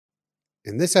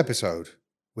in this episode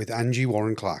with Angie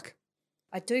Warren-Clark.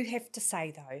 I do have to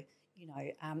say, though,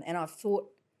 and I've thought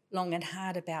long and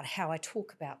hard about how I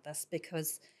talk about this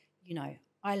because,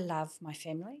 I love my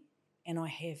family and I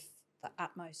have the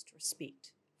utmost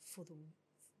respect for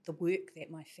the work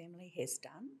that my family has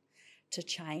done to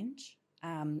change,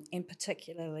 and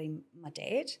particularly my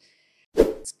dad.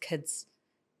 His kids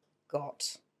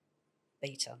got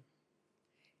beaten,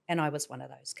 and I was one of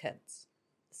those kids.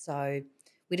 So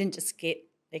we didn't just get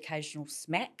the occasional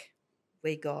smack,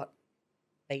 we got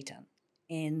beaten.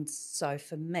 And so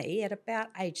for me, at about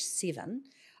age 7,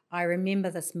 I remember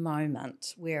this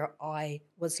moment where I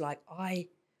was like, I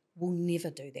will never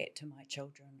do that to my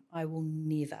children. I will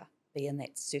never be in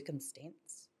that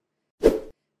circumstance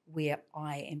where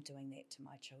I am doing that to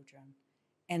my children.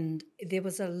 And there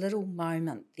was a little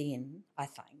moment then, I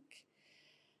think,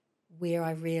 where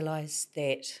I realised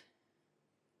that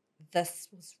this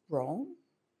was wrong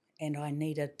and I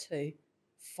needed to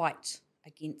fight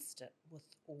against it with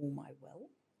all my will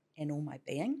and all my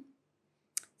being.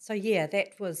 So yeah,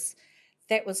 that was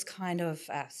kind of,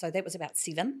 so that was about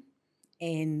 7,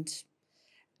 and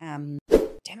damn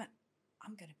it,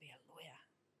 I'm going to be a lawyer.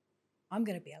 I'm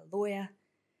going to be a lawyer,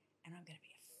 and I'm going to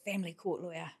be a family court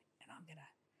lawyer, and I'm going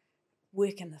to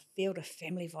work in the field of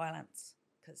family violence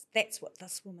because that's what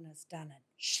this woman has done, and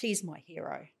she's my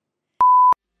hero.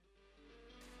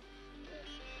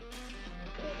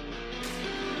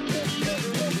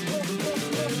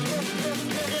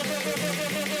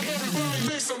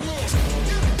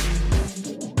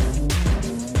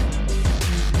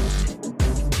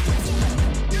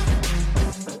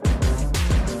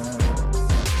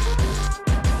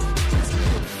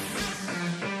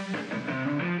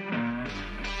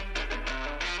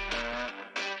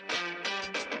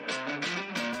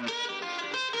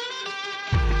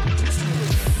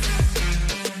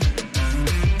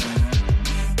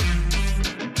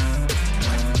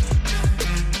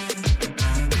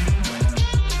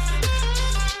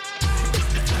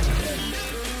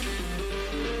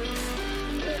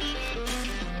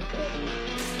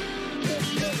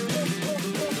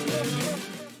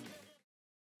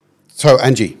 So,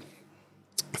 Angie,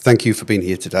 thank you for being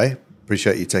here today.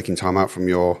 Appreciate you taking time out from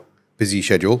your busy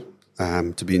schedule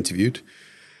to be interviewed.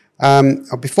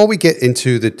 Before we get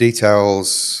into the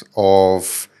details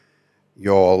of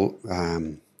your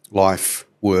life,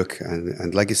 work,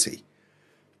 and legacy,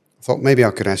 I thought maybe I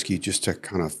could ask you just to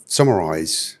kind of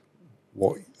summarize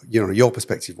what, your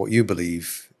perspective, what you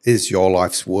believe is your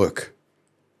life's work.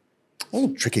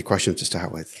 Oh, tricky question to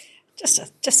start with.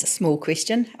 Just a small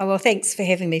question. Oh, well, thanks for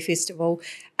having me, first of all.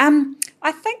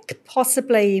 I think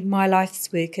possibly my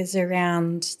life's work is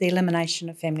around the elimination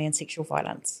of family and sexual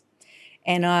violence.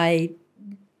 And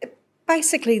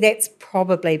basically that's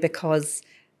probably because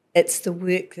it's the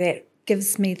work that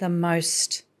gives me the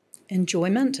most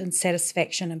enjoyment and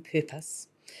satisfaction and purpose.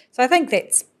 So I think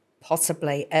that's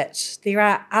possibly it. There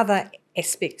are other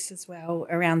aspects as well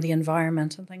around the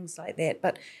environment and things like that,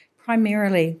 but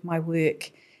primarily my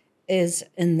work is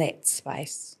in that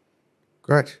space.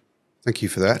 Great. Thank you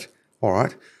for that. All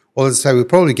right. Well, as I say, we'll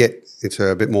probably get into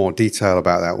a bit more detail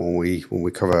about that when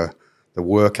we cover the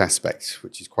work aspect,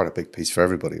 which is quite a big piece for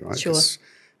everybody, right? Sure.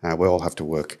 We all have to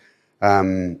work.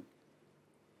 But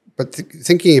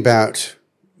thinking about,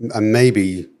 and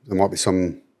maybe there might be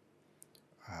some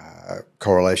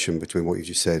correlation between what you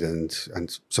just said and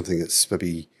something that's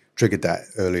maybe triggered that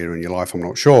earlier in your life, I'm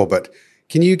not sure. But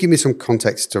can you give me some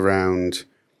context around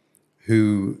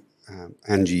who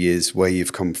Angie is, where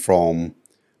you've come from,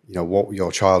 what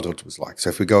your childhood was like? So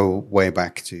if we go way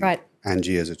back to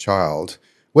Angie as a child,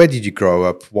 where did you grow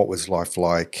up? What was life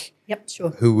like? Yep, sure.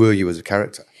 Who were you as a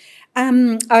character?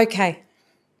 Okay.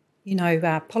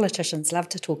 Politicians love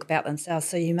to talk about themselves,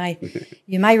 so you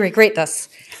may regret this.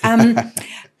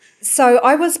 So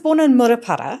I was born in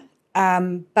Murupara,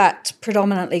 but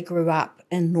predominantly grew up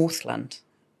in Northland.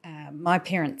 My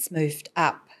parents moved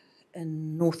up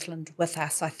in Northland with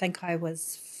us. I think I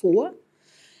was 4,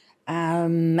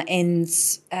 and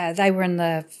they were in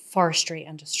the forestry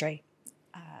industry,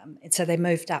 and so they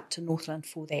moved up to Northland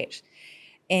for that.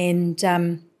 And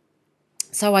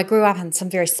so I grew up in some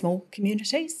very small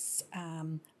communities,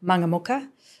 Mangamuka,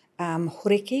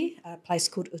 Horeki, a place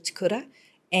called Utikura,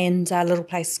 and a little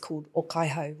place called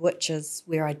Okaiho, which is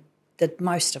where I did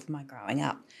most of my growing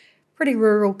up. Pretty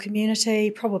rural community,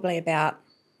 probably about,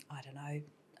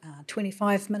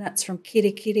 25 minutes from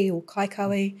Kirikiri or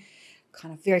Kaikoui,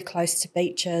 kind of very close to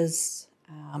beaches.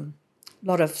 A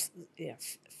lot of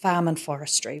farm and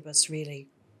forestry was really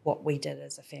what we did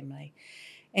as a family.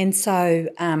 And so,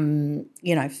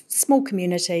 small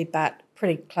community but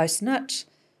pretty close-knit.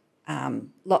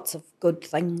 lots of good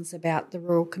things about the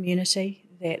rural community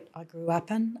that I grew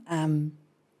up in.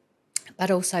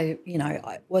 But also,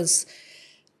 I was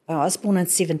born in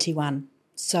 71.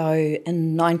 So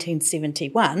in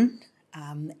 1971,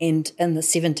 and in the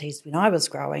 70s when I was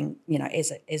growing,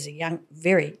 as a young,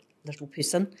 very little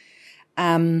person,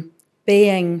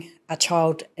 being a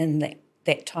child in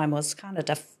that time was kind of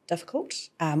difficult,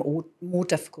 or more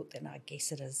difficult than I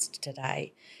guess it is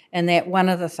today. And that one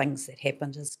of the things that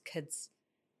happened is kids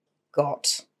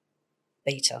got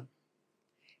beaten.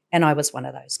 And I was one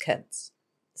of those kids.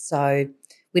 So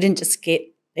we didn't just get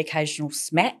the occasional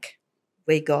smack,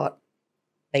 we got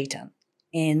beaten.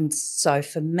 And so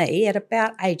for me, at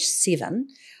about age 7,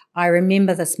 I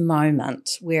remember this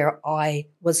moment where I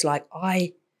was like,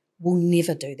 I will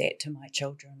never do that to my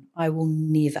children. I will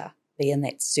never be in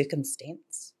that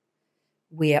circumstance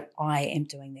where I am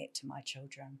doing that to my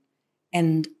children.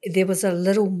 And there was a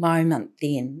little moment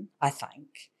then, I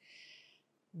think,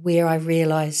 where I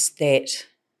realised that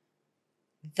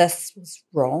this was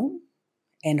wrong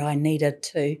and I needed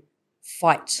to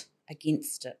fight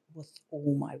against it with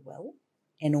all my will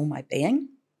and all my being.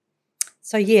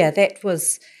 So yeah, that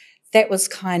was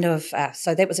kind of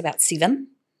so that was about 7,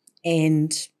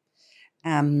 and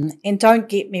don't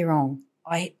get me wrong,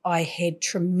 I had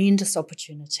tremendous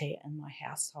opportunity in my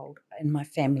household, in my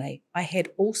family. I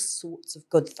had all sorts of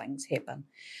good things happen,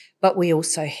 but we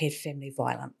also had family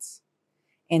violence,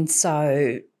 and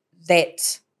so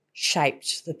that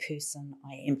shaped the person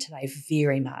I am today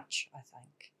very much, I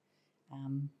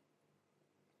think.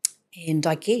 And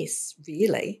I guess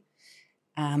really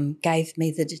gave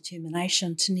me the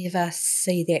determination to never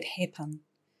see that happen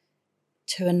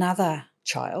to another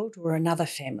child or another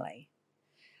family.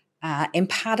 And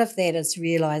part of that is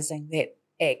realising that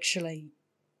actually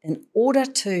in order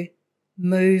to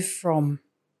move from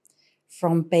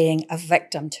being a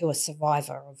victim to a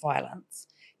survivor of violence,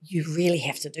 you really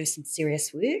have to do some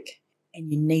serious work,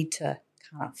 and you need to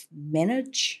kind of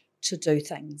manage to do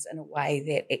things in a way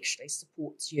that actually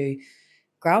supports you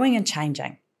growing and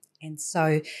changing. And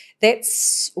so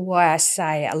that's why I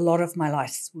say a lot of my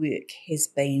life's work has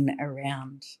been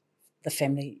around the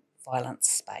family violence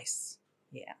space.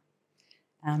 Yeah.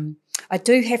 I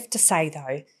do have to say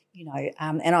though,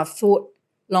 and I've thought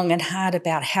long and hard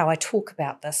about how I talk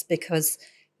about this because,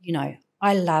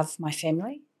 I love my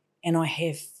family and I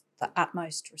have the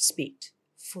utmost respect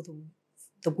for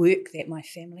the work that my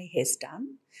family has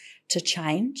done to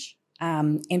change,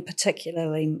 and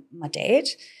particularly my dad.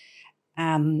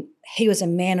 He was a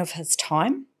man of his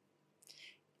time,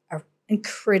 an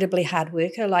incredibly hard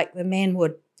worker. Like the man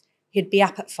he'd be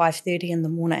up at 5:30 in the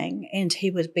morning and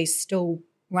he would be still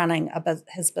running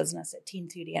his business at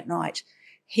 10:30 at night.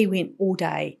 He went all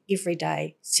day, every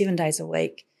day, 7 days a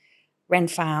week, ran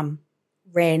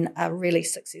ran a really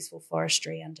successful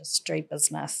forestry industry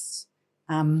business,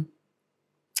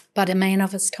 but a man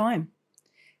of his time.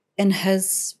 In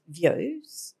his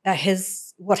views,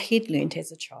 what he'd learned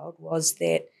as a child was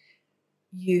that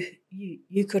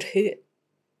you could hurt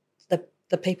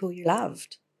the people you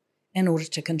loved in order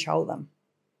to control them.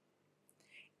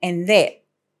 And that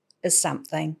is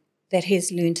something that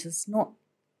he's learned is not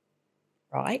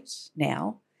right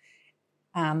now.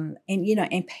 And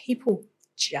people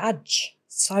judge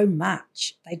so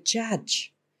much. They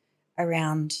judge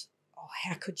around, oh,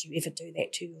 how could you ever do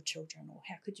that to your children? Or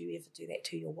how could you ever do that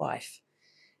to your wife?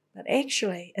 But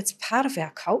actually, it's part of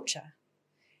our culture.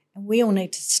 And we all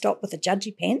need to stop with the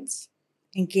judgy pants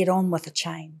and get on with the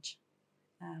change.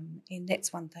 And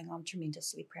that's one thing I'm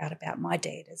tremendously proud about my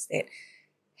dad, is that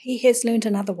he has learned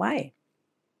another way.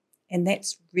 And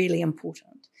that's really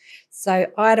important. So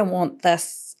I don't want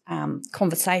this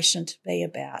conversation to be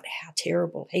about how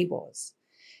terrible he was.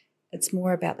 It's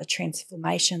more about the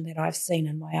transformation that I've seen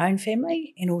in my own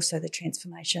family and also the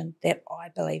transformation that I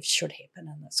believe should happen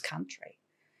in this country.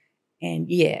 And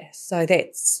so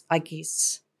that's, I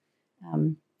guess,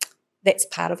 that's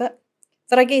part of it.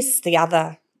 But I guess the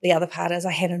other part is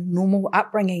I had a normal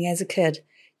upbringing as a kid.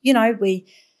 We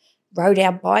rode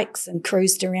our bikes and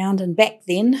cruised around, and back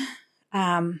then,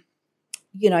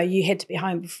 you had to be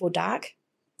home before dark.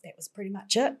 That was pretty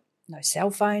much it. No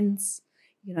cell phones.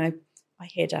 I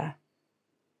had a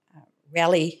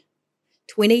Rally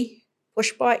 20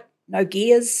 push bike, no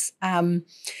gears.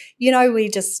 We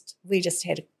just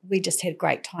had a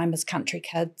great time as country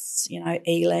kids.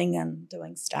 Eeling and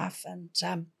doing stuff,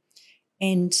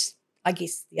 and I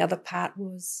guess the other part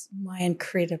was my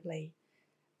incredibly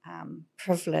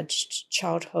privileged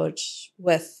childhood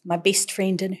with my best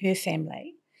friend and her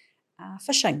family,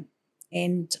 fishing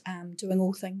and doing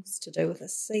all things to do with the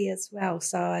sea as well.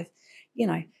 So I've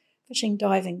fishing,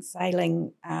 diving,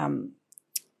 sailing,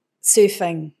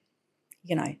 surfing,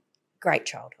 great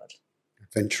childhood.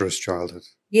 Adventurous childhood.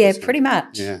 Yeah, pretty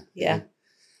much. Yeah.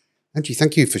 Angie,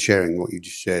 thank you for sharing what you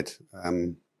just shared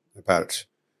about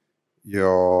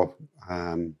your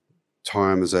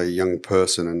time as a young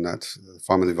person and that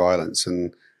family violence.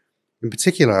 And in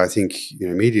particular, I think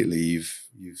immediately you've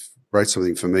raised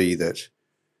something for me that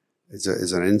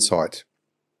is an insight.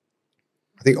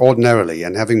 I think ordinarily,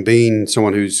 and having been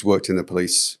someone who's worked in the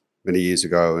police many years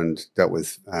ago and dealt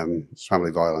with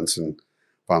family violence and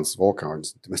violence of all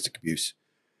kinds, domestic abuse,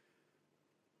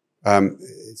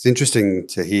 it's interesting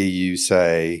to hear you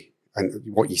say, and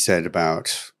what you said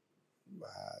about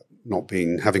not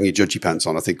having your judgy pants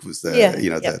on, I think was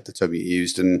the term you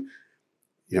used, and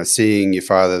seeing your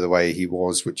father the way he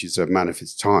was, which is a man of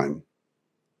his time,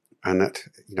 and that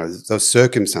those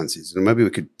circumstances, and maybe we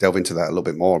could delve into that a little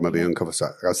bit more, maybe uncover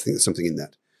that. I think there's something in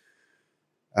that.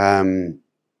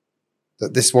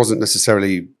 That this wasn't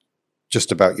necessarily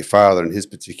just about your father and his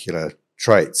particular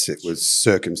traits; it was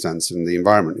circumstance and the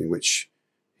environment in which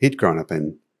he'd grown up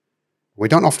in. We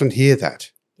don't often hear that.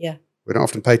 Yeah. We don't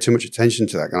often pay too much attention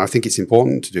to that. And I think it's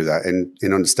important to do that in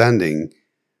understanding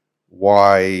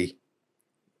why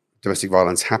domestic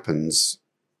violence happens.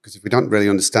 Because if we don't really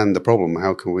understand the problem,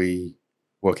 how can we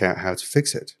work out how to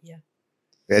fix it? Yeah.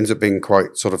 It ends up being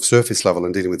quite sort of surface level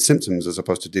and dealing with symptoms as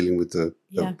opposed to dealing with the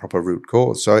proper root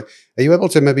cause. So are you able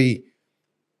to maybe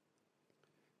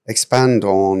expand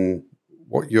on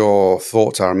what your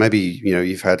thoughts are? Maybe,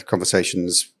 you've had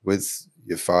conversations with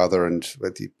your father and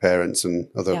with your parents and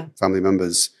other family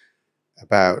members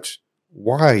about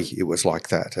why it was like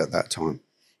that at that time.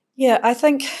 Yeah, I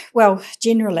think, well,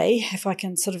 generally, if I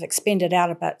can sort of expand it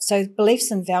out a bit, so beliefs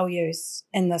and values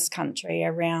in this country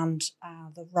around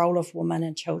the role of women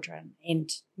and children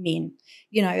and men,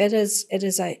 it is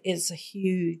a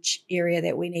huge area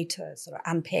that we need to sort of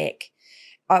unpack.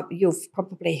 You've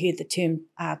probably heard the term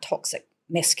toxic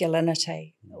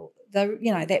masculinity,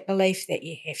 that belief that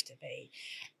you have to be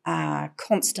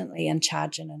constantly in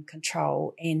charge and in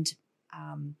control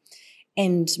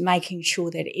and making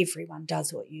sure that everyone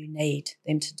does what you need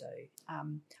them to do.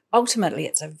 Ultimately,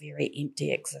 it's a very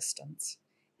empty existence.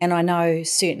 And I know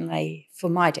certainly for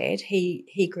my dad,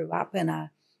 he grew up in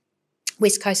a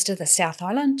west coast of the South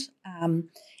Island,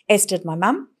 as did my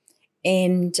mum.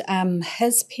 And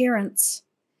his parents,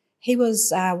 he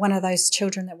was one of those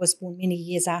children that was born many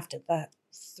years after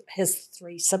his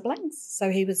three siblings. So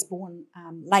he was born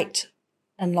late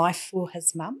in life for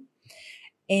his mum.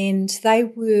 And they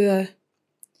were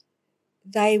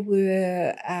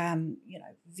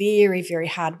very, very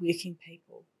hardworking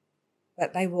people,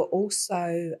 but they were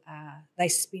also they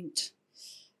spent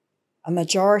a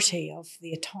majority of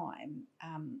their time.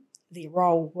 Their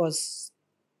role was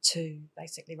to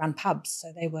basically run pubs,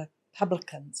 so they were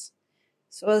publicans.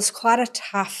 So it was quite a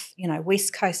tough,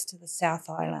 west coast of the South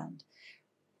Island,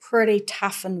 pretty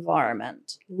tough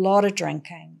environment. A lot of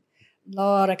drinking, a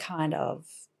lot of kind of.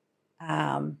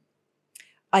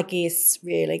 I guess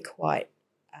really quite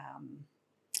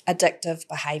addictive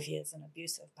behaviours and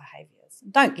abusive behaviours.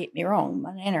 Don't get me wrong,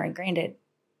 my nana and granddad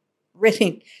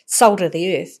really salt of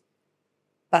the earth,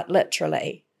 but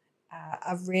literally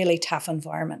a really tough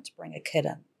environment to bring a kid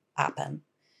up in.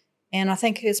 And I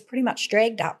think he was pretty much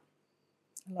dragged up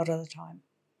a lot of the time.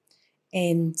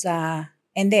 And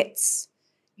that's,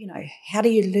 how do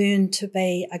you learn to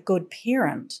be a good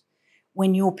parent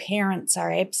when your parents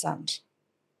are absent?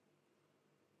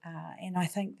 And I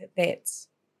think that's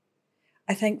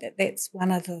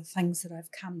one of the things that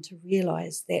I've come to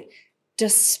realise, that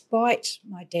despite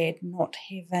my dad not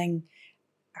having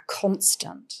a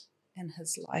constant in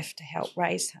his life to help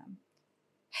raise him,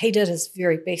 he did his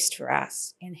very best for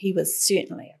us, and he was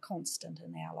certainly a constant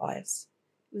in our lives.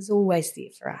 He was always there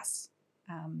for us.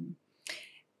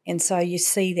 And so you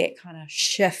see that kind of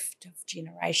shift of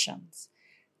generations,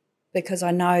 because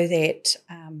I know that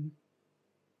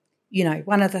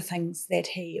one of the things that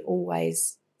he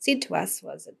always said to us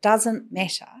was, it doesn't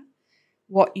matter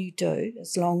what you do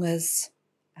as long as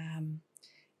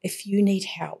if you need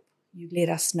help, you let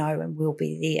us know and we'll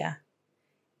be there.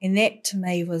 And that to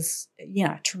me was,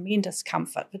 tremendous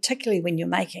comfort, particularly when you're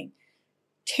making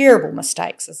terrible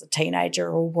mistakes as a teenager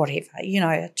or whatever,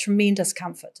 a tremendous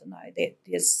comfort to know that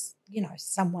there's,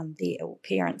 someone there or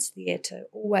parents there to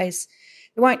always,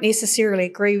 they won't necessarily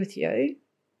agree with you,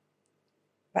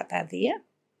 but they're there.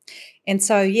 And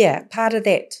so, part of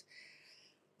that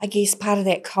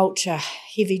culture,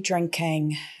 heavy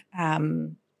drinking,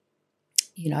 absent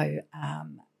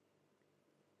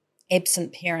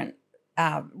parent,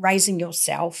 raising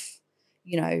yourself,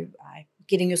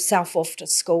 getting yourself off to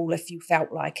school if you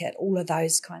felt like it, all of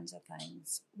those kinds of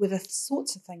things were the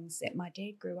sorts of things that my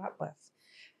dad grew up with.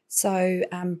 So,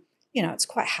 it's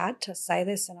quite hard to say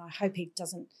this, and I hope he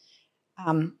doesn't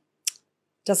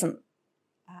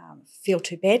feel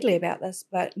too badly about this,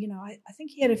 but, I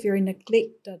think he had a very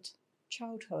neglected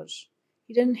childhood.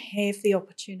 He didn't have the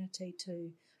opportunity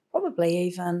to probably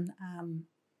even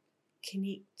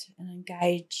connect and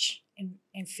engage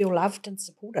and feel loved and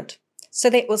supported. So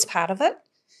that was part of it.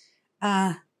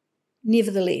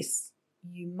 Nevertheless,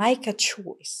 you make a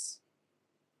choice.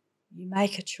 You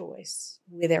make a choice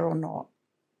whether or not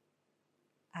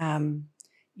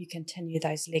you continue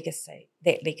that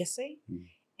legacy. Mm.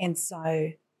 And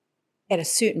so at a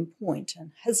certain point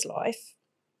in his life,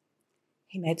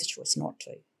 he made the choice not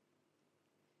to.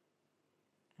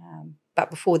 But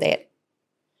before that,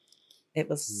 it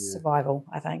was survival,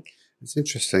 I think. It's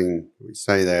interesting what you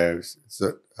say there is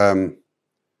that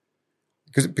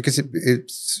because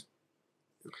it's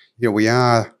we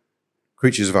are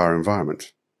creatures of our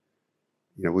environment.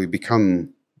 We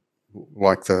become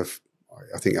like I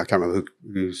think I can't remember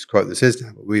whose quote this is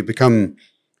now, but we become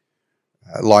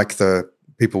like the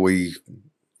people we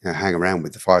hang around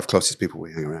with, the 5 closest people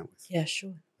we hang around with. Yeah,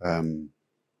 sure.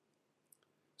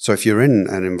 So if you're in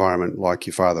an environment like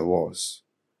your father was,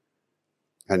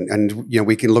 and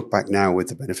we can look back now with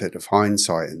the benefit of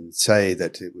hindsight and say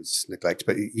that it was neglect,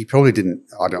 but he probably didn't.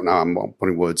 I don't know. I'm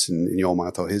putting words in your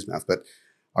mouth or his mouth, but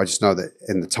I just know that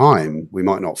in the time we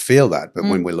might not feel that, but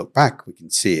when we look back, we can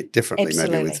see it differently,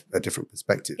 Absolutely. maybe with a different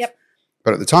perspective. Yep.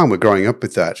 But at the time we're growing up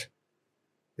with that,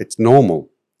 it's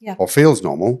normal or feels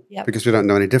normal because we don't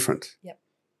know any different. Yep.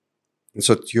 And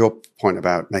so to your point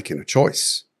about making a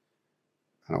choice,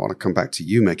 and I want to come back to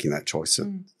you making that choice at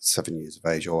 7 years of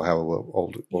age or however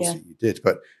old it was that you did,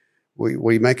 but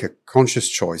we make a conscious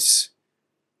choice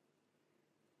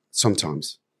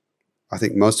sometimes. I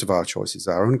think most of our choices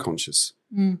are unconscious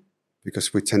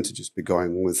because we tend to just be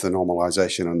going with the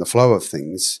normalization and the flow of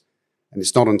things. And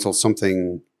it's not until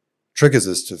something triggers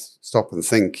us to stop and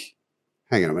think,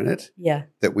 hang on a minute,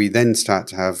 that we then start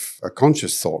to have a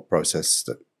conscious thought process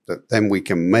that then we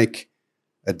can make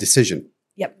a decision,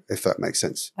 if that makes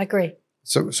sense. I agree.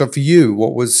 So for you,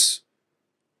 what was,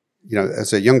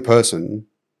 as a young person,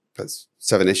 that's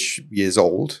 7-ish years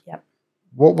old,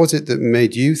 what was it that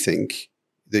made you think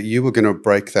that you were going to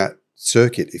break that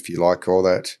circuit, if you like, or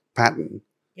that pattern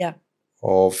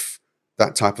of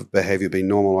that type of behavior being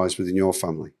normalized within your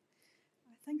family?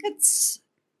 I think it's,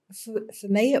 for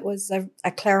me, it was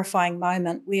a clarifying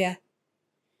moment where,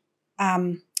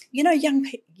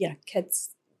 kids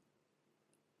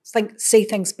see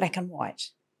things black and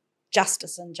white,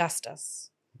 justice, injustice,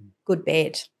 good,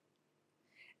 bad.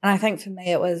 And I think for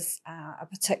me it was a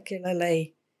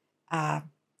particularly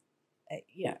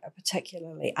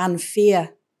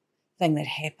unfair thing that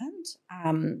happened.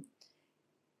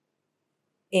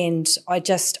 And I've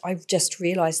just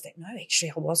realised that, no,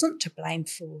 actually I wasn't to blame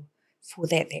for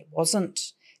that.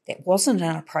 That wasn't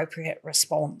an appropriate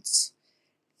response.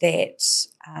 That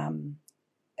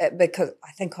because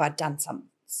I think I'd done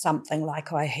something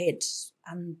like I had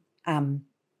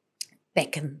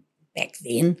back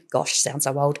then, gosh, sounds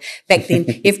so old. Back then,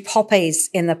 if poppies,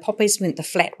 and the poppies weren't the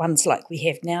flat ones like we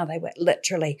have now, they were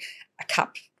literally a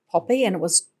cupped poppy, and it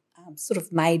was sort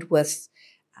of made with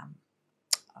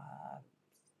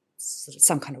sort of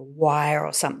some kind of wire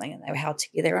or something, and they were held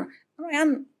together.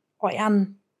 And I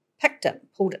unpicked it,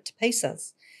 pulled it to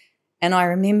pieces. And I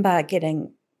remember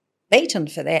getting beaten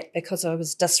for that because I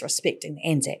was disrespecting the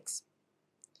Anzacs.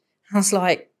 I was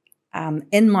like,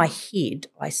 in my head,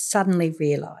 I suddenly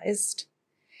realised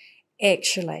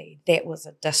actually that was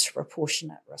a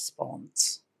disproportionate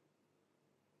response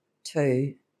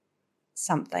to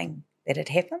something that had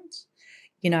happened,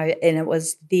 and it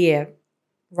was there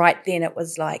right then. It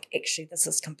was like, actually, this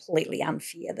is completely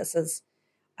unfair.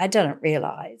 I didn't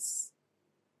realise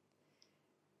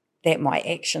that my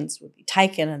actions would be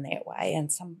taken in that way. And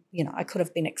I could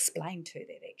have been explained to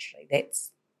that actually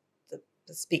that's the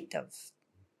perspective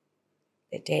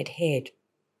that Dad had.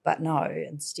 But no,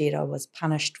 instead I was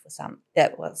punished for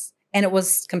it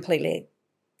was completely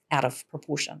out of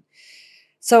proportion.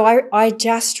 So I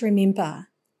just remember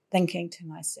thinking to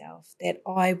myself that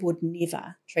I would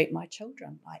never treat my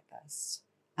children like this.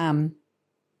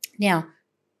 Now,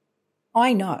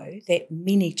 I know that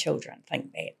many children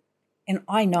think that. And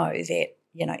I know that,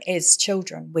 as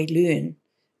children, we learn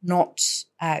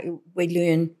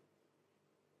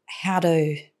how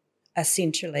to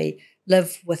essentially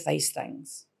live with these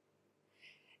things.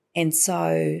 And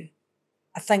so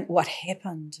I think what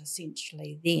happened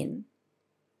essentially then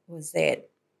was that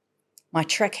my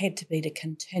trick had to be to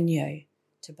continue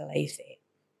to believe that.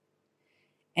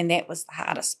 And that was the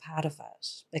hardest part of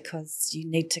it, because you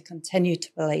need to continue to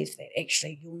believe that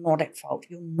actually you're not at fault,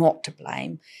 you're not to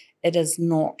blame. It is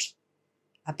not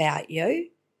about you.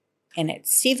 And at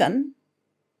 7,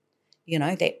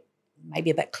 that may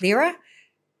be a bit clearer.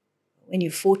 When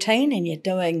you're 14 and you're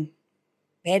doing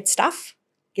bad stuff,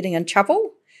 getting in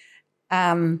trouble,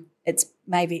 it's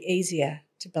maybe easier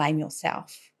to blame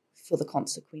yourself for the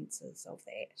consequences of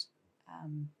that.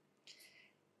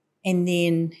 And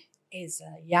then as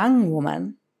a young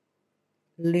woman,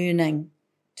 learning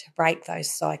to break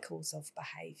those cycles of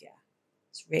behaviour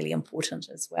is really important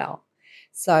as well.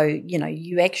 So,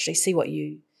 you actually see what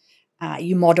you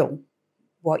model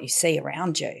what you see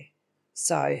around you.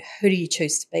 So who do you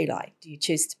choose to be like? Do you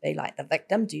choose to be like the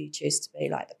victim? Do you choose to be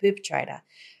like the perpetrator?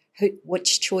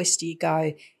 Which choice do you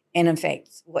go? And in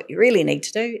fact, what you really need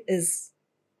to do is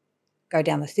go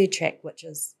down the third track, which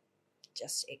is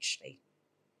just actually,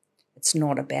 it's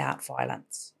not about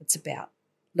violence. It's about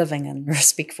living in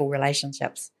respectful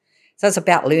relationships. So it's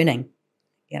about learning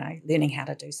how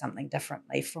to do something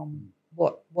differently from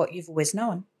what you've always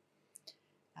known,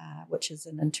 which is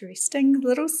an interesting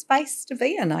little space to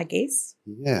be in, I guess.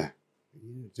 Yeah,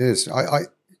 it is.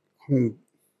 I'm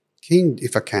keen,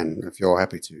 if you're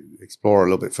happy to explore a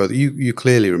little bit further. You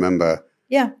clearly remember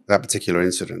that particular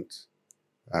incident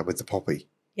with the poppy.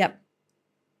 Yep.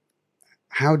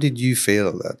 How did you feel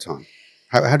at that time?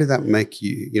 How did that make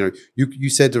you, you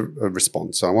said a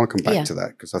response, so I want to come back to that,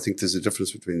 because I think there's a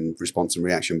difference between response and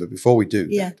reaction. But before we do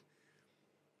that.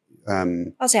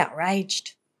 I was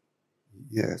outraged.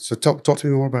 Yeah, so talk to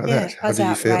me more about that. How did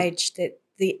you feel? I was outraged that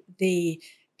the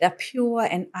pure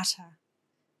and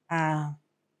utter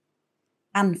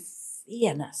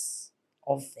unfairness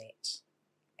of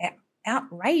that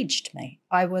outraged me.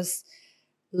 I was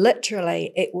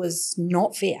literally, it was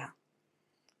not fair.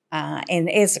 And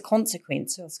as a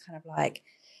consequence, it was kind of like,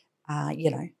 I'll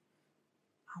never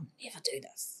do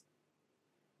this.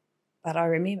 But I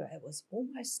remember it was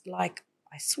almost like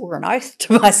I swore an oath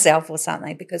to myself or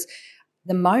something, because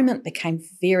the moment became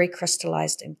very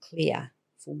crystallised and clear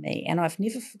for me, and I've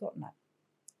never forgotten it.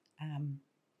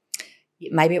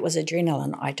 Maybe it was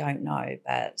adrenaline, I don't know,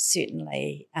 but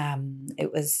certainly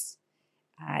it was,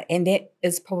 and that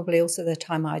is probably also the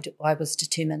time I was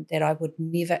determined that I would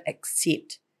never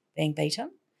accept being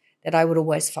beaten, that I would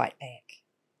always fight back.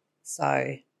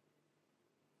 So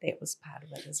that was part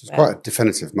of it as well. It's quite a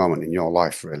definitive moment in your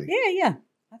life, really. Yeah,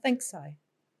 I think so.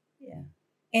 Yeah.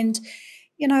 And,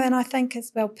 and I think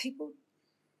as well, people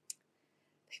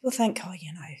think,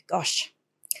 gosh,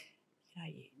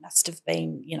 you must have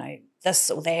been,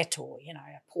 this or that, or,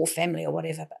 a poor family or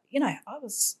whatever. But, I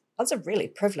was a really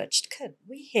privileged kid.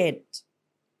 We had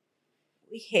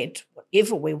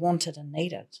whatever we wanted and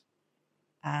needed.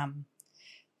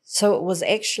 So it was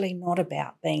actually not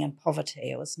about being in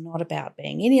poverty. It was not about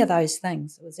being any of those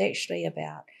things. It was actually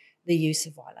about the use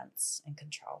of violence and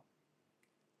control.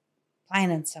 Plain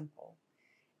and simple.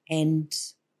 And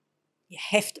you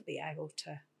have to be able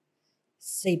to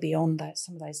see beyond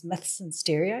some of those myths and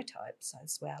stereotypes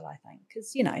as well, I think.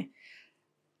 Because,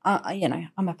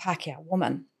 I'm a Pākehā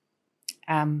woman.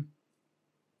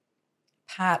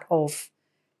 Part of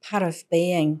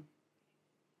being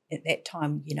at that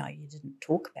time, you didn't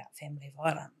talk about family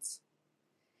violence.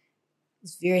 It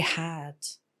was very hard.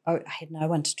 I had no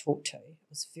one to talk to. It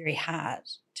was very hard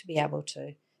to be able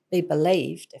to be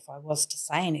believed if I was to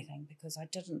say anything, because I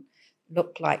didn't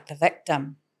look like the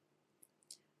victim.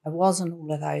 I wasn't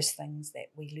all of those things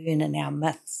that we learn in our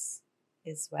myths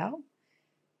as well.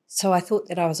 So I thought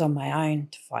that I was on my own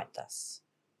to fight this.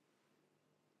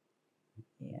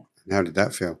 Yeah. And how did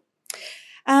that feel?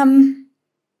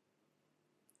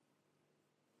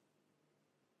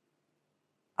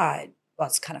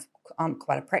 I'm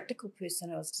quite a practical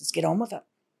person. I was just get on with it,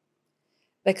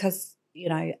 because,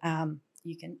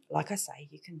 you can, like I say,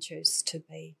 you can choose to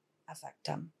be a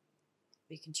victim.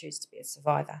 You can choose to be a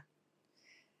survivor.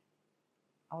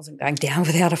 I wasn't going down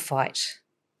without a fight.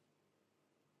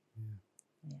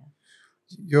 Yeah.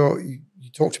 You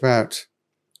talked about,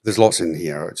 there's lots in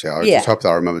here, actually. I just hope that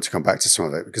I remember to come back to some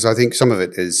of it, because I think some of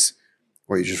it is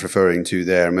what you're just referring to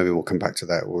there. Maybe we'll come back to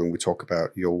that when we talk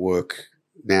about your work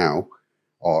now,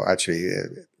 or actually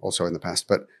also in the past,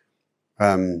 but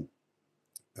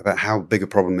about how big a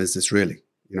problem is this really,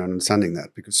 and understanding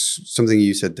that, because something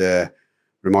you said there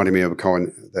reminded me of a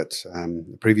comment that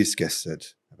the previous guest said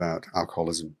about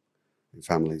alcoholism in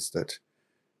families, that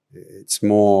it's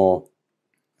more,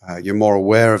 you're more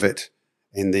aware of it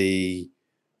in the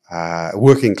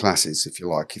working classes, if you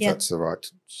like, if that's the right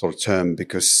sort of term,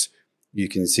 because you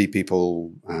can see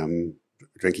people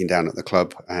drinking down at the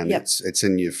club, and Yep. it's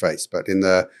in your face. But in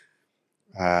the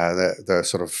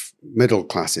sort of middle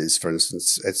classes, for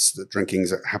instance, it's the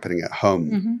drinking's happening at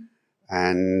home, Mm-hmm.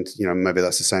 and maybe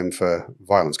that's the same for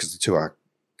violence, because the two are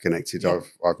connected. Yep.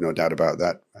 I've no doubt about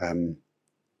that.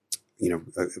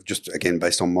 Just again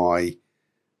based on my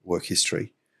work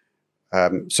history.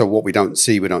 So what we don't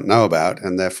see, we don't know about,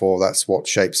 and therefore that's what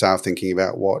shapes our thinking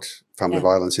about what family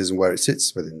violence is and where it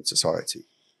sits within society.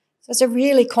 So it's a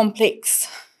really complex,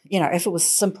 if it was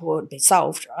simple, it would be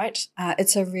solved, right?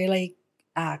 It's a really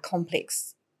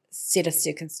complex set of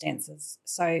circumstances.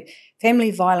 So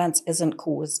family violence isn't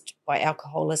caused by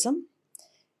alcoholism.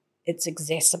 It's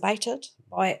exacerbated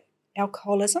by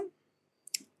alcoholism.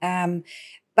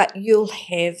 But you'll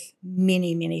have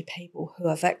many, many people who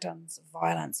are victims of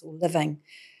violence or living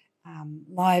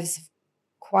lives of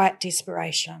quiet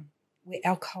desperation where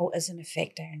alcohol isn't a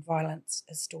factor and violence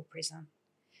is still present.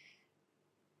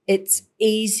 It's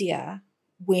easier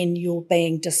when you're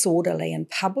being disorderly in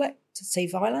public to see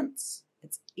violence.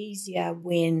 It's easier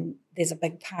when there's a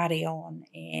big party on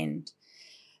and,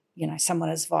 someone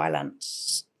is violent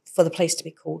for the police to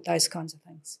be called, those kinds of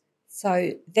things.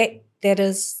 So that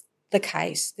is the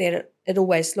case, that it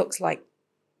always looks like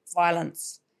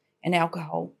violence and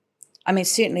alcohol. I mean,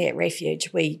 certainly at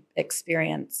Refuge we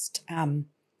experienced, there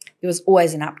was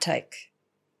always an uptick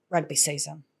rugby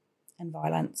season and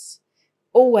violence,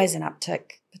 always an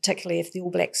uptick, particularly if the All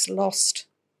Blacks lost.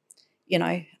 You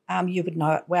would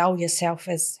know it well yourself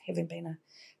as having been a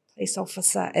police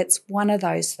officer. It's one of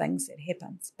those things that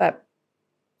happens. But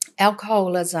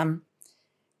alcoholism,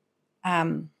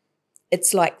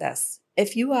 it's like this.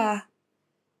 If you are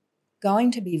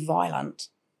going to be violent,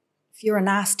 if you're a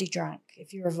nasty drunk,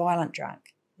 if you're a violent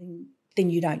drunk, then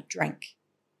you don't drink.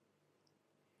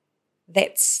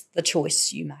 That's the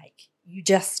choice you make. You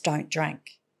just don't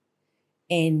drink.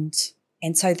 And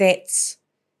so that's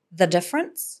the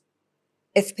difference.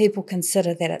 If people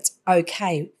consider that it's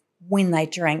okay when they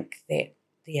drink, that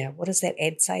what does that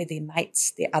ad say?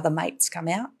 Their other mates come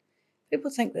out.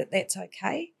 People think that that's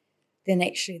okay. Then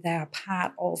actually they are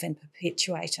part of and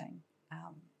perpetuating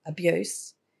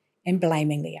abuse and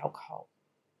blaming the alcohol,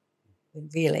 when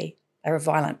really they're a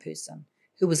violent person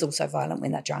who was also violent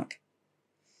when they're drunk.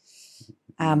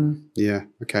 Okay. Yeah,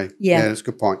 that's a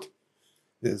good point.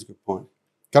 Yeah, that's a good point.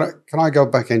 Can I go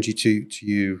back, Angie, to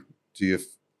your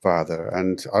father?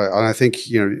 And I think,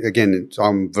 again,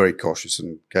 I'm very cautious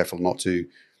and careful not to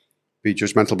be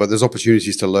judgmental, but there's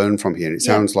opportunities to learn from here. And it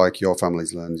sounds like your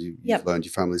family's learned, you've learned,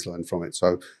 your family's learned from it.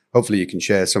 So hopefully you can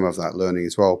share some of that learning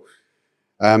as well.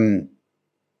 In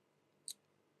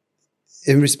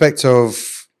respect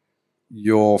of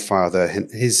your father,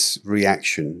 his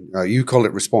reaction, you call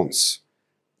it response.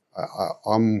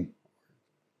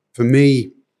 For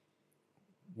me,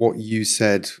 what you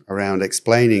said around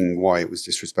explaining why it was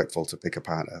disrespectful to pick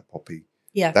apart a poppy,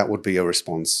 that would be a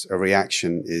response. A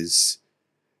reaction is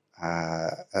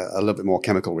a little bit more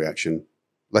chemical reaction.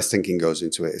 Less thinking goes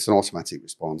into it. It's an automatic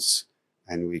response.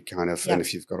 And we kind of, and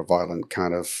if you've got a violent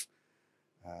kind of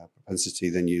propensity,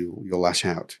 then you'll lash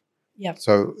out. Yeah.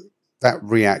 So that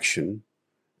reaction,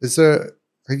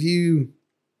 have you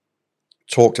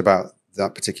talked about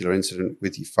that particular incident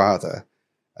with your father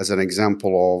as an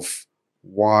example of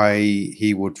why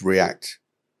he would react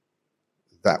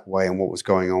that way and what was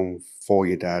going on for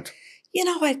your dad?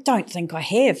 I don't think I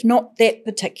have. Not that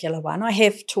particular one. I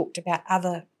have talked about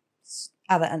other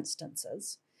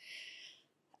instances.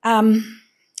 I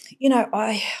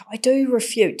do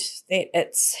refute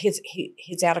that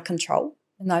he's out of control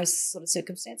in those sort of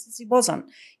circumstances. He wasn't.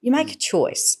 You make a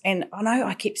choice, and I know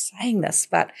I keep saying this,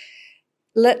 but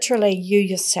literally you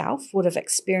yourself would have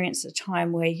experienced a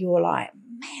time where you're like,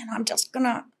 man, I'm just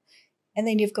gonna, and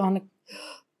then you've gone,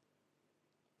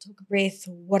 took a breath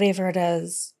or whatever it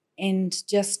is, and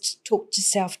just talked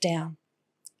yourself down.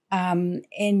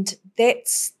 And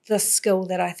that's the skill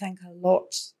that I think a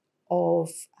lot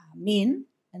of men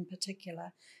in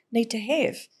particular need to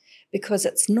have, because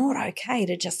it's not okay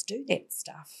to just do that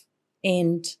stuff.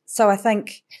 And so I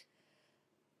think,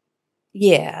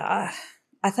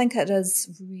 I think it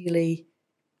is really,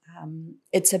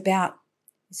 it's about,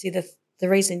 you see, the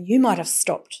reason you might have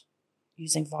stopped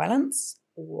using violence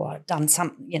or done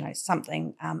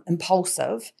something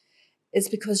impulsive is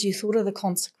because you thought of the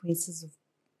consequences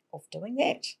of doing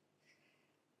that.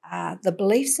 The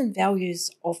beliefs and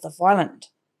values of the violent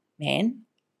man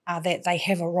are that they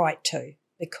have a right to,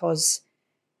 because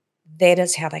that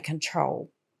is how they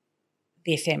control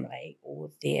their family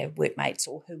or their workmates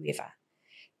or whoever.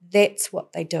 That's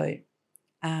what they do.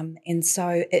 And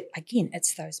so,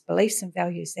 it's those beliefs and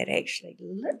values that actually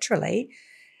literally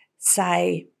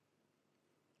say,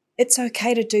 it's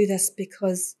okay to do this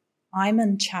because I'm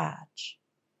in charge.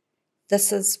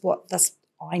 This is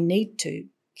I need to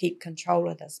keep control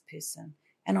of this person,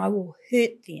 and I will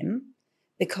hurt them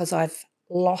because I've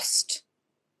lost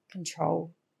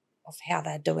control of how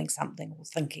they're doing something or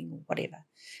thinking or whatever.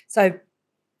 So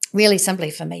really simply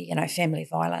for me, family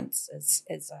violence is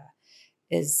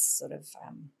sort of,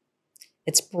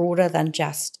 it's broader than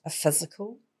just a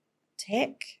physical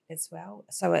attack as well.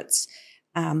 So it's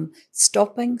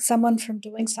stopping someone from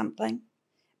doing something,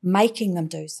 making them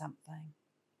do something,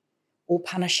 or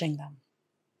punishing them.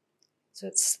 So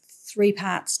it's 3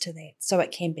 parts to that. So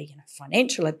it can be,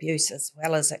 financial abuse as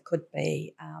well as it could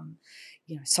be,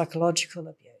 psychological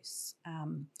abuse.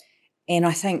 And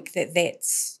I think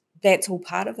that's all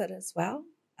part of it as well.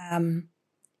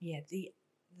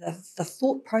 The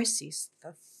thought process,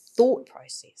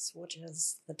 which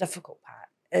is the difficult part,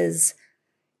 is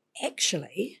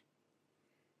actually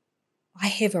I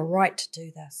have a right to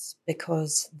do this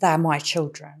because they're my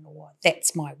children, or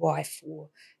that's my wife, or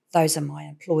those are my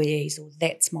employees, or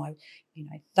that's my,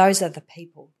 those are the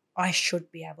people. I should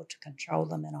be able to control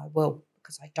them, and I will,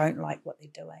 because I don't like what they're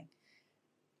doing.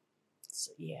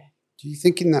 So, yeah. Do you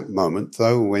think in that moment,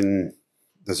 though, when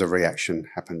there's a reaction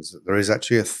happens, that there is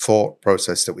actually a thought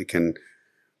process that we can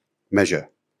measure?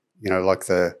 Like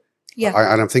and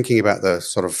I'm thinking about the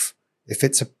sort of, if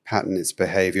it's a pattern, it's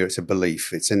behavior, it's a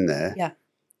belief, it's in there,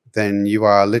 then you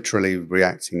are literally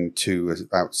reacting to an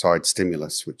outside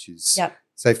stimulus, which is,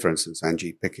 say, for instance,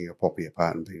 Angie picking a poppy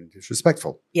apart and being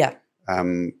disrespectful. Yeah.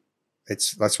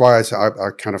 That's why I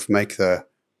kind of make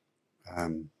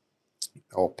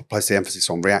or place the emphasis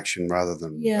on reaction rather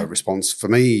than a response. For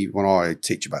me, when I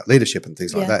teach about leadership and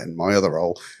things like that in my other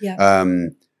role,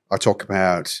 I talk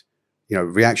about,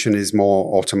 reaction is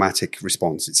more automatic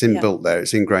response. It's inbuilt there.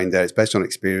 It's ingrained there. It's based on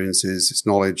experiences, it's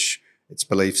knowledge, it's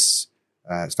beliefs,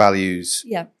 it's values.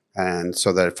 Yeah. And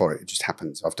so therefore it just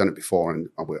happens. I've done it before and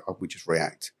we just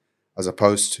react, as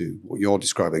opposed to what you're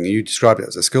describing. And you described it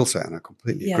as a skill set, and I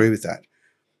completely agree with that.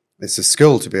 It's a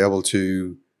skill to be able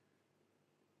to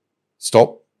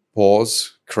stop,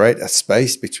 pause, create a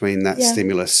space between that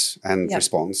stimulus and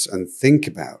response, and think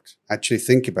about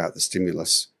the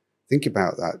stimulus. Think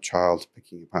about that child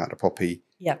picking apart a poppy.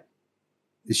 Yeah.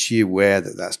 Is she aware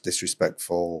that that's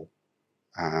disrespectful?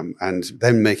 And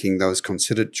then making those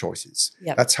considered choices.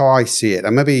 Yep. That's how I see it.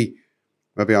 And maybe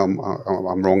I'm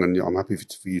wrong, and I'm happy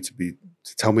for you to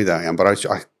tell me that I am. But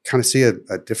I kind of see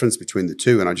a difference between the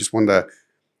two, and I just wonder,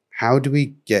 how do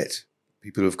we get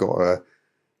people who've got a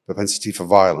propensity for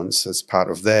violence as part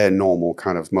of their normal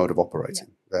kind of mode of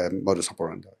operating, their modus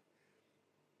operandi?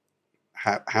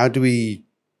 How do we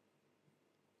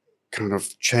kind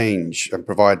of change and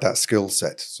provide that skill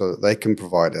set so that they can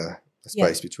provide a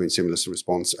space between stimulus and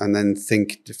response, and then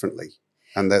think differently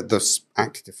and thus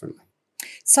act differently?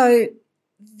 So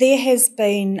there has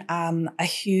been a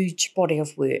huge body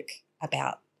of work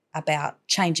about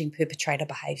changing perpetrator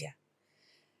behaviour.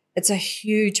 It's a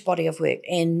huge body of work,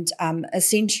 and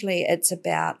essentially it's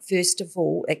about, first of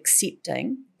all,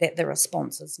 accepting that the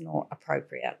response is not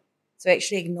appropriate. So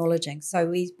actually acknowledging. So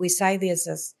we say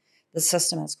there's the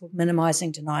system, it's called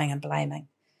minimising, denying and blaming.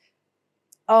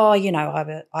 Oh,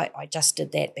 I just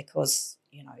did that because,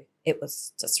 it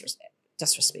was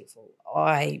disrespectful.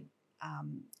 I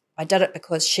did it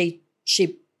because she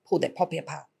pulled that poppy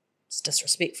apart. It's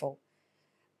disrespectful.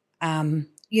 So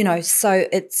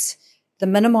it's the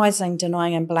minimising,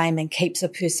 denying and blaming keeps a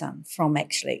person from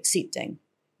actually accepting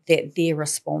that their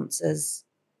response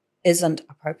isn't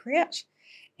appropriate.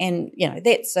 And,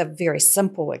 that's a very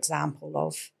simple example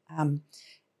of,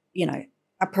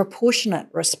 a proportionate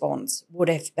response would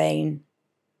have been,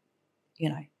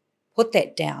 put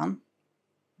that down,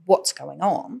 what's going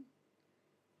on,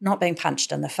 not being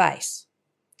punched in the face.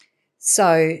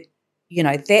 So,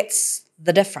 that's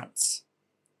the difference.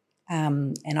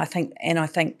 And I think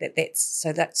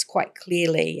that's quite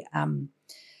clearly,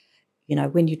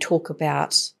 when you talk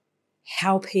about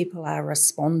how people are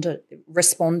respond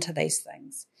to these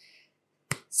things.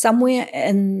 Somewhere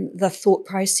in the thought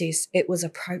process, it was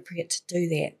appropriate to do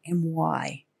that, and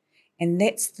why. And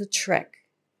that's the trick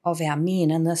of our men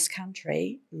in this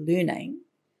country learning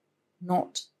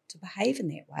not to behave in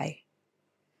that way.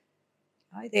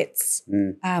 That's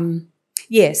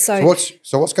So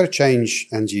what's going to change,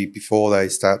 Angie, before they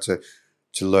start to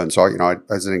learn? So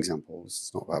as an example, this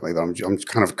is not about me, but I'm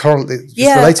kind of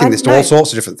relating this to all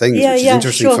sorts of different things, which is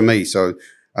interesting for me. So.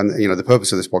 And, the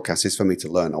purpose of this podcast is for me to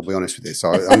learn. I'll be honest with you.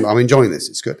 So I'm enjoying this.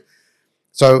 It's good.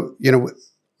 So,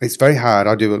 It's very hard.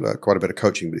 I do quite a bit of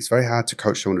coaching, but it's very hard to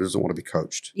coach someone who doesn't want to be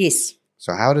coached. Yes.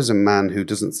 So how does a man who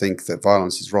doesn't think that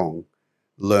violence is wrong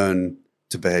learn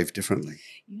to behave differently?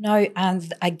 You know,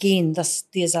 and again,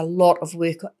 there's a lot of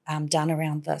work done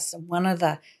around this. And one of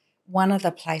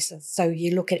the places, so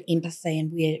you look at empathy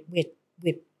and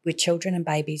where children and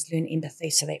babies learn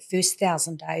empathy. So that first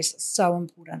 1,000 days is so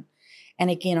important. And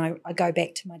again, I go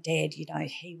back to my dad. You know,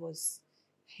 he was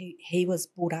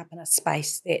brought up in a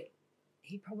space that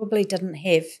he probably didn't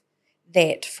have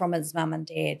that from his mum and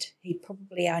dad. He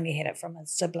probably only had it from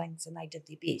his siblings, and they did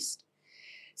their best.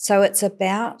 So it's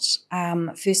about,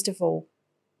 first of all,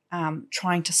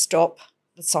 trying to stop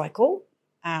the cycle.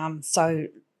 So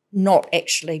not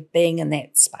actually being in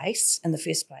that space in the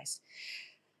first place.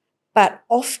 But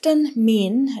often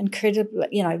men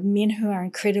who are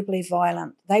incredibly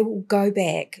violent, they will go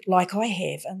back, like I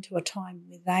have, into a time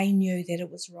where they knew that it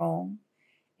was wrong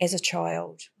as a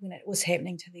child when it was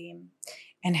happening to them,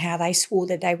 and how they swore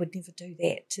that they would never do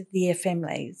that to their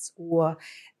families, or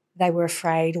they were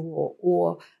afraid,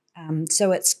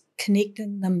 so it's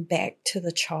connecting them back to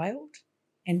the child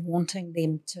and wanting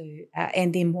them to,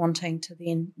 and them wanting to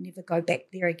then never go back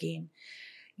there again.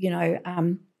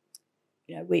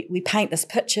 We paint this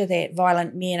picture that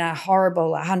violent men are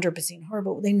horrible, 100%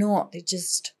 horrible. They're not. They're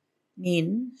just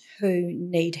men who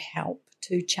need help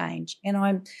to change. And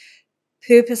I'm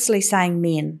purposely saying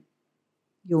men,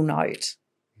 you'll note,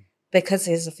 because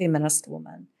as a feminist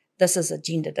woman, this is a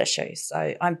gendered issue.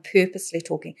 So I'm purposely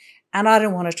talking, and I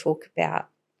don't want to talk about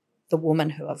the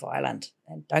women who are violent.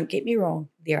 And don't get me wrong,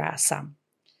 there are some.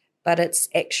 But it's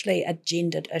actually a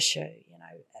gendered issue.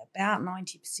 About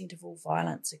 90% of all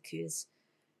violence occurs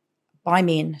by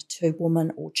men to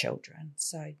women or children.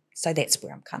 So that's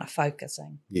where I'm kind of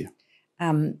focusing. Yeah.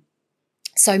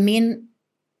 So men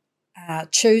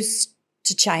choose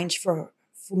to change for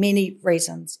many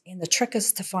reasons, and the trick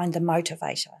is to find the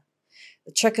motivator.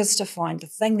 The trick is to find the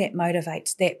thing that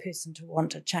motivates that person to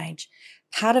want to change.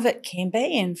 Part of it can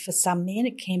be, and for some men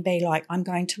it can be like, I'm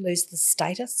going to lose the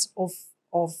status of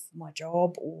my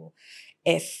job, or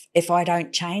if I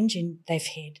don't change, and they've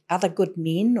had other good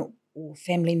men or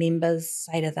family members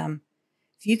say to them,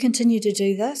 if you continue to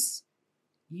do this,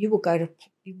 we will go to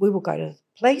the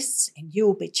police and you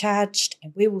will be charged,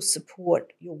 and we will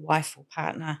support your wife or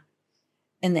partner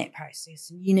in that process,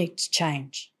 and you need to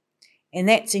change. And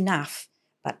that's enough.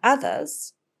 But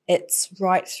others, it's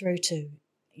right through to,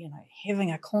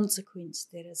 having a consequence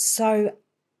that is so,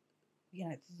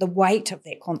 the weight of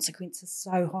that consequence is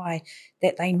so high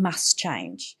that they must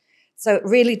change. So it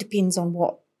really depends on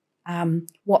what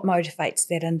motivates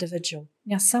that individual.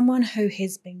 Now, someone who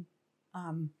has been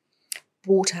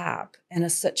brought up in a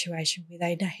situation where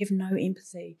they have no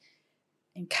empathy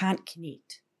and can't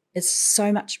connect is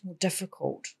so much more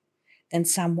difficult than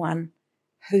someone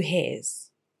who has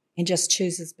and just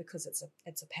chooses because it's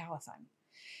a power thing.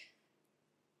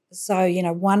 So,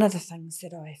 one of the things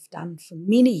that I've done for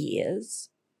many years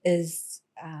is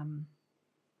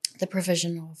the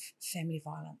provision of family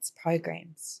violence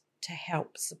programs to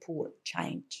help support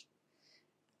change.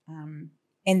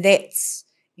 And that's,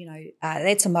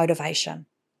 that's a motivation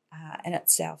in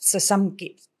itself. So some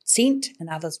get sent and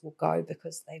others will go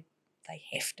because they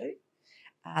have to.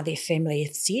 Their family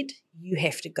has said, you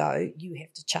have to go, you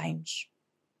have to change,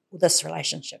 or this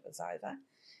relationship is over.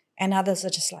 And others are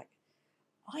just like,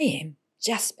 I am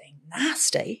just being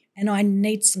nasty and I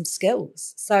need some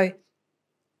skills. So,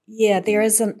 yeah, there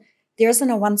isn't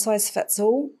a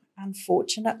one-size-fits-all,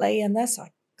 unfortunately, in this.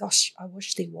 I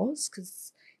wish there was,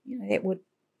 because, that would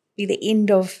be the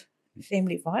end of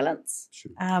family violence.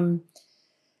 Sure.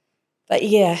 But,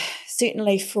 yeah,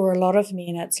 certainly for a lot of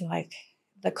men, it's like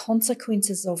the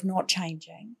consequences of not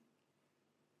changing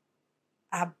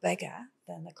are bigger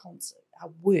than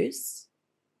are worse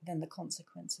than the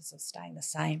consequences of staying the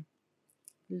same.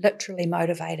 Literally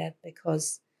motivated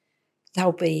because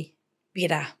they'll be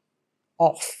better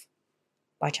off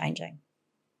by changing.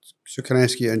 So can I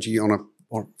ask you, Angie,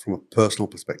 from a personal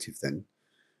perspective then,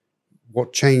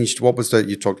 what changed? What was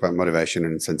you talked about motivation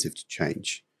and incentive to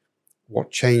change.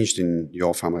 What changed in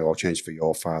your family, or changed for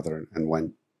your father, and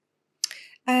when?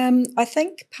 I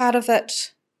think part of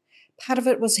it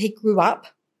was he grew up,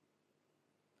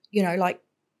 like,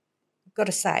 I've got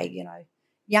to say,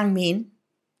 young men,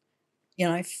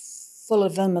 full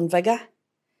of vim and vigour.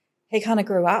 He kind of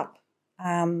grew up,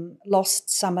 lost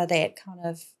some of that kind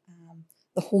of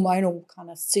the hormonal kind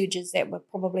of surges that were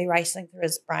probably racing through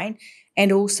his brain.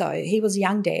 And also he was a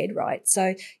young dad, right?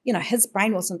 So, his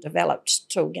brain wasn't developed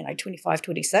till, 25,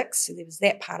 26. So there was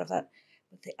that part of it.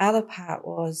 But the other part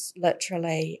was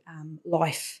literally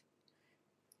life.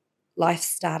 life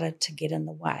started to get in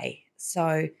the way.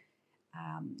 So,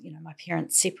 my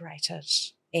parents separated,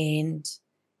 and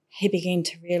he began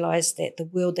to realise that the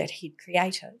world that he'd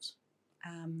created,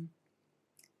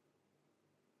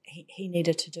 he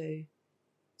needed to do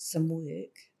some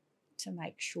work to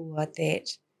make sure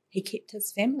that he kept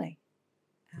his family.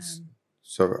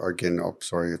 So again, I'm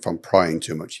sorry if I'm prying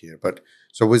too much here, but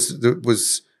so was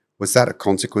that a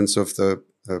consequence of the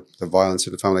violence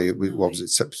in the family? No. What was it?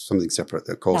 Something separate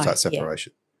that caused that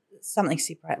separation? Yeah, something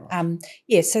separate. Right.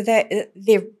 So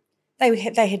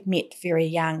they had met very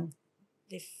young.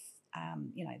 Their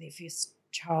first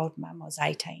child, mum was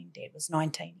 18, dad was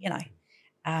 19.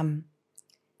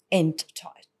 And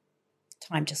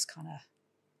time just kind of,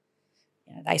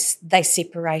 they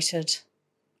separated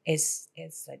as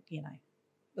it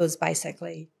was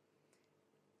basically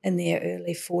in their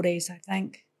early 40s, I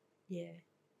think. Yeah.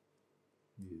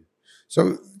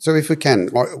 So if we can,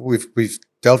 we've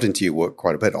delved into your work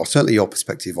quite a bit, or certainly your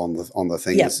perspective on the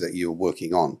things that you're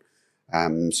working on.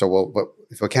 But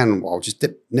if I can, I'll just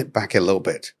nip back a little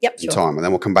bit in time, and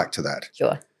then we'll come back to that.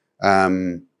 Sure.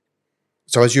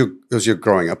 So as you're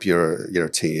growing up, you're a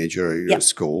teenager, you're at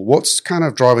school. What's kind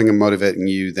of driving and motivating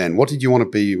you then? What did you want to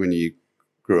be when you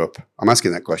grew up? I'm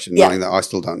asking that question, knowing that I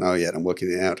still don't know yet. I'm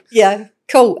working it out. Yeah,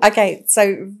 cool. Okay,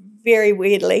 so very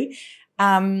weirdly,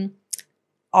 I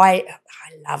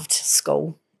loved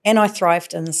school, and I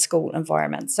thrived in the school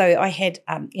environment. So I had,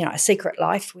 a secret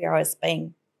life where I was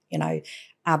being,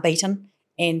 beaten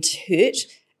and hurt,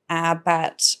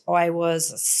 but I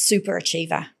was a super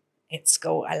achiever at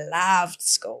school. I loved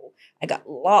school. I got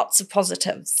lots of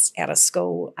positives out of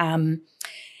school. And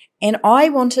I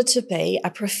wanted to be a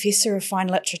professor of fine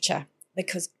literature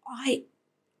because I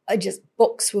just,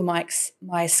 books were my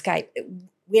escape.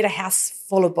 We had a house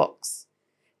full of books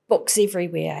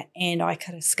everywhere, and I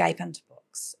could escape into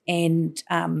books. And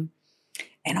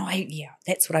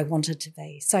that's what I wanted to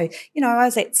be. So, I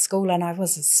was at school and I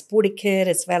was a sporty kid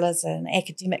as well as an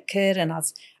academic kid, and I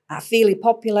was fairly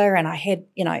popular, and I had,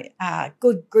 a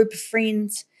good group of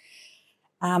friends.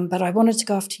 But I wanted to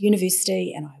go off to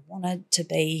university, and I wanted to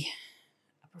be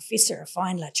a professor of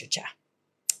fine literature.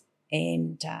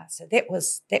 And so that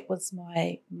was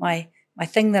my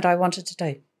thing that I wanted to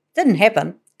do. Didn't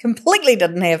happen. Completely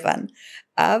didn't happen.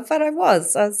 But I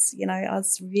was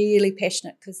really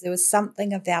passionate because there was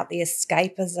something about the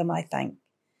escapism, I think,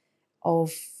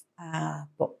 of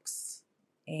books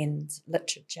and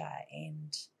literature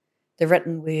and the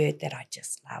written word that I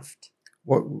just loved.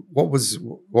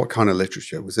 What kind of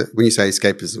literature was it? When you say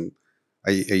escapism,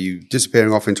 are you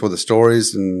disappearing off into other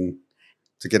stories and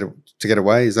to get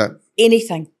away? Is that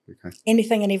anything? Okay.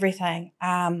 Anything and everything.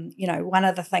 One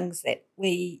of the things that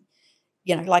we,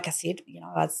 like I said,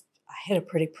 I had a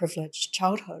pretty privileged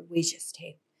childhood. We just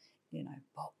had,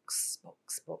 books,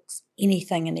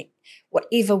 anything and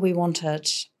whatever we wanted.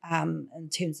 In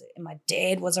terms of, and my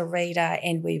dad was a reader,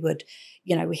 and we would,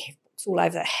 we had books all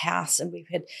over the house, and we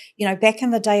had, back in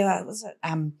the day,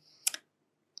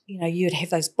 you'd have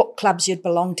those book clubs you'd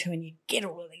belong to, and you'd get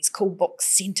all of these cool books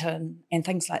sent in and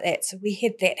things like that. So we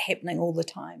had that happening all the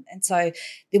time. And so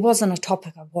there wasn't a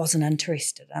topic I wasn't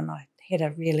interested in. I had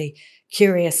a really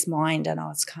curious mind, and I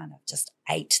was kind of just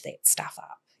ate that stuff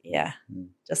up. Yeah,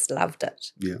 just loved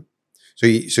it. Yeah. So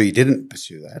you didn't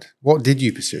pursue that. What did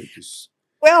you pursue?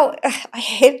 Well, I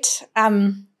had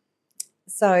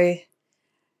so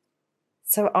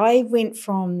I went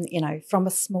from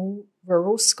a small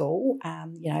rural school.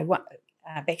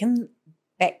 Back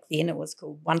then it was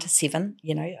called 1 to 7.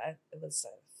 It was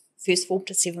first form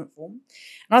to seventh form,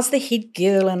 and I was the head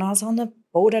girl, and I was on the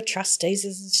board of trustees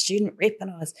as a student rep,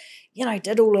 and I was,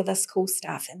 did all of this cool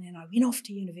stuff, and then I went off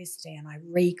to university and I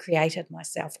recreated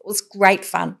myself. It was great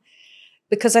fun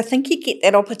because I think you get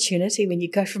that opportunity when you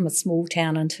go from a small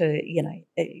town into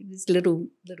this little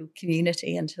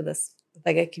community into this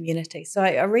bigger community. So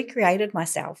I recreated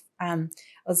myself. I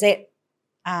was at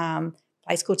a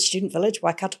place called Student Village,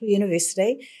 Waikato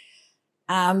University.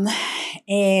 And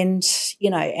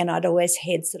I'd always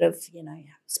had sort of,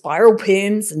 spiral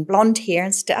perms and blonde hair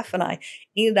and stuff. And I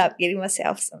ended up getting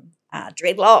myself some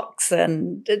dreadlocks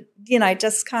and,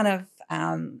 just kind of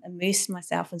immersed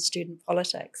myself in student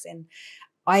politics. And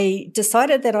I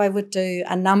decided that I would do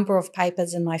a number of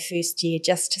papers in my first year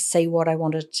just to see what I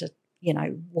wanted to,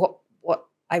 what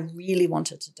I really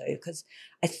wanted to do, because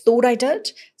I thought I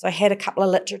did. So I had a couple of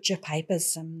literature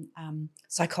papers, some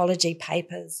psychology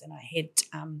papers, and I had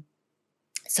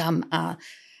some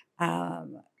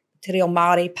Te Reo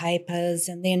Māori papers,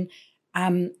 and then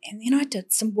I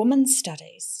did some women's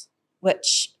studies,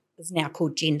 which is now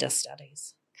called gender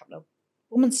studies, a couple of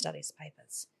women's studies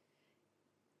papers.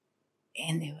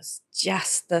 And there was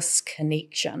just this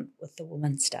connection with the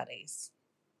women's studies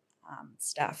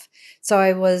stuff. So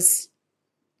I was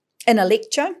in a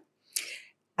lecture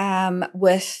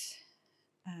with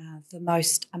the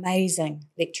most amazing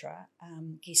lecturer,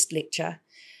 guest lecture.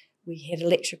 We had a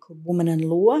lecture called Women in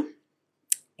Law,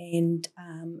 and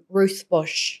Ruth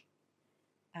Bush,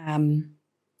 who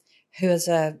is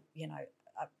a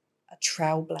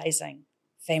trailblazing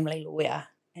family lawyer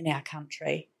in our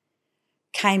country,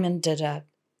 came and did a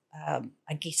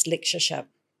guest lectureship.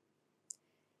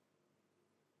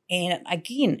 And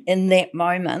again, in that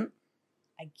moment,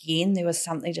 there was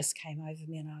something just came over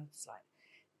me, and I was like,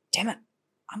 damn it,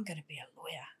 I'm going to be a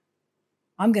lawyer.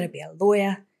 I'm going to be a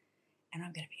lawyer, and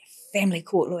I'm going to be a family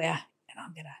court lawyer, and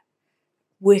I'm going to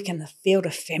work in the field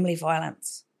of family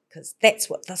violence, because that's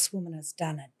what this woman has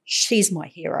done, and she's my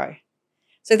hero.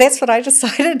 So that's what I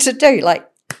decided to do, like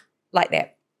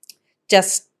that.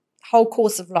 Just whole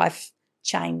course of life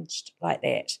changed like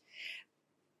that.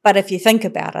 But if you think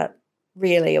about it,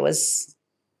 really it was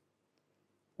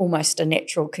almost a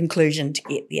natural conclusion to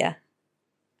get there.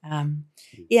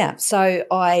 So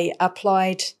I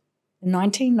applied in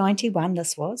 1991,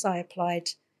 I applied,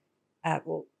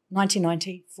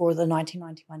 1990, for the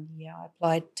 1991 year, I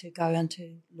applied to go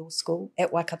into law school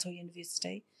at Waikato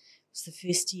University. It was the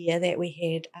first year that we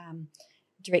had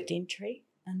direct entry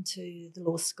into the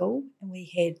law school, and we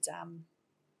had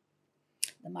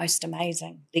the most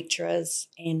amazing lecturers,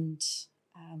 and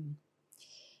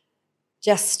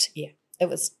it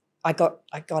was. I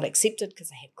got accepted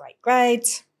because I had great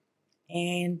grades,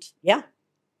 and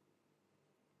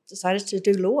decided to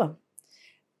do law.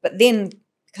 But then,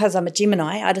 because I'm a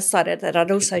Gemini, I decided that I'd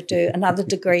also do another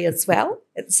degree as well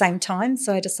at the same time.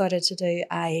 So I decided to do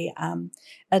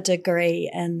a degree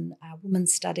in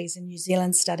women's studies and New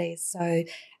Zealand studies. So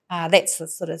that's the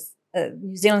sort of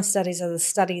New Zealand studies are the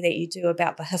study that you do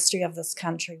about the history of this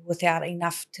country without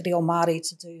enough te reo Māori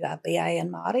to do a BA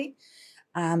in Māori.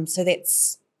 So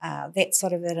that's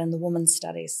sort of it in the women's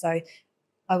studies. So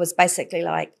I was basically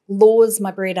like, law's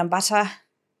my bread and butter.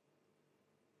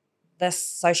 This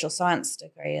social science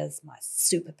degree is my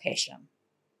super passion.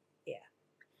 Yeah.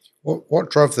 What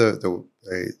drove the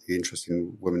interest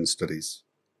in women's studies?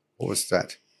 What was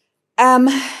that?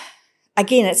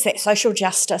 Again, it's that social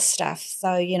justice stuff.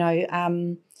 So,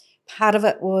 part of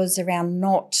it was around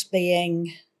not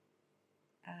being,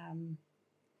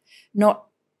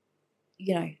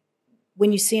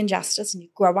 when you see injustice and you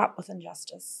grow up with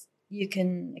injustice, you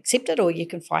can accept it or you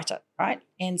can fight it, right?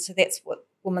 And so that's what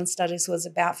women's studies was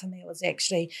about for me. It was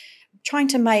actually trying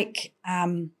to make,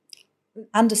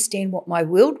 understand what my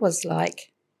world was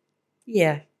like.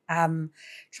 Yeah,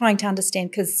 trying to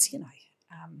understand, because,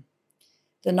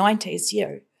 the 90s,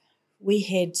 we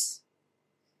had,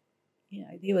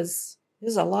 there was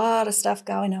a lot of stuff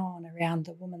going on around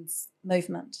the women's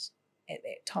movement at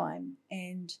that time,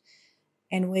 and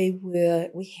we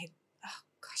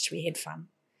had fun.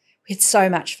 We had so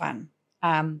much fun,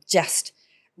 just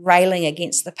railing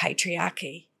against the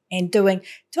patriarchy and doing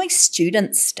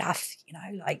student stuff,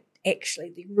 like actually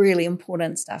the really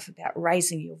important stuff about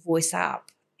raising your voice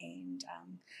up and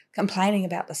complaining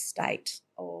about the state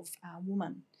of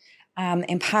women.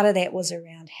 And part of that was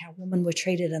around how women were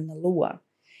treated in the law,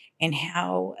 and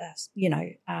how,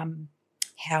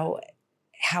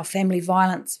 how family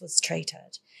violence was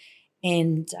treated.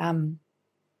 And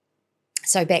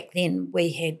so back then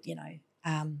we had,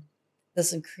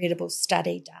 this incredible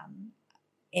study done,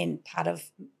 and part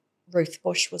of Ruth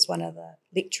Bush was one of the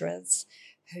lecturers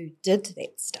who did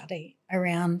that study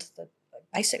around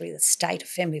basically the state of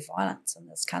family violence in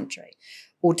this country,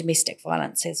 or domestic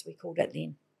violence as we called it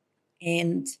then,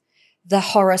 and the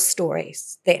horror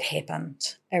stories that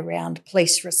happened around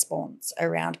police response,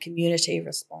 around community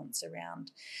response,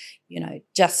 around,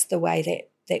 just the way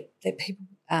that people,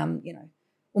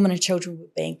 women and children were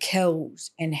being killed,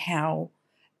 and how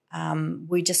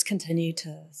we just continue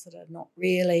to sort of not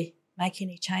really make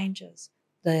any changes.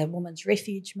 The women's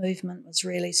refuge movement was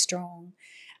really strong.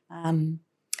 And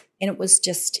it was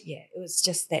just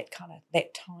that kind of,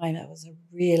 that time. It was a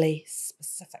really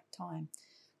specific time.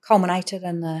 Culminated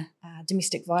in the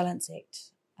Domestic Violence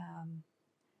Act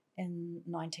in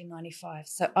 1995.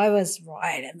 So I was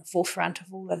right in the forefront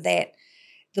of all of that.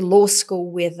 The law school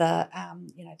where the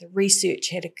research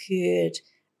had occurred.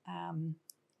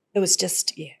 It was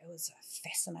just, it was a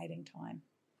fascinating time.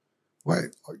 Why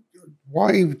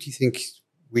do you think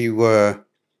we were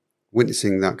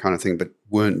witnessing that kind of thing but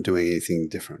weren't doing anything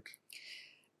different?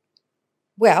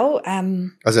 Well,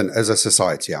 as a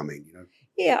society, I mean,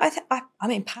 Yeah, I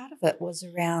mean, part of it was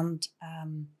around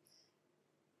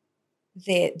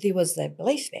there was the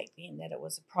belief back then that it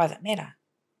was a private matter,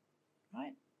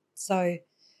 right? So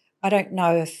I don't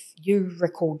know if you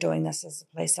recall doing this as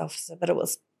a police officer, but it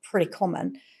was pretty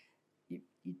common. You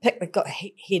pick the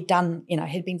guy, he'd done,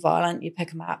 he'd been violent, you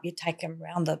pick him up, you take him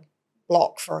around the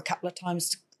block for a couple of times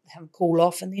to have him cool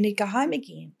off, and then he'd go home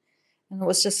again. And it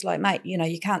was just like, mate,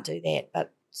 you can't do that,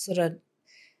 but sort of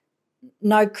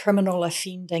no criminal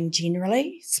offending,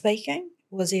 generally speaking,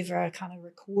 was ever kind of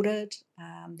recorded.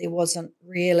 There wasn't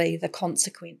really the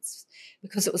consequence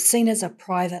because it was seen as a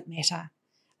private matter,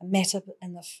 a matter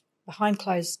behind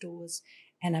closed doors,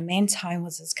 and a man's home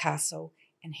was his castle,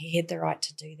 and he had the right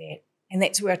to do that. And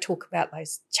that's where I talk about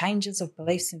those changes of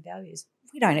beliefs and values.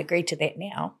 We don't agree to that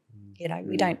now.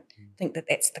 We don't think that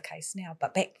that's the case now.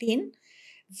 But back then,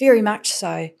 very much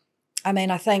so. I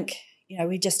mean, I think,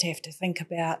 we just have to think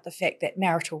about the fact that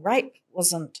marital rape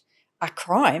wasn't a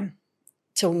crime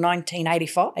till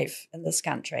 1985 in this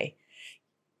country.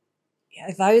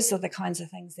 Those are the kinds of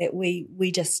things that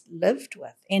we just lived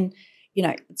with. And,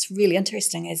 it's really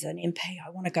interesting as an MP, I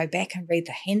want to go back and read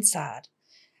the Hansard,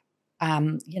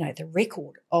 the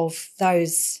record of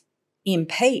those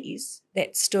MPs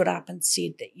that stood up and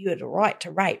said that you had a right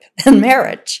to rape in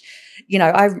marriage.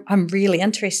 I'm really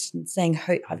interested in seeing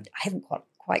who, I haven't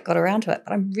quite got around to it,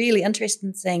 but I'm really interested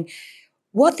in seeing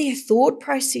what their thought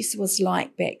process was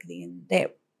like back then,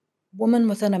 that women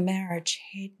within a marriage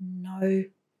had no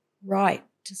right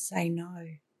to say no,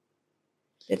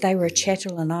 that they were a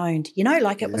chattel and owned,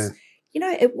 it was,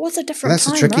 it was a different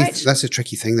time, right? That's a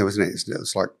tricky thing though, isn't it?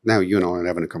 It's like now you and I are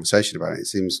having a conversation about it. It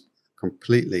seems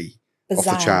completely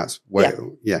bizarre. Off the charts.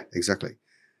 Yeah, exactly.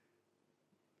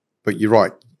 But you're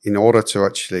right. In order to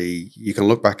actually, you can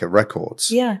look back at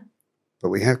records. Yeah. But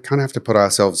we kind of have to put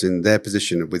ourselves in their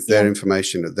position with their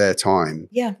information at their time.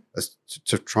 Yeah.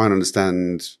 To try and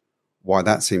understand why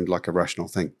that seemed like a rational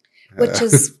thing. Which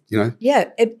is, Yeah,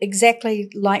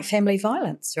 exactly like family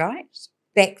violence, right?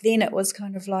 Back then it was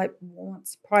kind of like, well,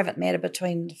 it's a private matter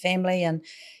between the family and,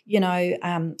 we're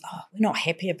not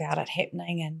happy about it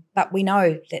happening. But we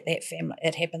know that family,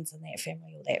 it happens in that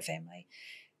family or that family.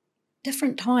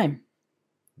 Different time,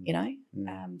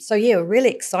 So, yeah, a really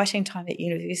exciting time at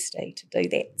university to do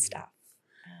that stuff.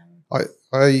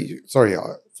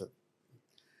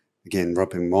 Again,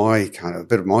 rubbing a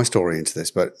bit of my story into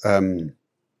this, but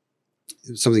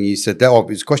something you said, that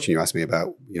was a question you asked me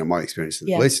about, my experience in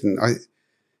the police, and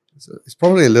it's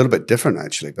probably a little bit different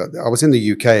actually, but I was in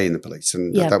the UK in the police,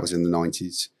 and that was in the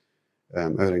 90s,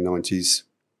 early 90s.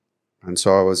 And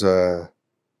so I was a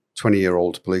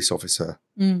 20-year-old police officer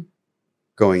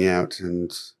going out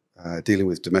and dealing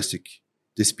with domestic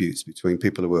disputes between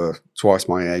people who were twice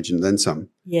my age and then some.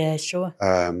 Yeah, sure.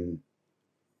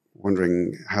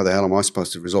 Wondering how the hell am I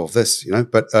supposed to resolve this,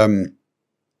 But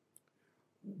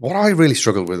what I really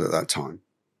struggled with at that time,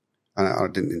 and I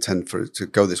didn't intend for it to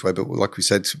go this way, but like we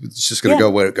said, it's just going to go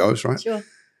where it goes, right? Sure.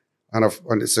 And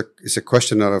it's a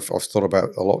question that I've thought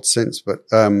about a lot since. But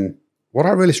what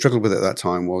I really struggled with at that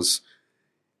time was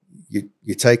you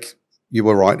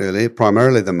were right earlier,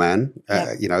 primarily the man,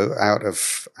 out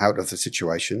of the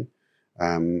situation.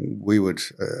 We would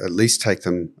at least take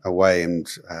them away and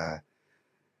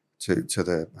to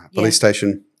the police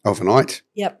station overnight.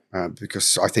 Yep.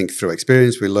 Because I think through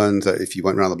experience we learned that if you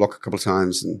went around the block a couple of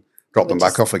times and dropped them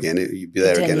back off again, you'd be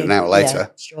there again an hour later. Yeah,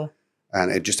 sure. And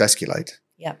it'd just escalate.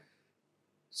 Yep.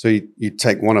 So you'd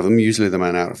take one of them, usually the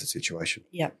man, out of the situation.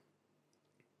 Yep.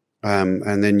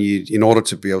 And then in order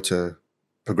to be able to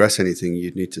progress anything,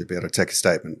 you'd need to be able to take a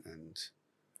statement and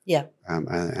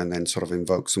then sort of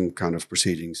invoke some kind of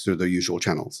proceedings through the usual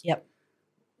channels. Yep.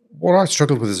 What I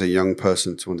struggled with as a young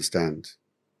person to understand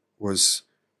was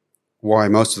why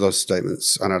most of those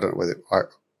statements, and I don't know whether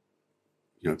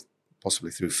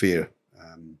possibly through fear,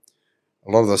 a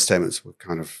lot of those statements were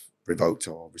kind of revoked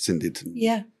or rescinded. And,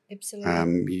 yeah,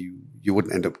 absolutely. You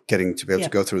wouldn't end up getting to be able to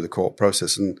go through the court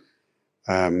process and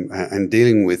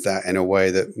dealing with that in a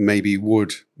way that maybe,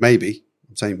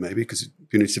 I'm saying maybe because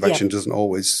punitive action doesn't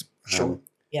always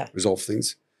resolve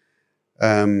things.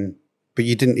 But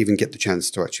you didn't even get the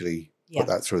chance to actually put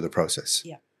that through the process.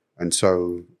 Yeah. And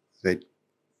so the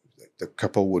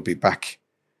couple would be back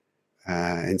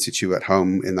in situ at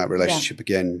home in that relationship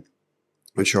again.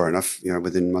 And sure enough,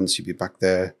 within months you'd be back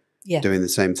there doing the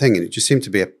same thing. And it just seemed to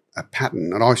be a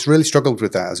pattern. And I really struggled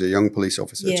with that as a young police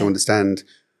officer to understand,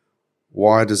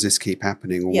 why does this keep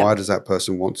happening? Or why does that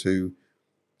person want to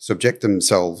subject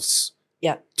themselves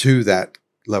to that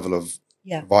level of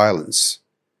violence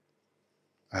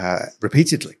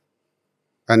repeatedly?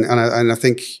 And I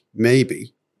think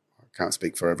maybe, can't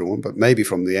speak for everyone, but maybe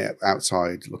from the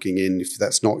outside looking in, if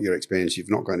that's not your experience, you've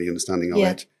not got any understanding of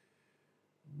it,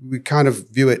 we kind of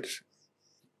view it,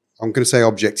 I'm going to say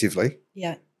objectively.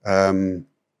 Yeah.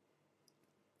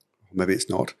 Maybe it's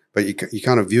not, but you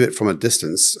kind of view it from a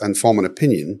distance and form an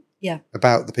opinion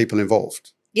about the people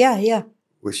involved. Yeah, yeah.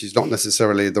 Which is not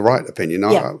necessarily the right opinion,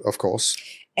 of course.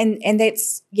 And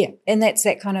that's, and that's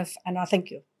that kind of, and I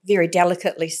think you're very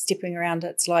delicately stepping around.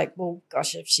 It's like, well,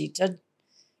 gosh, if she did,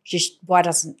 why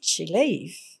doesn't she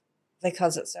leave?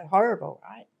 Because it's so horrible,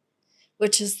 right?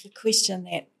 Which is the question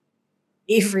that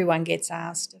everyone gets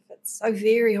asked. If it's so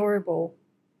very horrible,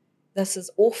 this is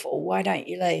awful, why don't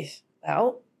you leave?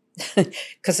 Well,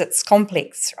 because it's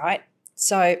complex, right?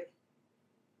 So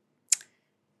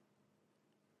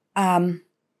I'll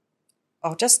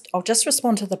just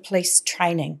respond to the police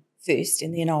training first,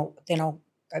 and then I'll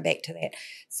go back to that.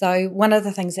 So one of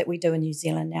the things that we do in New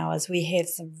Zealand now is we have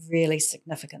some really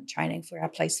significant training for our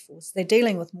police force. They're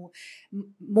dealing with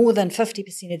more than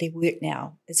 50% of their work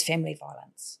now is family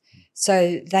violence.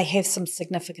 So they have some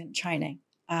significant training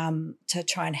to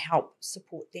try and help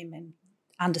support them and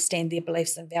understand their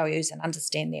beliefs and values and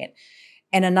understand that.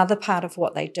 And another part of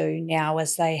what they do now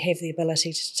is they have the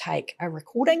ability to take a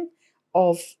recording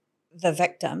of the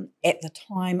victim at the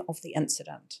time of the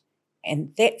incident.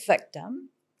 And that victim,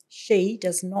 she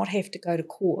does not have to go to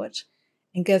court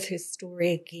and give her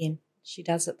story again. She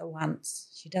does it the once.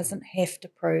 She doesn't have to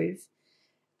prove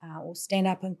or stand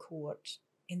up in court.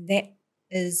 And that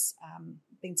is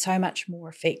been so much more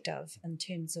effective in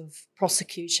terms of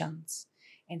prosecutions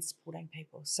and supporting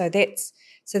people. So that's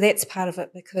part of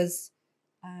it, because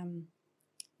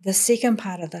the second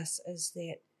part of this is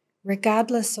that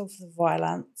regardless of the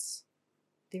violence,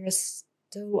 there is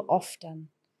still often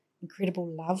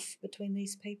incredible love between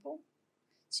these people.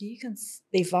 So you can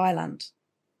be violent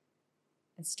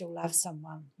and still love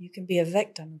someone. You can be a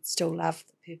victim and still love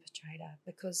the perpetrator,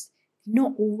 because they're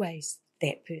not always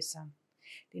that person.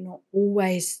 They're not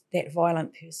always that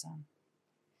violent person.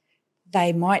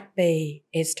 They might be,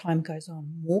 as time goes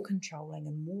on, more controlling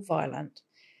and more violent.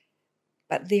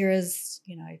 But there is,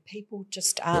 people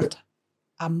just aren't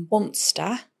a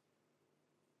monster.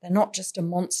 They're not just a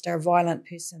monster, a violent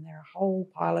person. They're a whole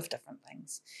pile of different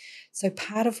things. So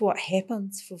part of what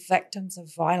happens for victims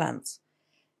of violence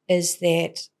is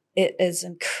that it is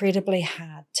incredibly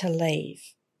hard to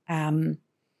leave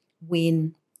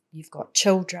when you've got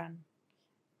children,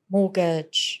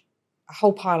 mortgage, a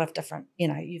whole pile of different,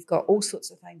 you've got all sorts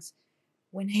of things.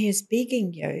 When he is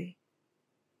begging you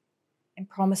and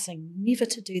promising never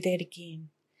to do that again,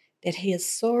 that he is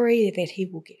sorry, that he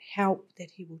will get help,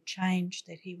 that he will change,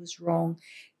 that he was wrong,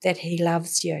 that he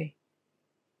loves you,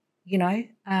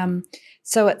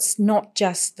 So it's not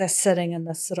just the sitting in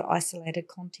this sort of isolated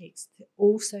context. They've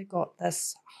also got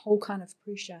this whole kind of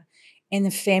pressure. And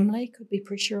the family could be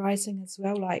pressurising as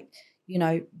well. Like,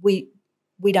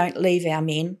 we don't leave our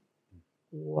men,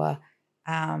 or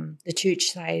the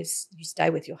church says you stay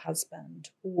with your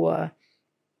husband, or,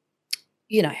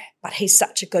 but he's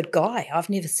such a good guy. I've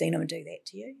never seen him do that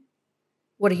to you.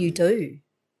 What do you do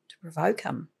to provoke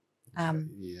him?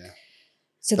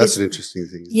 So that's an interesting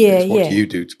thing. What do you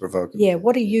do to provoke him? Yeah,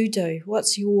 what do you do?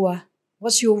 What's your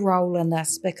role in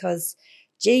this? Because,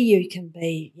 you can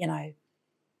be, bleep,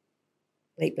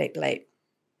 bleep, bleep.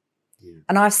 Yeah.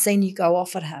 And I've seen you go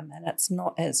off at him, and it's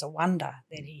a wonder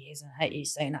that he hasn't hit you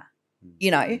sooner,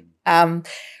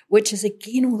 which is,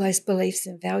 again, all those beliefs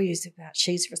and values about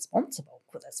she's responsible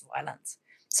for this violence.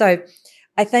 So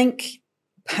I think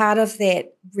part of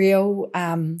that real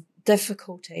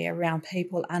difficulty around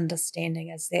people understanding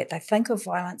is that they think of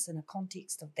violence in a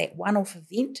context of that one-off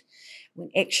event,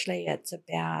 when actually it's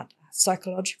about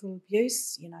psychological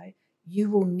abuse. You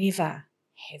will never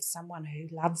have someone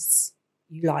who loves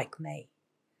you like me.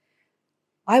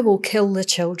 I will kill the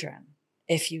children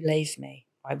if you leave me.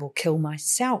 I will kill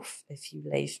myself if you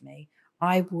leave me.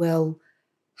 I will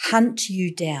hunt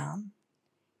you down,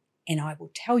 and I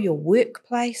will tell your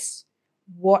workplace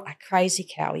what a crazy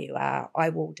cow you are. I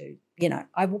will do,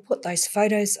 I will put those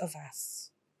photos of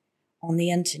us on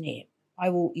the internet. I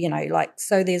will,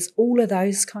 so there's all of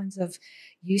those kinds of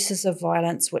uses of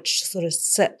violence which sort of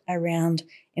sit around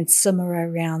and simmer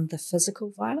around the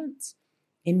physical violence.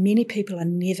 And many people are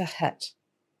never hit.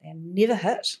 They're never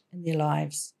hit in their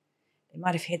lives. They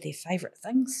might have had their favourite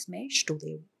things smashed, or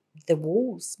the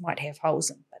walls might have holes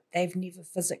in, but they've never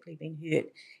physically been hurt,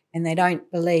 and they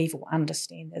don't believe or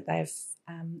understand that they've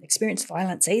experienced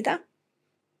violence either.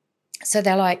 So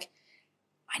they're like,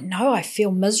 I know I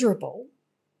feel miserable.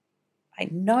 I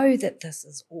know that this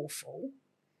is awful.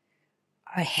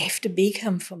 I have to beg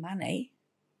him for money.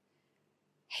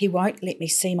 he won't let me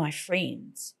see my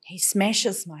friends. He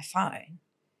smashes my phone,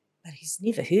 but he's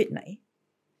never hurt me.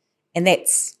 And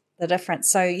that's the difference.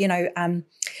 So,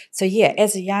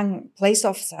 as a young police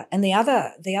officer, and the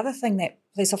other thing that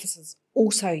police officers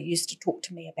also used to talk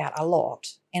to me about a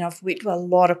lot, and I've worked with a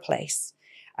lot of police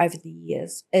over the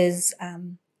years, is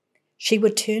she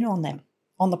would turn on them,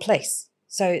 on the police.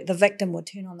 So the victim would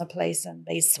turn on the police and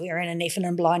be swearing and effing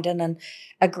and blinding and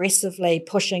aggressively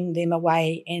pushing them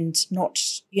away and not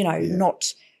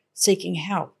seeking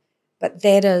help. But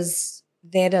that is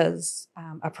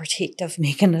a protective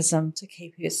mechanism to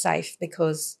keep her safe,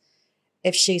 because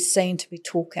if she's seen to be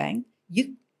talking,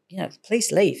 the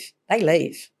police leave. They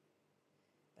leave.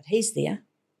 But he's there.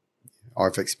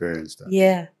 I've experienced that.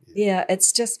 Yeah.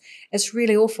 It's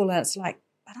really awful. And it's like,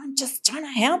 but I'm just trying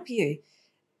to help you.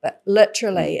 But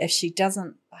literally, if she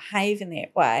doesn't behave in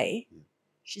that way,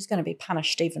 she's going to be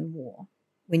punished even more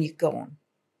when you're gone.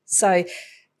 So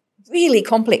really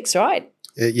complex, right?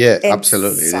 Yeah, and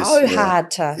absolutely. So hard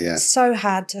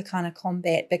to kind of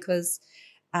combat, because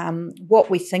what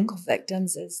we think of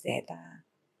victims is that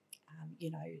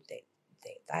that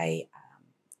they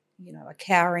are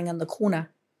cowering in the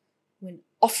corner, when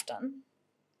often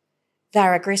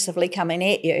they're aggressively coming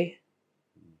at you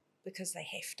because they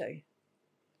have to.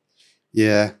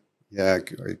 Yeah, I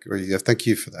agree. Yeah, thank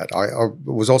you for that. I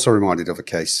was also reminded of a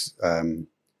case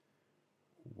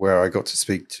where I got to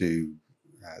speak to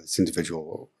this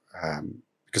individual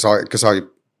because I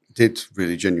did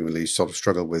really genuinely sort of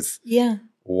struggle with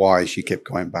why she kept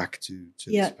going back to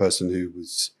this person who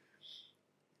was,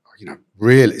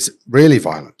 really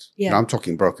violent. Yeah. I'm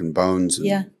talking broken bones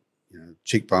and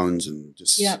cheekbones, and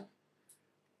just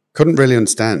couldn't really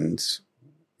understand,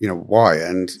 why.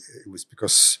 And it was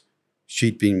because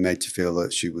she'd been made to feel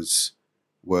that she was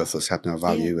worthless, had no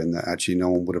value, and that actually no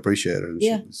one would appreciate her, and she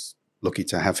was lucky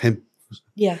to have him.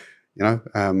 Yeah.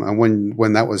 And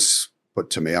when that was put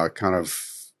to me, I kind of,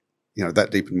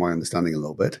 that deepened my understanding a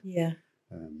little bit. Yeah.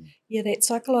 That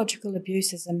psychological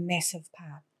abuse is a massive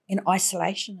part, and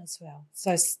isolation as well.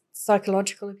 So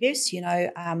psychological abuse,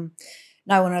 no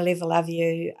one will ever love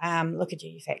you, look at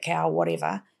you, you fat cow,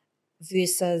 whatever,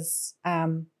 versus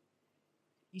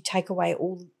you take away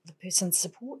all the person's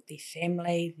support, their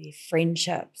family, their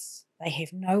friendships. They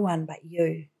have no one but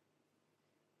you,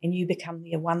 and you become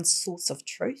their one source of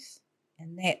truth,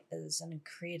 and that is an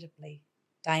incredibly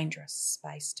dangerous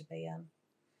space to be in.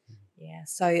 Yeah,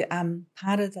 so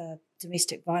part of the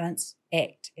Domestic Violence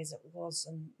Act, as it was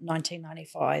in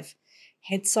 1995,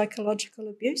 had psychological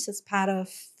abuse as part of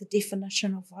the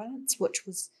definition of violence, which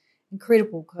was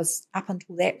incredible, because up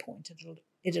until that point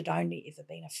it had only ever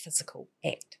been a physical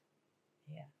act.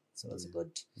 Yeah, so it was a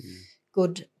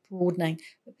good broadening.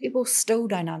 But people still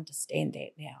don't understand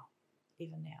that now,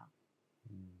 even now.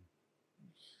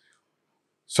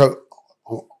 So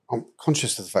I'm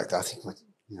conscious of the fact that I think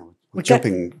we're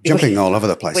jumping all over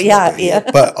the place. We are, yeah.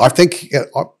 But I think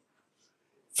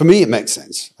for me it makes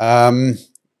sense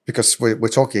because we're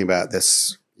talking about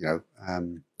this,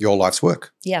 your life's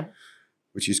work. Yeah.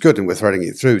 Which is good, and we're threading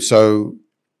it through. So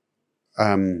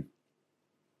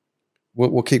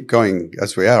we'll keep going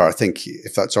as we are, I think,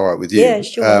 if that's all right with you. Yeah,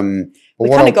 sure. We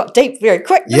kind of got deep very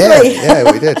quick, didn't we?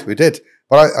 Yeah, we did.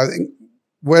 But I think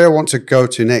where I want to go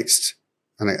to next,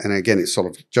 and again, it's sort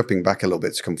of jumping back a little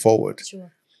bit to come forward.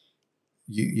 Sure.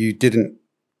 You didn't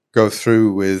go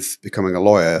through with becoming a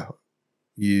lawyer.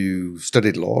 You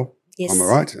studied law, yes. am I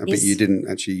right? Yes. But you didn't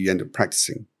actually end up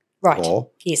practicing Right, law.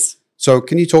 yes. So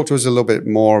can you talk to us a little bit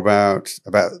more about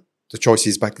the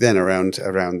choices back then around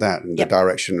that and the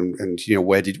direction and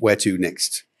where to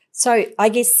next? So I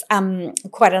guess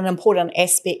quite an important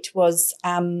aspect was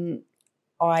I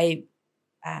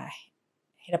had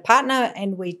a partner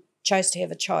and we chose to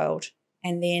have a child,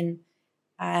 and then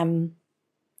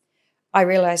I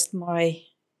realised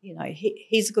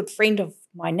he's a good friend of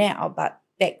mine now, but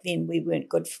back then we weren't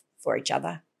good for each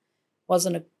other.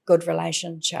 Wasn't a good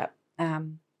relationship.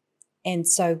 And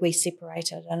so we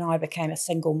separated, and I became a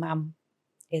single mum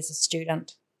as a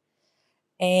student.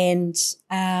 And so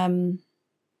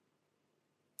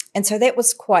that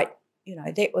was quite,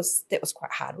 that was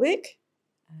quite hard work.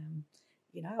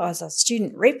 I was a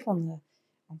student rep on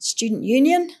student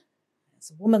union as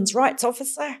a women's rights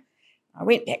officer. I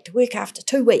went back to work after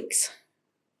 2 weeks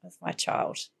with my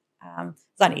child. It was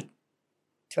only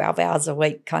 12 hours a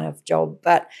week kind of job,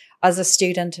 but I was a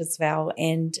student as well.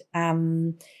 And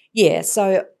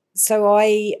so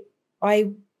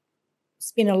I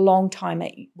spent a longer time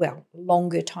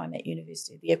at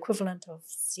university, the equivalent of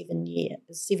 7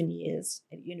 years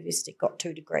at university, got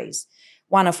 2 degrees,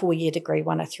 one a 4-year degree,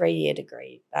 one a 3-year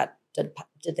degree, but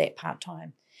did that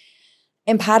part-time.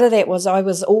 And part of that was I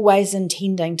was always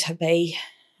intending to be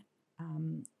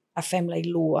a family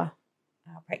law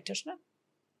practitioner.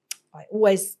 I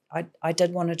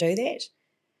did want to do that,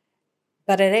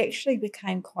 but it actually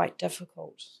became quite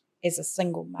difficult as a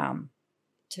single mum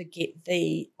to get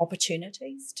the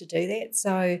opportunities to do that.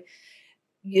 So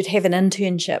you'd have an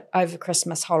internship over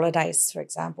Christmas holidays, for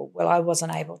example. Well, I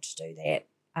wasn't able to do that.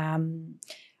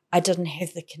 I didn't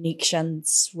have the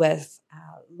connections with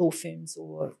law firms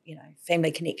or,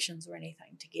 family connections or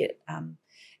anything to get an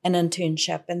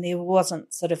internship, and there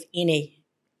wasn't sort of any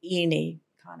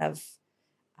kind of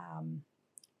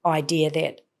idea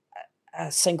that a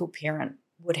single parent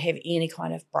would have any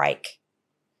kind of break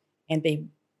and be,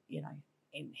 and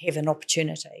have an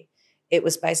opportunity. It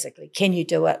was basically, can you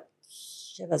do it?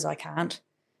 Shivers, I can't.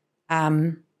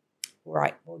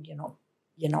 Right, well,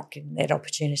 you're not given that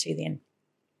opportunity then.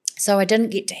 So I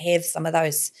didn't get to have some of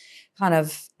those kind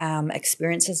of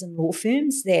experiences in law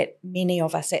firms that many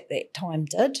of us at that time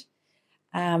did.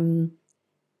 And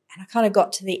I kind of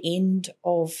got to the end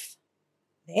of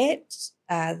that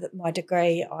my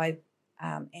degree, and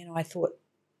I thought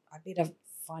I better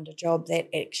find a job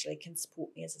that actually can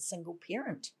support me as a single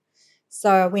parent. So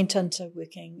I went into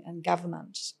working in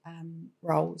government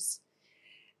roles.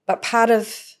 But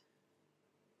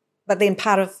then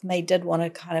part of me did want to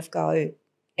kind of go,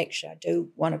 actually, I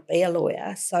do want to be a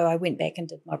lawyer. So I went back and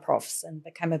did my profs and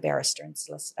became a barrister and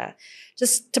solicitor,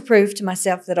 just to prove to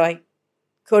myself that I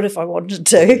could if I wanted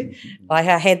to. Like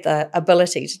I had the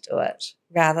ability to do it,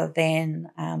 rather than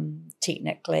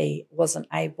technically wasn't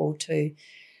able to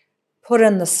put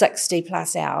in the 60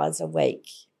 plus hours a week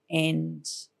and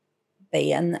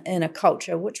be in a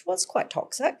culture which was quite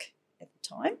toxic at the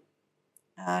time,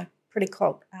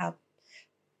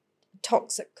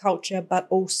 toxic culture, but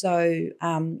also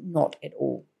not at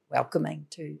all welcoming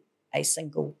to a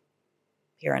single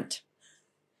parent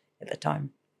at the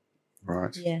time.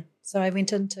 Right. Yeah. So I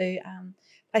went into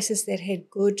places that had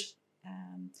good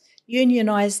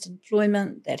unionised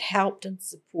employment that helped and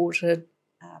supported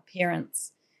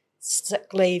parents,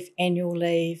 sick leave, annual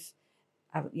leave,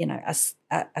 a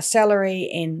salary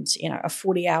and, a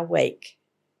 40-hour week.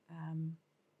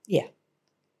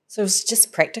 So it was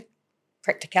just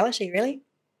practicality, really.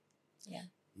 Yeah.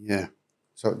 Yeah.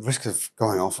 So at risk of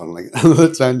going off on like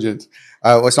another tangent,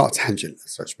 well, it's not a tangent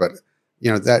as such, but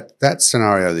that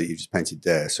scenario that you just painted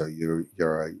there. So you're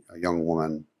a young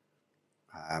woman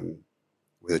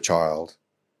with a child.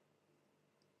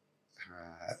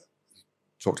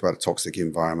 Talked about a toxic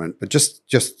environment, but just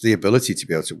the ability to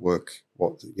be able to work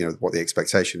what the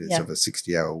expectation is of a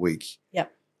 60-hour week.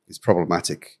 Yep. Is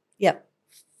problematic. Yep.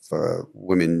 For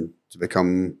women to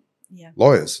become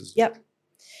lawyers. Yep.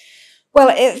 Well,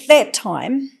 at that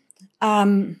time,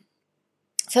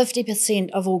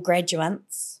 50% of all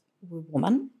graduates were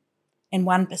women and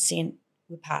 1%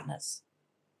 were partners.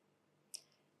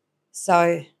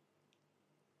 So,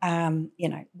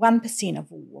 1%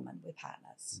 of all women were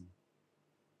partners.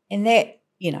 And that,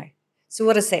 so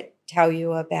what does that tell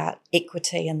you about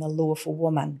equity in the law for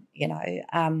women?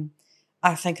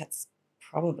 I think it's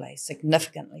probably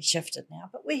significantly shifted now,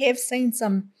 but we have seen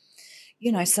some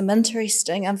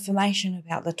interesting information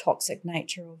about the toxic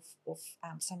nature of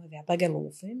some of our bigger law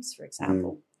firms, for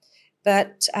example.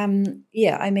 But,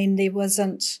 there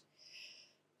wasn't,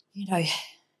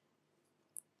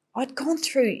 I'd gone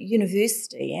through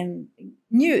university and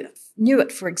knew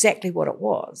it for exactly what it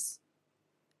was,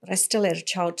 but I still had a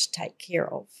child to take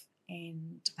care of,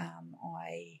 and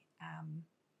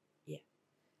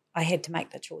I had to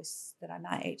make the choice that I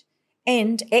made.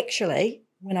 And actually,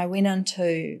 when I went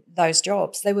into those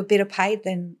jobs, they were better paid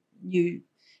than new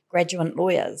graduate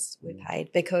lawyers were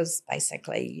paid, because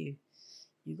basically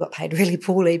you got paid really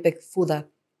poorly for the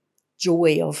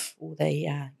joy of all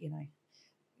the,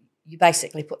 you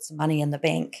basically put some money in the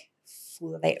bank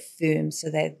for that firm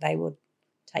so that they would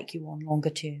take you on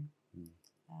longer term.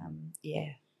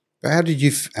 But how did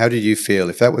you feel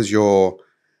if that was your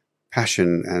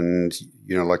passion, and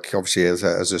obviously as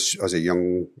a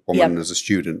young woman, as a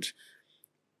student,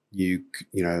 I've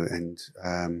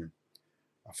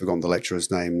forgotten the lecturer's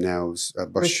name now,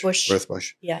 Ruth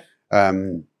Bush. Yeah.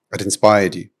 It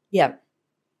inspired you. Yeah.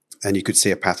 And you could see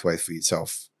a pathway for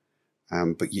yourself,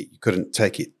 but you couldn't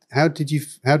take it. How did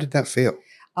that feel?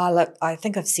 Look, I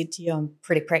think I've said to you, I'm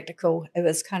pretty practical. It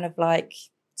was kind of like,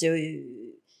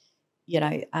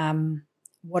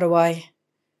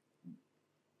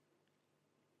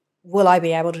 will I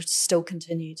be able to still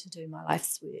continue to do my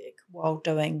life's work while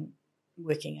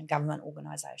working in government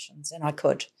organisations? And I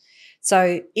could.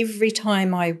 So every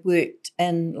time I worked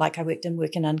in,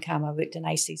 work and income, I worked in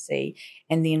ACC,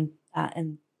 and then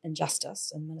in in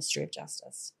Justice, in Ministry of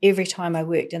Justice, every time I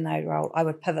worked in that role, I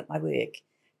would pivot my work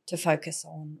to focus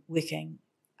on working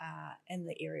in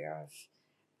the area of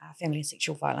family and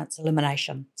sexual violence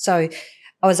elimination. So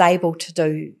I was able to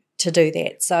do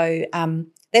that. So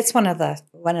that's one of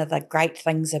the great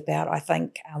things about, I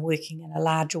think, working in a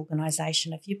large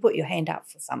organisation. If you put your hand up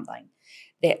for something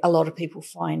that a lot of people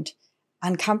find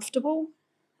uncomfortable,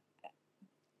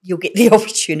 you'll get the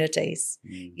opportunities.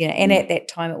 And at that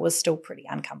time, it was still pretty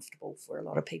uncomfortable for a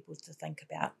lot of people to think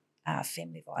about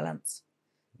family violence.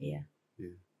 Yeah.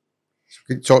 So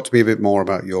could you talk to me a bit more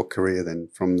about your career then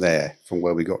from there, from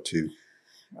where we got to?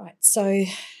 Right. So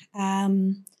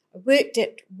I worked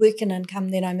at Work and Income,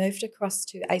 then I moved across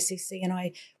to ACC, and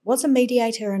I was a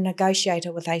mediator and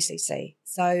negotiator with ACC.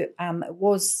 So it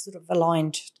was sort of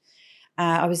aligned.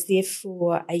 I was there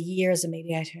for a year as a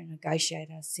mediator and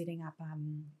negotiator, setting up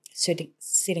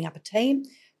a team.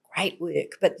 Great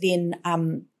work. But then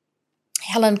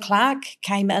Helen Clark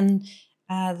came in,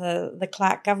 the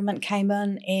Clark government came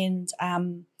in and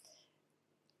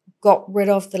got rid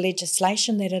of the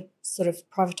legislation that had sort of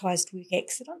privatised work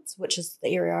accidents, which is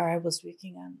the area I was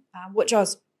working in, which I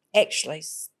was actually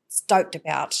stoked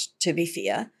about, to be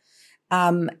fair.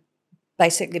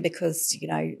 Basically because,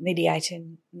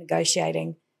 mediating,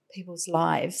 negotiating people's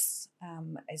lives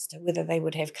as to whether they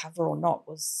would have cover or not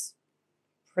was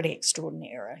pretty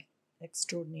extraordinary. There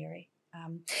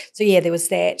was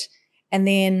that. And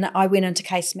then I went into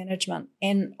case management,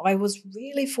 and I was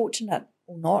really fortunate,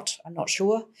 or not, I'm not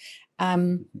sure.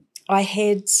 I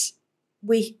had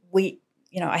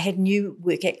new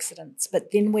work accidents,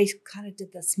 but then we kind of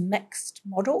did this mixed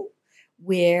model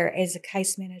where, as a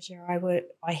case manager,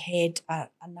 I had a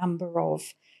number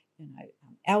of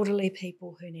elderly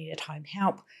people who needed home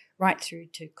help, right through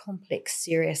to complex,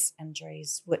 serious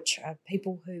injuries, which are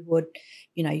people who would,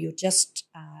 you're just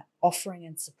offering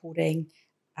and supporting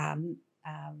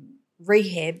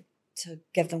rehab to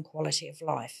give them quality of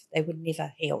life. They would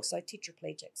never heal. So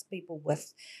tetraplegics, people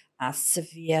with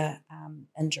severe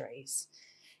injuries.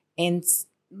 And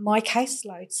my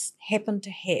caseloads happened to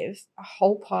have a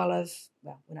whole pile of,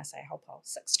 when I say a whole pile,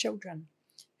 6 children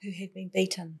who had been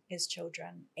beaten as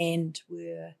children and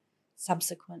were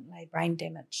subsequently brain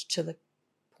damaged to the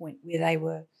point where they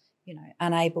were,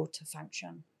 unable to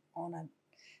function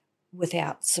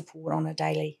without support on a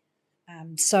daily.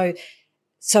 So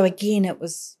again, it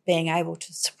was being able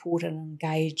to support and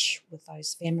engage with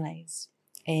those families.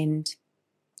 And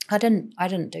I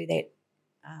didn't do that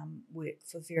work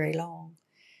for very long.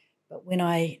 But when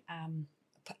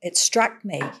it struck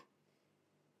me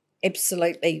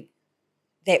absolutely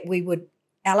that we would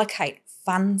allocate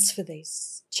funds for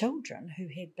these children who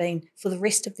had been, for the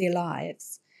rest of their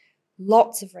lives,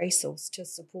 lots of resource to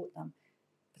support them.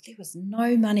 But there was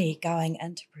no money going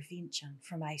into prevention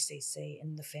from ACC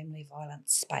in the family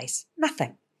violence space.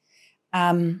 Nothing.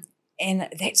 And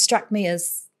that struck me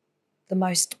as the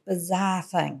most bizarre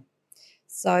thing.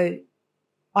 So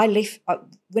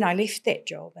when I left that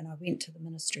job and I went to the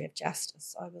Ministry of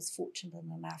Justice, I was fortunate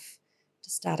enough to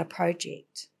start a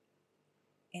project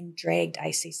and dragged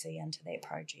ACC into that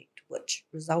project, which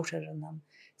resulted in them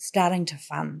starting to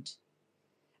fund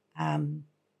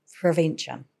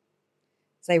prevention.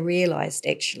 They realised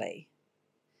actually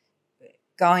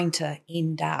going to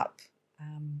end up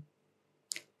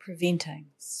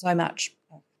preventing so much,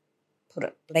 put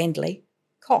it blandly,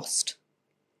 cost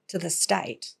to the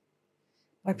state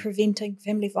by preventing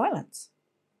family violence.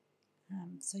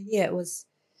 It was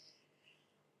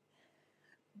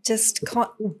just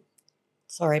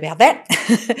sorry about that.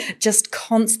 Just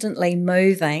constantly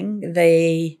moving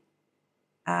the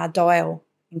dial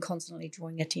and constantly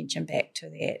drawing attention back to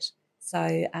that.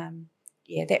 So,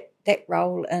 that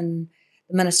role in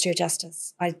the Ministry of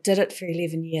Justice, I did it for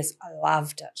 11 years. I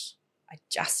loved it. I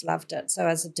just loved it. So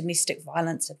as a domestic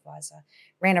violence advisor,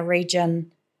 ran a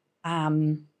region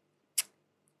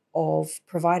of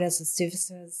providers of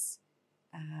services,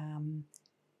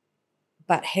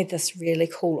 but had this really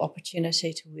cool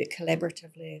opportunity to work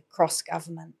collaboratively across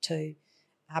government to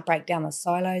break down the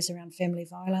silos around family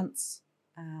violence.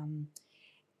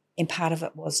 And part of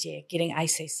it was, getting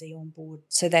ACC on board.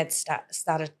 So that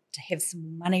started to have some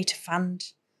more money to fund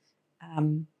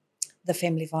the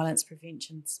family violence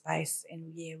prevention space.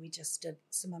 And, we just did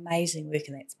some amazing work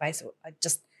in that space. I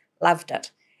just loved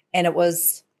it. And it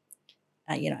was,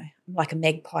 like a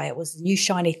magpie. It was a new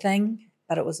shiny thing,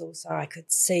 but it was also, I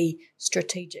could see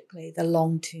strategically the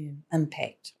long-term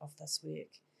impact of this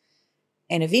work.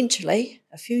 And eventually,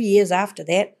 a few years after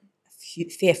that,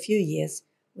 fair few years,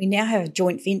 we now have a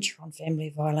joint venture on family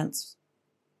violence,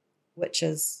 which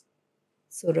is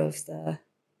sort of the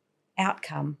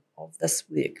outcome of this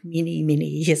work many, many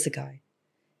years ago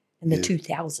in the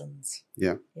 2000s.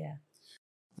 Yeah. Yeah.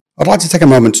 I'd like to take a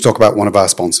moment to talk about one of our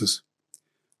sponsors.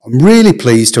 I'm really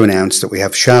pleased to announce that we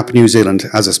have Sharp New Zealand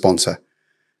as a sponsor.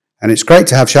 And it's great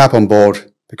to have Sharp on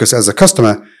board because as a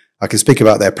customer, I can speak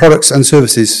about their products and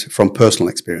services from personal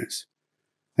experience.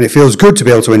 And it feels good to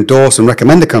be able to endorse and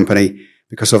recommend a company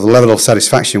because of the level of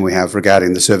satisfaction we have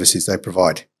regarding the services they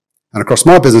provide. And across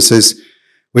my businesses,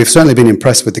 we've certainly been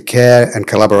impressed with the care and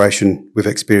collaboration we've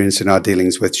experienced in our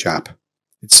dealings with Sharp.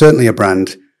 It's certainly a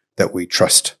brand that we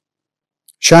trust.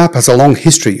 Sharp has a long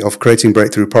history of creating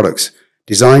breakthrough products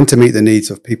designed to meet the needs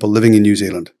of people living in New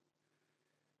Zealand.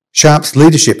 Sharp's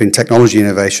leadership in technology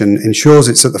innovation ensures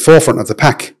it's at the forefront of the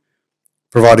pack,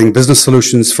 providing business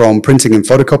solutions from printing and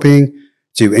photocopying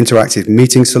to interactive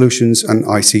meeting solutions and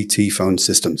ICT phone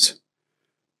systems.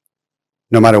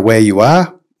 No matter where you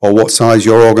are or what size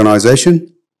your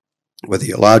organisation, whether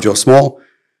you're large or small,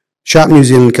 Sharp New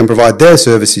Zealand can provide their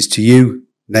services to you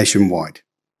nationwide.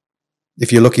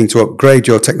 If you're looking to upgrade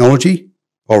your technology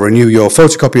or renew your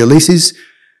photocopier leases,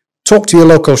 talk to your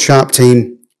local Sharp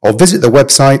team or visit the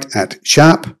website at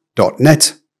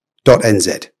sharp.net.nz.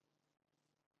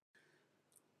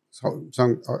 So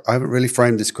I haven't really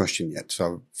framed this question yet,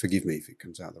 so forgive me if it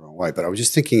comes out the wrong way. But I was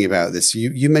just thinking about this.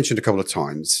 You mentioned a couple of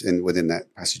times within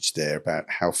that passage there about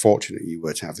how fortunate you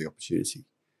were to have the opportunity.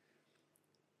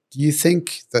 Do you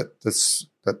think that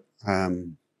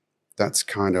that's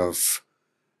kind of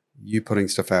you putting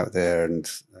stuff out there and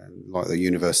like the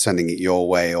universe sending it your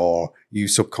way, or you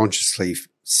subconsciously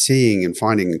seeing and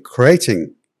finding and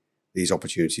creating these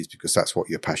opportunities because that's what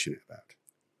you're passionate about?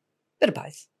 Bit of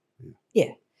both.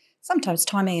 Yeah. Sometimes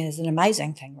timing is an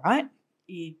amazing thing, right?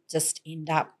 You just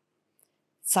end up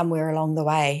somewhere along the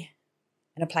way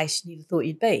in a place you never thought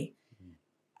you'd be.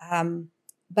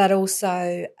 But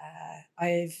also,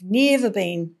 I've never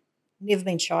been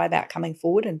shy about coming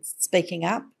forward and speaking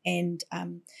up. And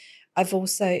I've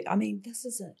also,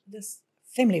 this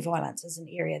family violence is an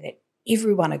area that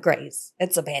everyone agrees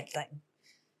it's a bad thing.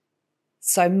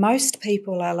 So most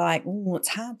people are like, oh, it's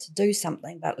hard to do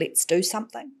something, but let's do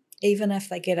something. Even if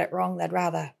they get it wrong, they'd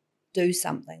rather do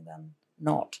something than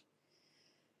not.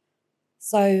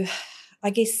 So I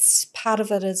guess part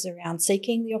of it is around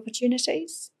seeking the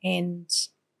opportunities and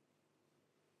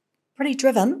pretty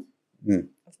driven.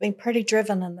 I've been pretty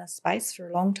driven in this space for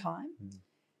a long time.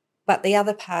 But the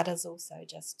other part is also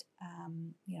just,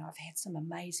 I've had some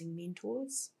amazing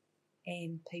mentors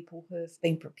and people who have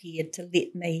been prepared to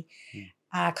let me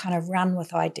kind of run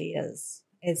with ideas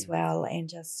as well and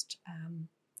just,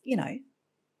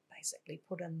 basically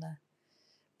put in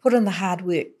the hard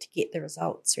work to get the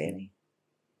results, really.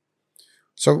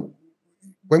 So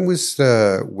when was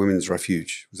the Women's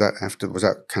Refuge? Was that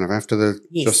kind of after the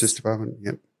Justice Department?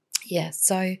 Yep. Yeah.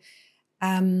 So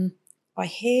I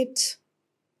had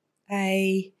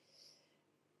it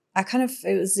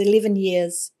was 11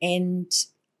 years and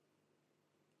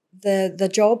the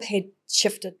job had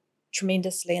shifted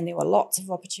tremendously and there were lots of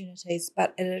opportunities,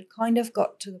 but it had kind of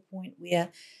got to the point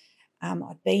where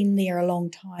I'd been there a long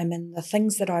time and the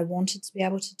things that I wanted to be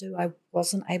able to do, I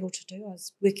wasn't able to do. I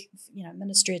was working for,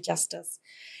 Ministry of Justice.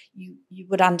 You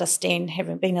would understand,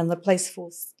 having been in the police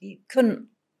force, you couldn't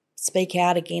speak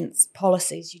out against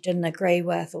policies you didn't agree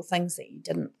with or things that you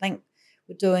didn't think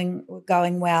were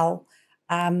going well.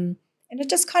 And it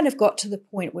just kind of got to the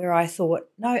point where I thought,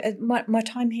 no, my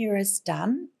time here is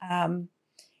done.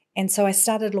 And so I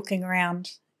started looking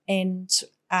around, and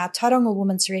Tauranga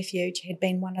Women's Refuge had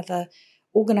been one of the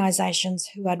organisations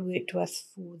who I'd worked with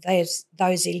for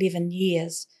those 11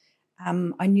 years.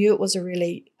 I knew it was a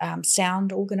really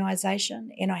sound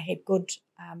organisation, and I had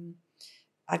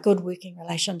a good working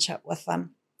relationship with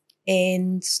them.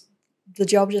 And the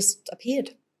job just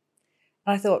appeared.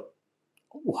 And I thought,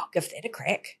 oh, I'll give that a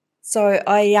crack. So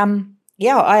I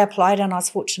applied and I was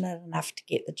fortunate enough to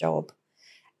get the job.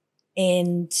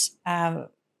 And,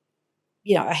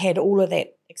 I had all of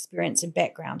that experience and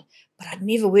background, but I'd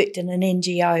never worked in an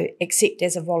NGO except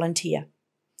as a volunteer.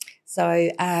 So,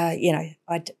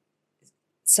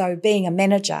 so being a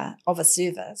manager of a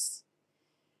service,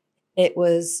 it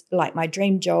was like my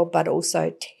dream job, but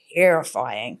also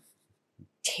terrifying.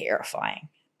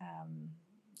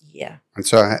 Yeah. And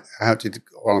so how did,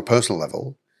 on a personal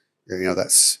level,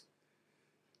 that's,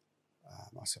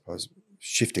 I suppose,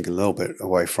 shifting a little bit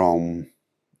away from,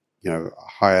 a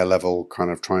higher level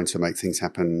kind of trying to make things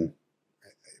happen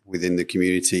within the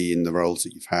community in the roles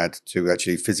that you've had to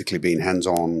actually physically being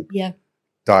hands-on,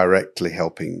 directly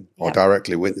helping or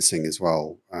directly witnessing as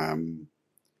well.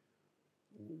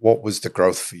 What was the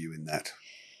growth for you in that?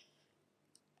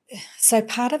 So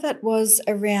part of it was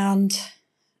around,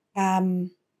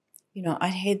 I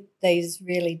had these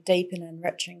really deep and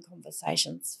enriching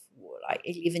conversations for like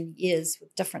 11 years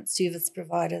with different service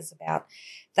providers about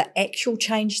the actual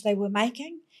change they were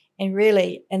making. And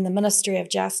really, in the Ministry of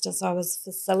Justice, I was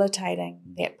facilitating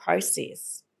that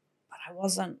process, but I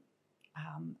wasn't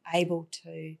able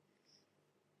to,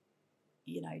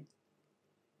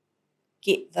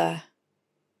 get the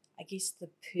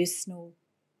personal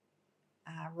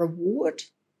reward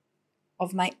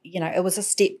of it was a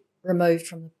step removed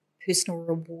from the personal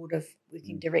reward of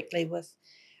working directly with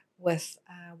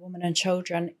women and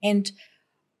children. And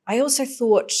I also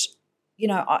thought,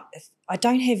 I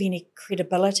don't have any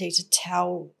credibility to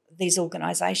tell these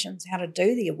organisations how to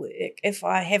do their work if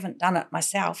I haven't done it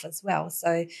myself as well.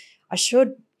 So I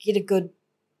should get a good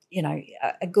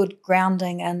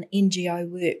grounding in NGO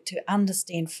work to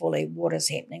understand fully what is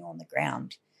happening on the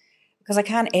ground, because I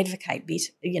can't advocate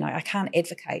best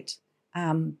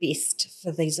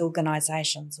for these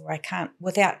organisations, or I can't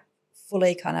without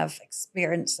fully kind of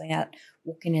experiencing it,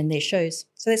 walking in their shoes.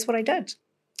 So that's what I did.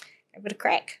 Gave it a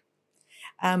crack.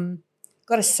 Got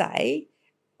to say,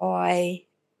 I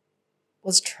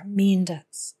was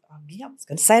tremendous. I was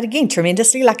going to say it again,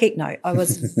 tremendously lucky. No, I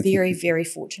was very, very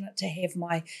fortunate to have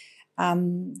my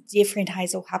dear friend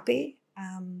Hazel Hape,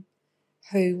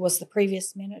 who was the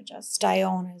previous manager, stay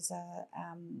on as a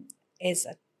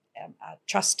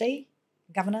trustee,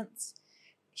 governance.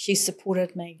 She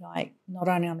supported me, like, not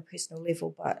only on a personal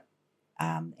level, but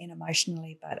and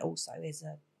emotionally, but also as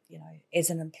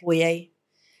an employee.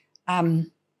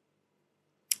 And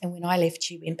when I left,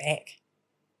 she went back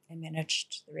and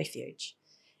managed the refuge.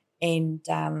 And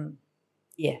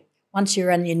once you're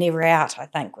in, you're never out, I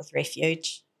think, with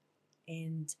refuge.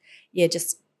 And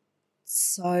just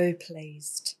so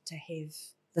pleased to have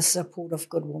the support of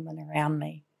good women around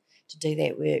me to do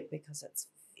that work, because it's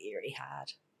very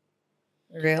hard,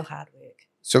 real hard work.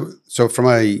 So from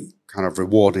a kind of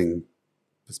rewarding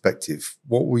perspective,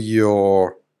 what were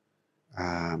your,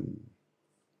 I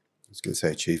was going to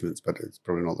say achievements, but it's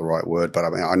probably not the right word. But I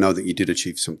mean, I know that you did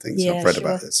achieve some things. Yeah, I've read sure.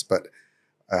 about this, but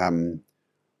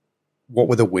what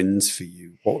were the wins for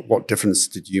you? What difference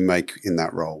did you make in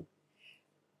that role?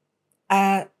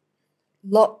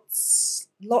 Lots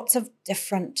of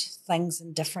different things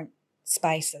in different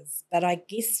spaces. But I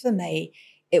guess for me,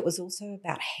 it was also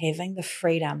about having the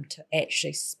freedom to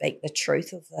actually speak the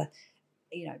truth of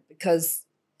because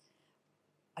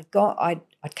I'd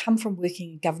come from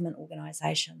working in government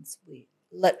organisations where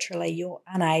literally you're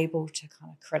unable to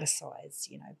kind of criticise,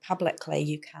 publicly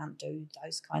you can't do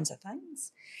those kinds of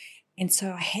things. And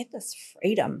so I had this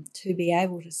freedom to be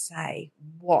able to say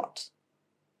what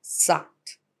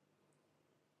sucked,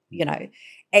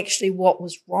 actually what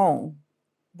was wrong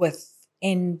with,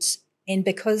 and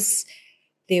because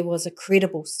there was a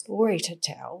credible story to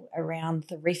tell around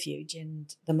the refuge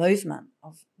and the movement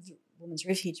of the women's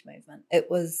refuge movement, it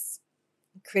was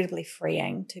incredibly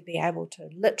freeing to be able to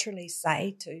literally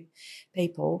say to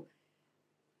people,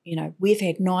 we've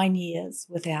had 9 years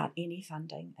without any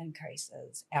funding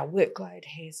increases. Our workload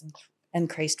has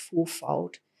increased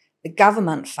fourfold. The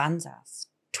government funds us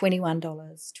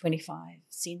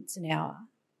 $21.25 an hour,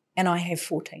 and I have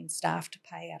 14 staff to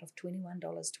pay out of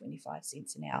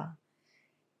 $21.25 an hour.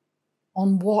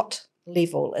 On what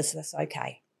level is this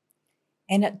okay?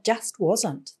 And it just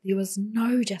wasn't. There was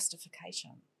no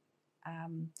justification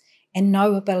and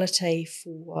no ability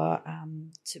for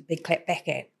to be clapped back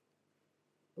at.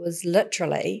 It was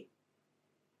literally,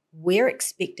 we're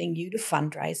expecting you to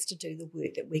fundraise to do the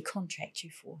work that we contract you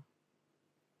for.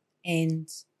 And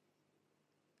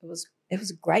it was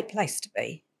a great place to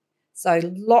be. So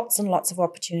lots and lots of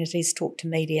opportunities, talk to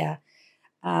media,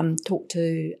 talk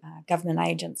to government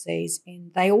agencies,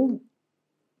 and they all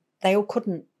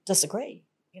couldn't disagree.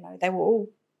 They were all,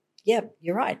 yeah,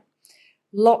 you're right.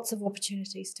 Lots of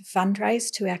opportunities to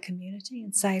fundraise to our community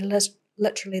and say,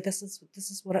 literally, this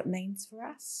is what it means for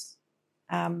us.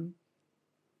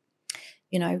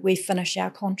 We finish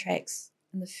our contracts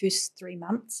in the first 3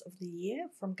 months of the year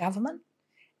from government,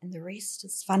 and the rest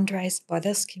is fundraised by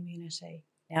this community.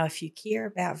 Now, if you care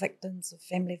about victims of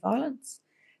family violence,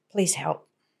 please help.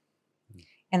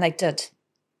 And they did.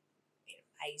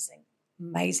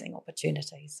 Amazing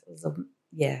opportunities. It was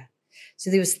So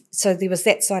there was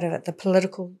that side of it, the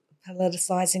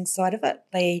politicising side of it,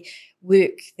 the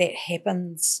work that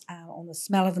happens on the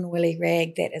smell of an oily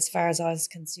rag that, as far as I was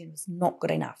concerned, was not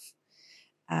good enough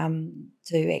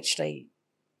to actually,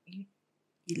 you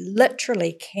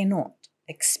literally cannot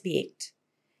expect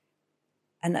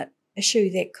an issue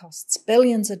that costs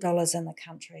billions of dollars in the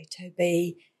country to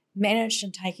be managed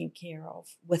and taken care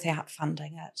of without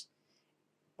funding it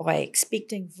by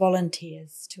expecting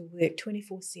volunteers to work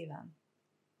 24/7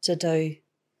 to do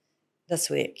this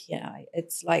work. You know,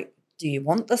 it's like, do you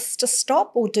want this to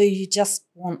stop, or do you just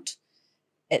want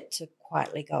it to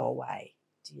quietly go away?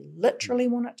 Do you literally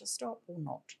want it to stop or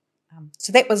not?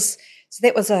 So that was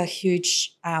a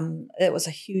huge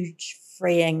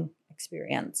freeing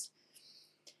experience.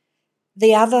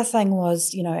 The other thing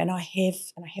was, you know, and I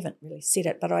haven't really said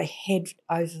it, but I had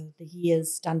over the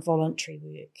years done voluntary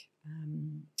work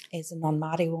as a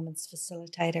non-Māori woman's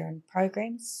facilitator in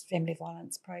programs, family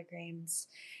violence programs,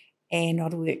 and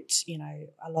I'd worked, you know,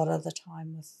 a lot of the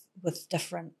time with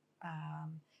different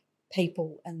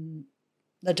people in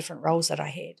the different roles that I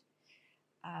had.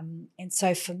 And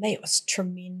so for me, it was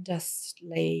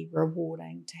tremendously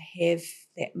rewarding to have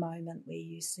that moment where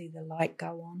you see the light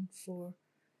go on for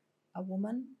a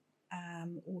woman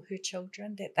or her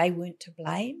children, that they weren't to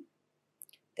blame,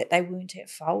 that they weren't at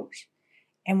fault.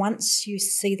 And once you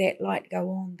see that light go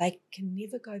on, they can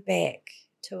never go back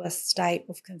to a state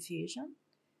of confusion.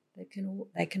 They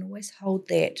can always hold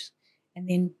that and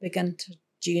then begin to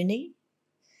journey.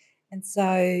 And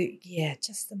so, yeah,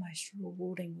 just the most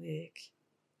rewarding work.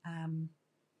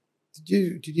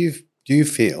 Do you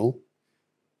feel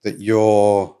that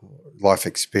your life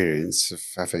experience of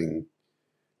having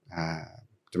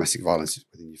domestic violence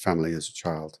within your family as a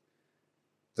child,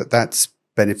 that's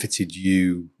benefited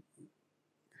you?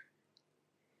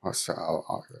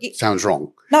 Sounds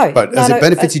wrong. No, but has it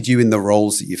benefited you in the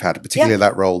roles that you've had, particularly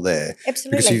that role there?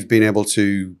 Absolutely. Because you've been able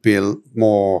to be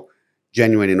more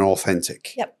genuine and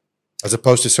authentic. Yep. As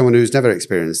opposed to someone who's never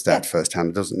experienced that firsthand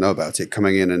and doesn't know about it,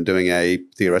 coming in and doing a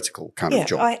theoretical kind of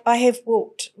job. I have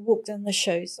walked in the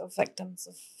shoes of victims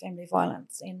of family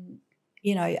violence, and,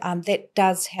 you know, that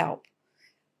does help.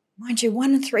 Mind you,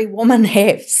 1 in 3 women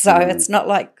have, so it's not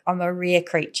like I'm a rare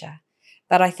creature.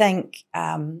 But I think,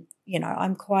 you know,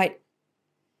 I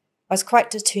was quite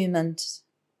determined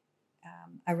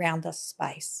around this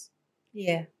space.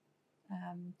 Yeah.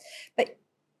 But,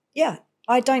 yeah,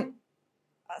 I don't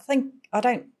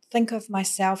think of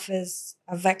myself as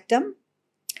a victim.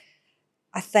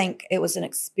 I think it was an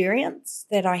experience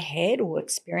that I had, or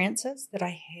experiences that I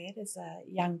had as a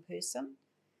young person.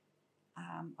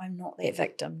 I'm not that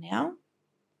victim now.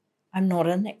 I'm not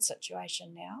in that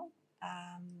situation now.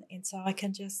 And so I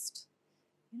can just,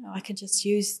 you know,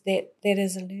 use that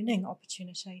as a learning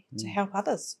opportunity to help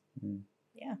others.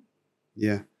 Yeah.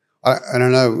 Yeah. I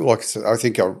know, like I said, I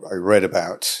think I read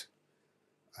about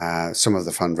some of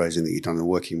the fundraising that you've done and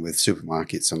working with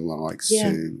supermarkets and the likes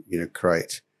to, you know,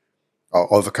 create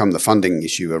or overcome the funding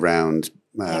issue around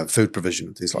food provision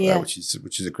and things like that, which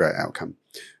is a great outcome.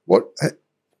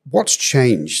 What's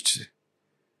changed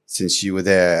since you were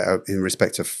there in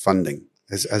respect of funding?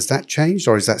 Has that changed,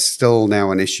 or is that still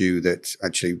now an issue that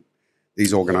actually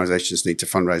these organisations need to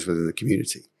fundraise within the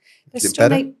community? Is it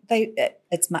better?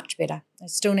 It's much better. They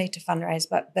still need to fundraise,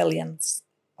 but billions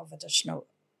of additional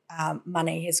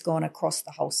money has gone across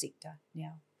the whole sector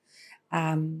now.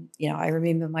 You know, I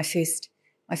remember my first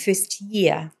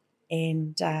year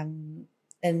and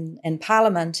in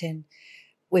Parliament, and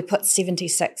we put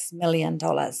 $76 million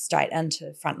straight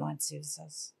into frontline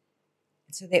services.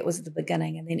 So that was the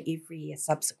beginning, and then every year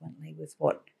subsequently we've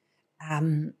put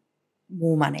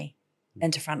more money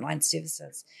into frontline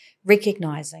services,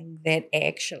 recognising that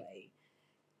actually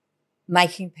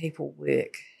making people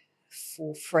work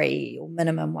for free or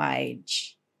minimum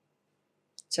wage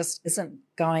just isn't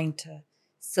going to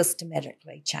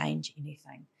systematically change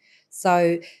anything.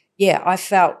 So, yeah, I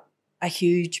felt a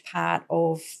huge part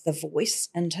of the voice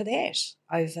into that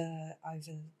over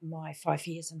my 5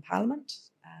 years in Parliament,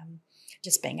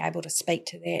 just being able to speak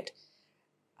to that.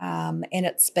 And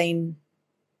it's been,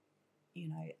 you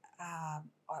know,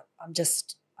 I'm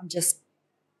just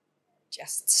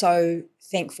so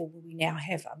thankful we now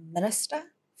have a minister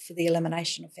for the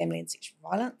elimination of family and sexual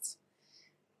violence,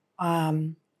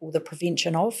 or the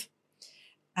prevention of.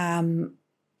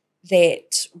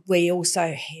 That we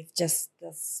also have just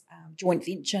this joint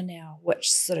venture now,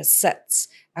 which sort of sits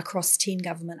across 10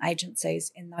 government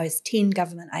agencies, and those 10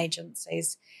 government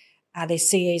agencies, their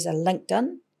CEs are linked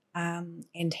in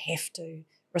and have to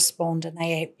respond, and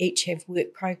they each have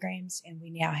work programs, and we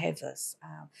now have this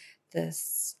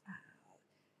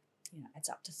you know, it's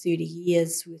up to 30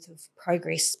 years worth of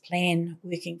progress plan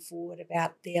working forward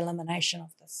about the elimination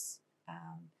of this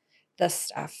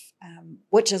stuff,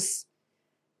 which is,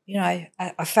 you know,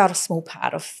 I felt a small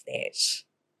part of that.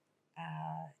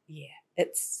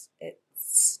 It's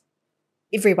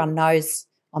everyone knows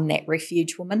I'm that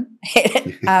refuge woman.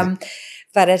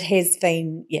 But it has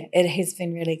been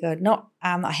really good.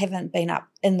 I haven't been up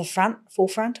in the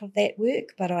forefront of that work,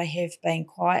 but I have been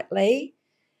quietly,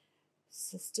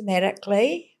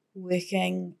 systematically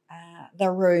working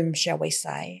the room, shall we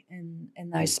say,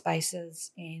 in those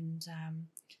spaces. And,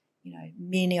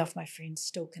 many of my friends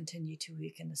still continue to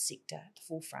work in the sector at the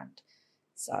forefront.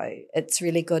 So it's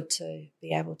really good to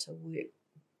be able to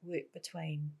work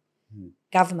between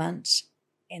government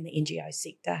and the NGO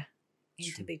sector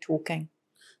and to be talking.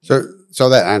 So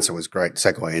that answer was great.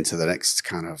 Segue into the next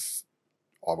kind of,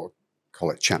 I would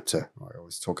call it chapter. I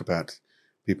always talk about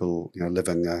people,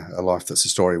 living a life that's a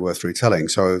story worth retelling.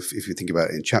 So if you think about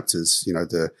it in chapters,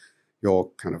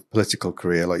 your kind of political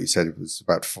career, like you said, it was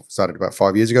started about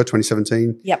 5 years ago,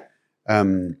 2017. Yep.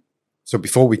 So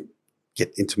before we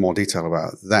get into more detail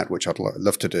about that, which I'd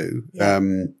love to do,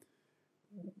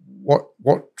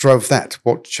 what drove that?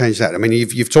 What changed that? I mean,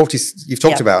 you've talked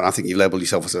about, and I think you labelled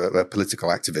yourself as a political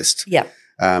activist. Yeah.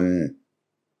 And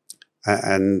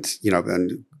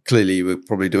clearly you were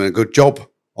probably doing a good job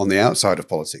on the outside of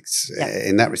politics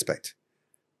in that respect.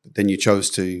 But then you chose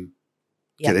to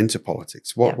get into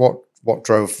politics. What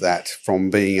drove that from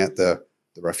being at the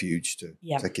refuge to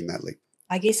taking that leap?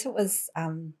 I guess it was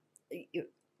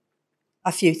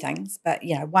a few things, but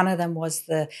one of them was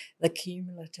the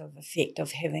cumulative effect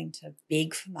of having to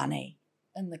beg for money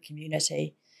in the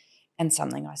community, and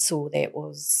something I saw that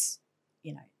was,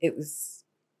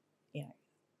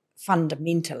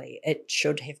 fundamentally it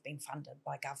should have been funded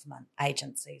by government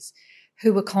agencies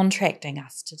who were contracting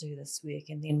us to do this work,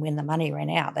 and then when the money ran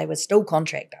out, they would still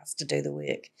contract us to do the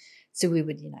work. So we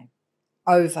would,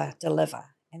 over deliver,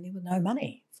 and there was no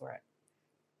money for it.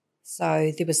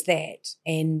 So there was that,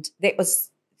 and that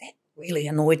really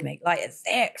annoyed me. Like,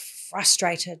 that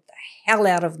frustrated the hell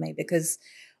out of me, because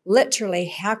literally,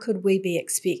 how could we be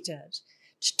expected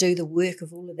to do the work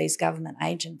of all of these government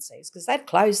agencies? Because they'd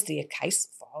close their case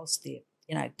files,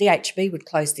 DHB would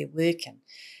close their work, and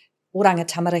Oranga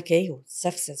Tamariki, or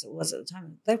SIFs as it was at the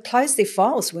time, they'd close their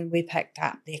files when we picked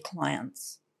up their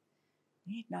clients.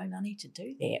 We had no money to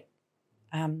do that.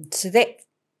 So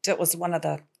that was one of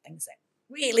the things that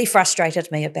really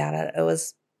frustrated me about it. It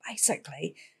was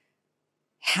basically,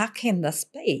 how can this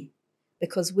be?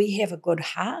 Because we have a good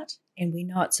heart and we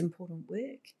know it's important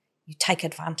work. You take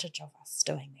advantage of us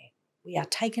doing that. We are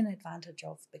taken advantage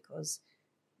of because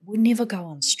we'll never go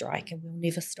on strike and we'll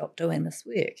never stop doing this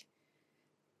work.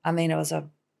 I mean, it was a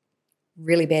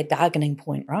really bad bargaining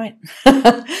point, right?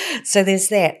 So there's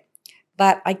that.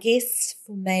 But I guess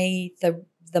for me,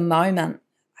 the moment,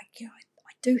 I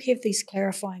do have these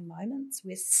clarifying moments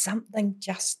where something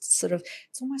just sort of,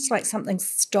 it's almost like something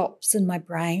stops in my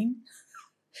brain.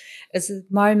 It's a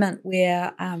moment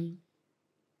where,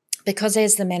 because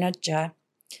as the manager,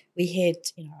 I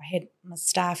had my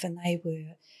staff, and they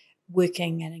were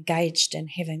working and engaged and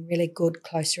having really good,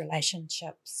 close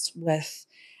relationships with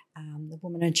the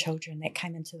women and children that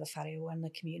came into the whārewa in the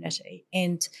community.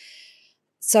 And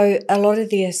so a lot of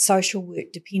their social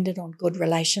work depended on good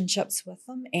relationships with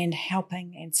them and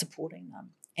helping and supporting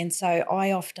them. And so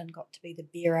I often got to be the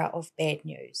bearer of bad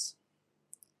news.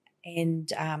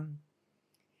 And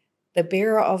the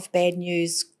bearer of bad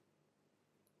news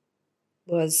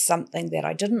was something that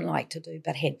I didn't like to do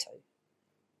but had to.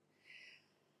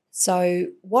 So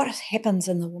what happens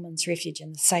in the women's refuge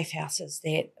and the safe house is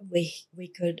that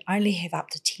we could only have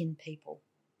up to 10 people.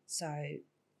 So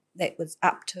that was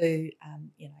up to,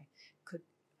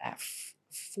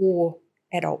 4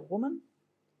 adult women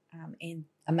and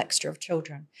a mixture of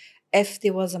children. If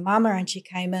there was a mama and she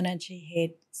came in and she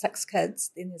had 6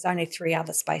 kids, then there's only 3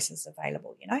 other spaces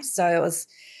available, So it was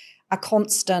a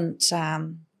constant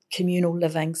communal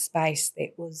living space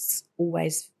that was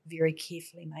always very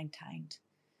carefully maintained.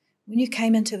 When you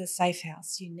came into the safe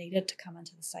house, you needed to come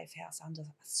into the safe house under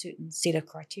a certain set of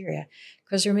criteria.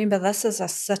 Because remember, this is a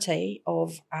city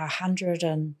of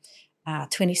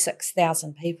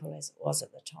 126,000 people as it was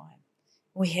at the time.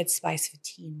 We had space for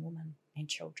 10 women and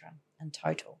children in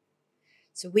total.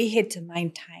 So we had to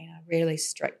maintain a really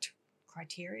strict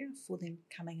criteria for them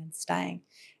coming and staying.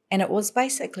 And it was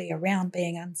basically around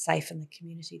being unsafe in the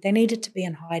community. They needed to be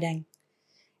in hiding.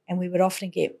 And we would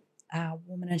often get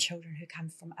women and children who come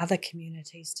from other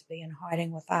communities to be in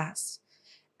hiding with us.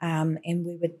 And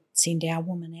we would send our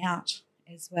women out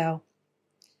as well.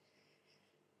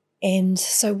 And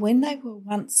so when they were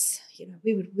once,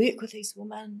 we would work with these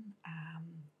women,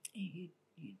 you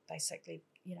basically,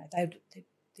 their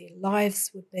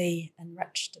lives would be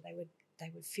enriched. They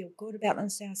would feel good about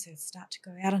themselves. They would start to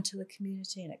go out into the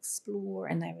community and explore,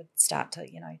 and they would start to,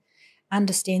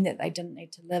 understand that they didn't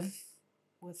need to live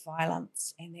with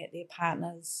violence, and that their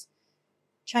partners,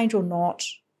 change or not,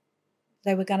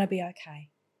 they were going to be okay.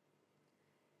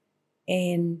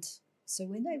 And so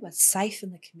when they were safe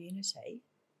in the community,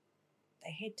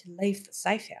 they had to leave the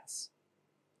safe house.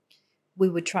 We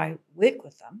would try work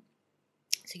with them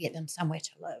to get them somewhere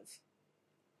to live.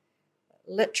 But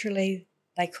literally,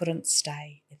 they couldn't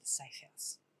stay at the safe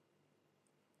house.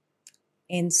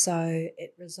 And so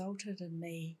it resulted in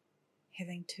me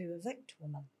having to evict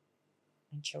women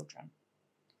and children.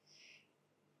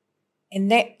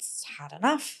 And that's hard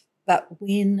enough. But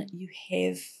when you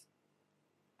have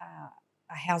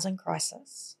a housing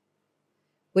crisis,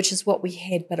 which is what we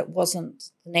had, but it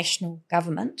wasn't, the national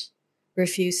government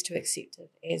refused to accept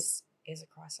it as a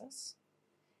crisis.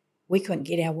 We couldn't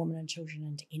get our women and children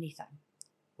into anything.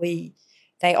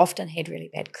 They often had really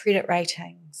bad credit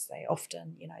ratings. They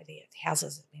often, their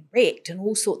houses had been wrecked and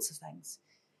all sorts of things.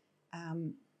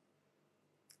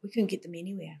 We couldn't get them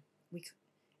anywhere.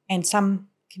 And some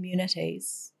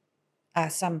communities,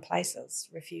 some places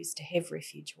refused to have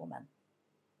refuge women,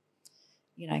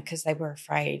 because they were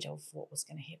afraid of what was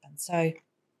going to happen. So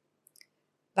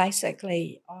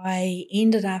basically, I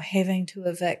ended up having to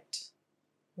evict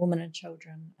women and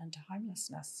children into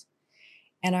homelessness.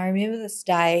 And I remember this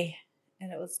day,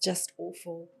 and it was just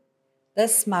awful.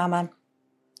 This mama,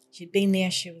 she'd been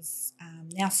there. She was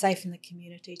now safe in the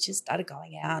community. She started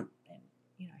going out,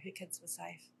 and her kids were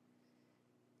safe.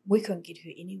 We couldn't get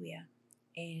her anywhere,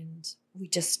 and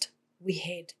we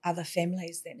had other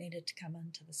families that needed to come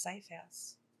into the safe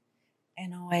house,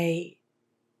 and I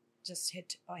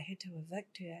had to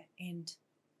evict her, and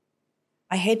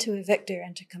I had to evict her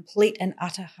into complete and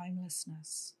utter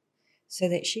homelessness, so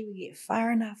that she would get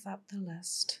far enough up the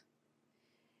list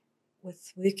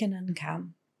with work and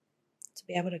income to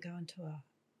be able to go into a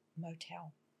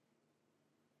motel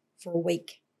for a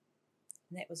week.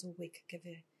 And that was all we could give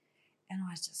her. And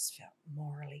I just felt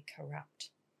morally corrupt.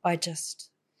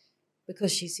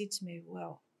 Because she said to me,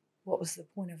 well, what was the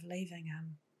point of leaving?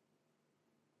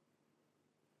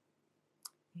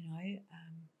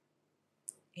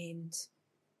 And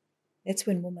that's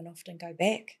when women often go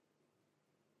back,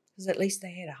 because at least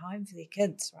they had a home for their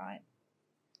kids, right?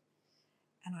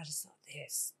 And I just thought,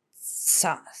 there's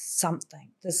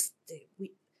something.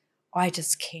 I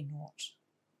just cannot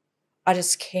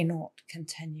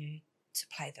continue to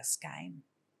play this game.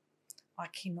 I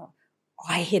cannot.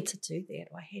 I had to do that.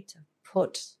 I had to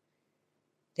put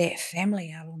that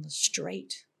family out on the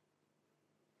street.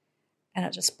 And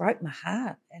it just broke my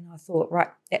heart. And I thought, right,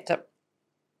 that's it.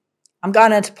 I'm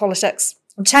going into politics.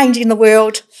 I'm changing the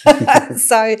world.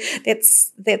 So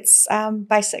that's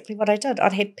basically what I did.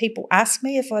 I'd had people ask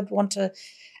me if I'd want to,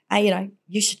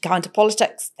 you should go into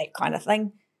politics, that kind of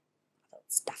thing. I thought,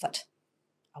 stuff it.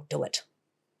 I'll do it.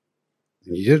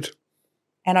 And you did.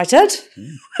 And I did.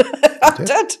 I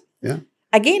did. Yeah.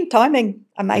 Again, timing,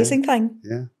 amazing thing.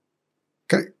 Yeah.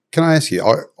 Can I ask you?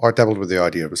 I dabbled with the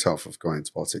idea myself of going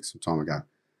into politics some time ago,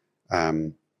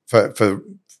 for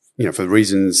the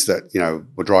reasons that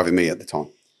were driving me at the time.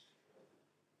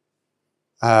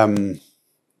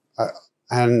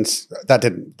 And that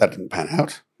didn't pan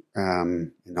out.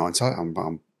 In hindsight, I'm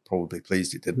probably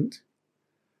pleased it didn't.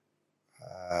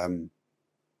 I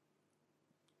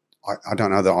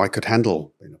don't know that I could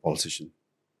handle being a politician,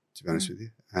 to be honest with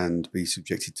you, and be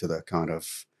subjected to the kind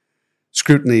of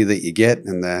scrutiny that you get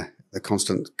and the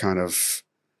constant kind of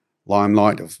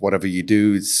limelight of whatever you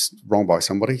do is wrong by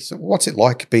somebody. So what's it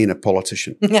like being a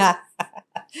politician? Yeah.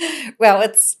 Well,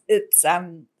 it's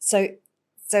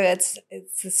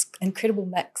this incredible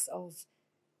mix of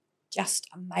just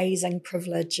amazing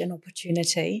privilege and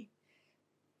opportunity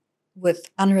with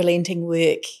unrelenting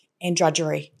work and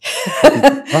drudgery.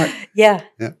 Right. Yeah.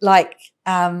 Like,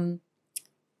 I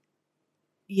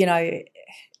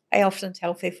often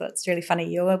tell people it's really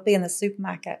funny. You'll be in the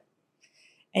supermarket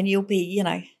and you'll be,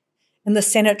 in the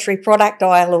sanitary product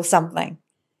aisle or something,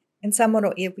 and someone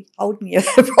will be holding you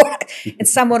the product, and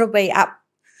someone will be up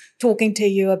talking to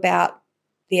you about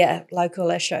their local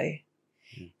issue.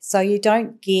 So you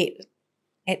don't get,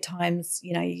 at times,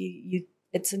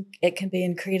 it can be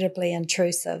incredibly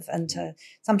intrusive into,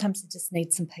 sometimes you just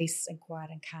need some peace and quiet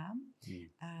and calm.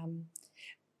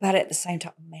 But at the same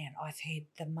time, man, I've had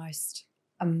the most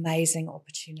amazing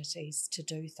opportunities to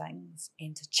do things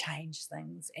and to change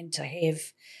things and to have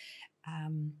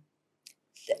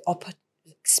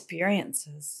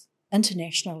experiences,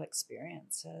 international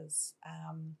experiences.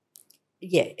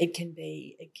 It can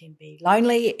be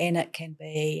lonely and it can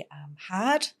be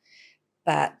hard,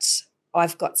 but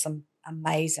I've got some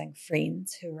amazing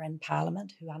friends who are in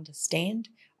Parliament who understand.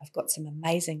 I've got some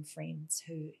amazing friends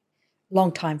who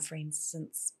long-time friends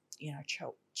since,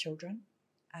 children.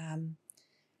 And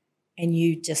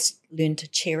you just learn to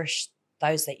cherish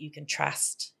those that you can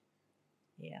trust.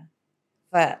 Yeah.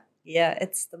 But, yeah,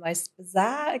 it's the most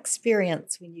bizarre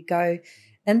experience when you go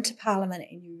into Parliament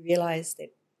and you realise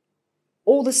that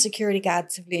all the security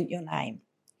guards have learnt your name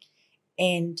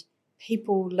and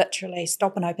people literally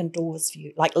stop and open doors for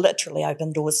you, like literally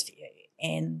open doors for you.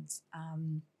 And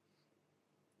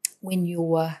when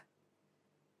you're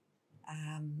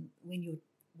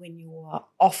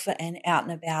off and out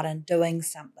and about and doing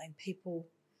something, people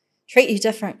treat you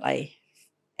differently.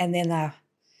 And then I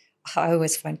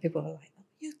always find people are like,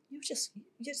 you're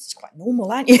just quite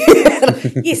normal, aren't you?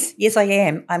 Yes, I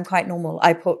am. I'm quite normal.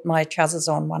 I put my trousers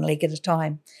on one leg at a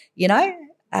time, and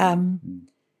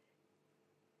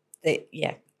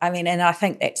I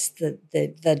think that's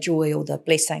the joy or the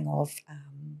blessing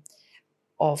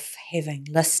of having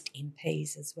list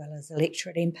MPs as well as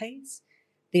electorate MPs.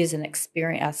 There's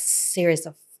a series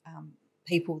of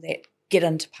people that get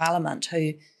into Parliament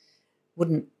who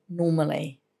wouldn't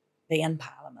normally be in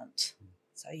Parliament.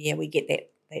 So yeah, we get that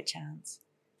chance.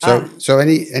 So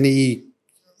any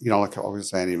like I was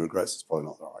saying, any regrets is probably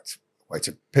not the right way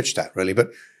to pitch that, really.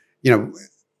 But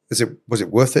was it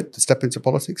worth it to step into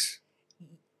politics?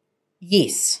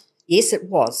 Yes, it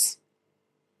was.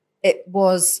 It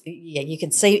was. Yeah, you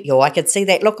can see. I could see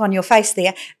that look on your face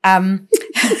there.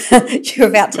 You're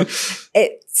about to.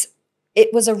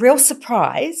 It was a real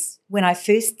surprise when I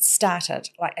first started.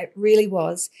 Like it really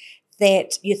was.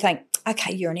 That you think,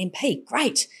 okay, you're an MP,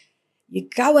 great. You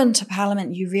go into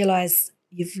Parliament, you realise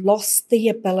you've lost the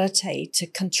ability to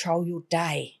control your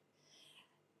day.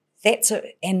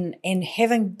 And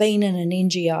having been in an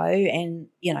NGO, and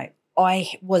I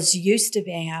was used to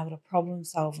being able to problem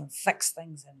solve and fix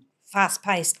things and fast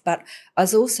paced, but I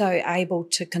was also able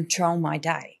to control my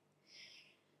day.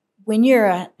 When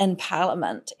you're in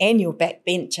Parliament and you're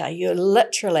backbencher, you're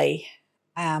literally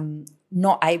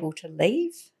not able to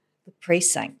leave the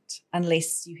precinct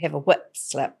unless you have a whip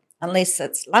slip, unless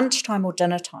it's lunchtime or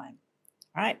dinner time,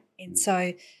 right? And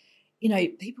so,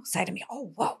 people say to me,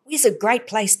 oh, well, where's a great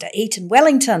place to eat in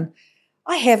Wellington?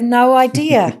 I have no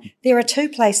idea. There are 2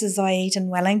 places I eat in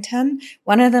Wellington.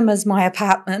 One of them is my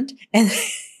apartment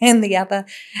and the other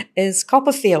is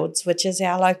Copperfields, which is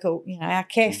our local, our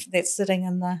cafe that's sitting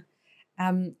in the,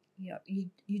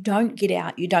 you don't get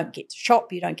out, you don't get to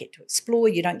shop, you don't get to explore,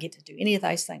 you don't get to do any of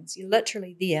those things. You're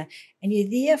literally there, and you're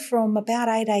there from about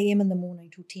 8 a.m. in the morning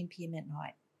till 10 p.m. at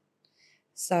night.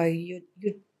 So your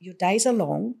days are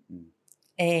long,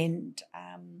 and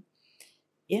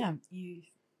you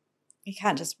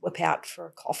can't just whip out for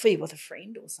a coffee with a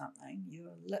friend or something.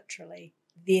 You're literally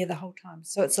there the whole time.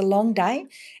 So it's a long day,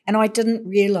 and I didn't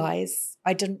realise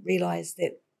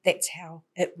that that's how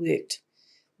it worked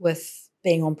with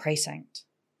being on precinct.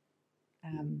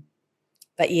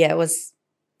 But yeah,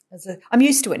 I'm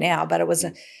used to it now, but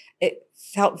it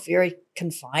felt very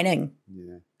confining.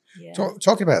 Yeah.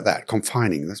 Talking about that,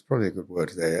 confining, that's probably a good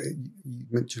word there. You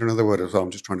mentioned another word as well. I'm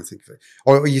just trying to think of it.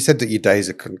 Or you said that your days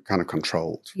are kind of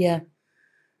controlled. Yeah.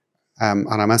 And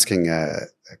I'm asking a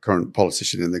current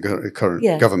politician in the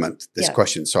current government this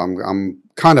question, so I'm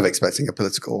kind of expecting a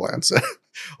political answer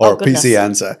or a PC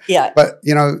answer. Yeah. But,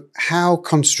 how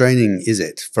constraining is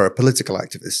it for a political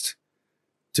activist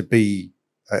to be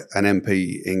an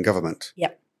MP in government?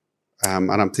 Yep. And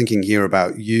I'm thinking here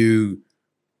about you,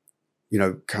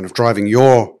 kind of driving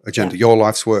your agenda, your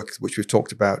life's work, which we've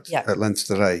talked about at length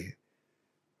today.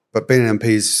 But being an MP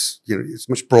is, it's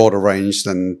much broader range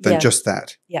than just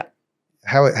that. Yeah.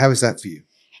 How is that for you?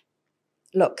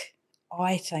 Look,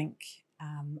 I think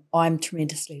I'm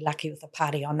tremendously lucky with the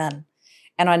party I'm in.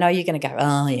 And I know you're going to go,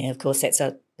 oh, yeah, of course, that's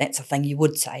a thing you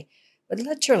would say. But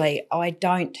literally, I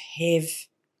don't have,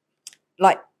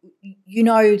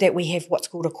 that we have what's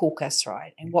called a caucus,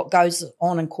 right? And what goes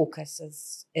on in caucus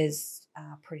is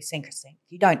pretty sacrosanct.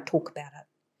 You don't talk about it.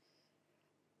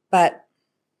 But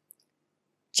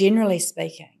generally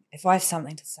speaking, if I have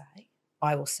something to say,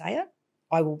 I will say it.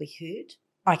 I will be heard.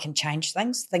 I can change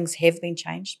things. Things have been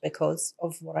changed because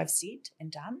of what I've said and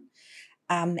done.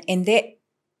 And that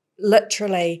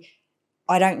literally,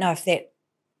 I don't know if that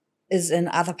is in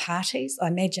other parties. I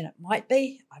imagine it might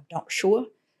be. I'm not sure.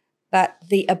 But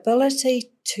the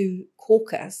ability to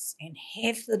caucus and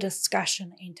have the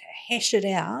discussion and to hash it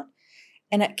out,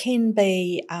 and it can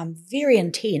be very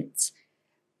intense,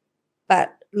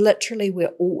 but literally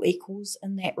we're all equals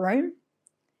in that room.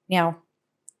 Now,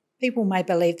 people may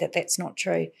believe that that's not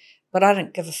true, but I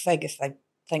don't give a fig if they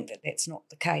think that that's not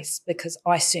the case, because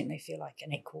I certainly feel like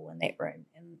an equal in that room.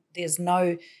 And there's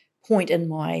no point in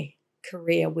my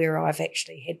career where I've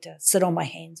actually had to sit on my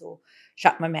hands or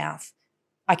shut my mouth.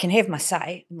 I can have my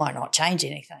say. It might not change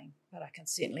anything, but I can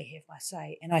certainly have my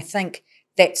say. And I think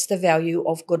that's the value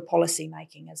of good policy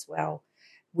making as well.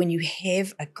 When you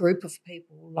have a group of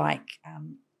people like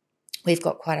we've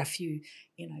got quite a few,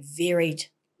 varied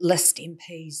list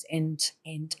MPs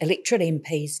and electorate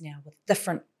MPs now with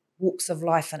different walks of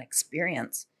life and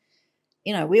experience.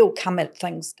 We all come at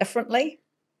things differently.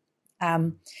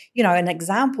 An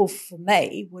example for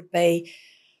me would be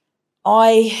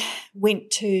I went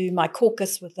to my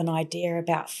caucus with an idea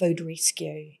about food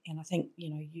rescue, and I think,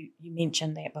 you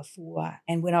mentioned that before.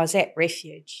 And when I was at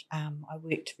Refuge, I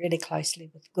worked really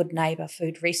closely with Good Neighbour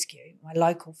Food Rescue, my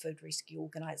local food rescue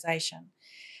organisation,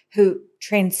 who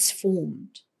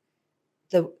transformed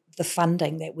the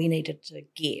funding that we needed to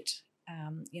get.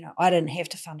 I didn't have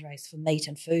to fundraise for meat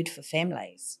and food for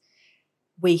families.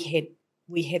 We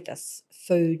had this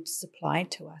food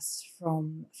supplied to us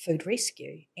from Food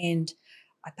Rescue, and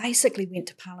I basically went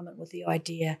to Parliament with the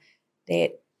idea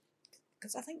that,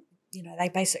 because I think, they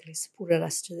basically supported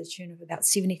us to the tune of about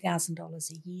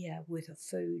 $70,000 a year worth of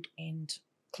food and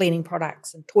cleaning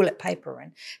products and toilet paper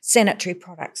and sanitary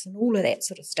products and all of that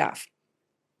sort of stuff.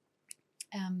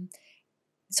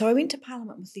 So I went to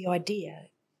Parliament with the idea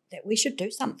that we should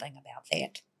do something about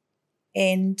that.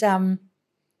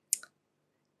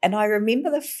 And I remember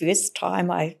the first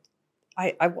time I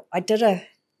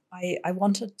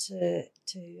wanted to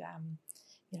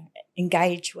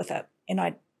engage with it, and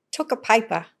I took a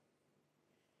paper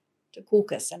to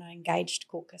caucus and I engaged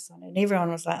caucus on it, and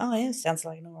everyone was like, "Oh yeah, sounds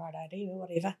like an all right idea," or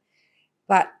whatever.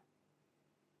 But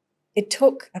it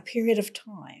took a period of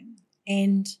time,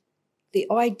 and the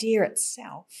idea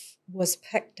itself was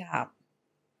picked up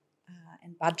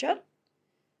in budget.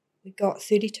 We got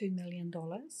 $32 million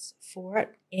for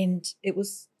it, and it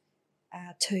was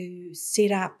to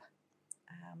set up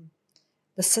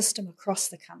the system across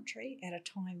the country at a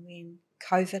time when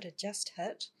COVID had just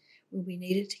hit, where we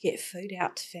needed to get food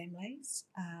out to families,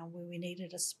 where we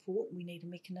needed a support, we needed a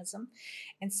mechanism.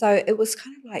 And so it was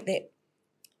kind of like that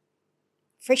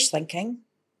fresh thinking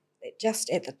that just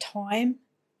at the time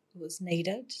was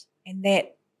needed, and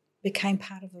that became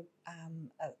part of a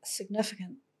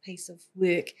significant piece of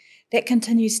work that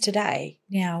continues today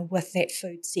now with that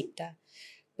food sector,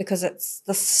 because it's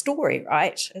the story,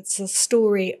 right? It's a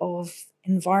story of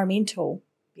environmental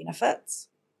benefits,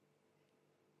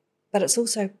 but it's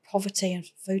also poverty and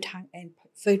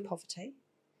food poverty,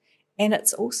 and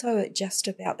it's also just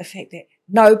about the fact that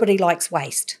nobody likes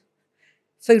waste.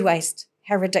 Food waste,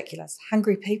 how ridiculous!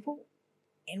 Hungry people,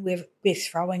 and we're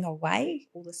throwing away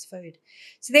all this food.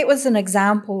 So that was an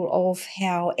example of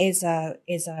how, as a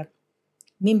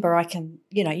member, I can,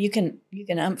 you can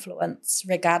influence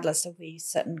regardless of where you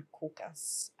sit in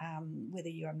caucus, whether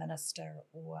you're a minister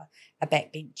or a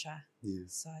backbencher. Yeah.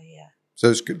 So yeah. So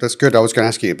it's good. That's good. I was going to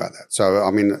ask you about that. So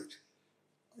I mean,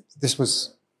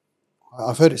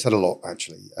 I've heard it said a lot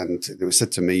actually, and it was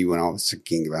said to me when I was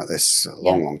thinking about this a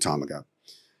long time ago.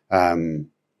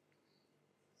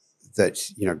 That,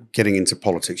 getting into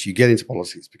politics, you get into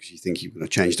politics because you think you're going to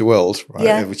change the world, right?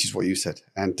 Yeah. Which is what you said.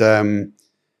 And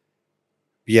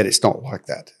yet it's not like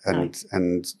that.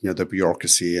 And the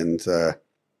bureaucracy and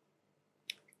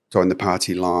drawing the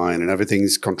party line and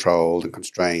everything's controlled and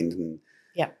constrained. And,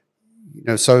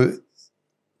 so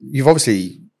you've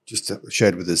obviously just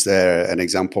shared with us there an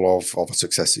example of a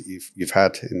success that you've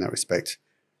had in that respect.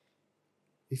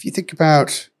 If you think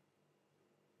about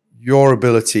your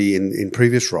ability in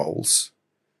previous roles,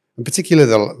 in particular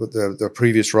the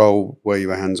previous role where you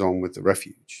were hands-on with the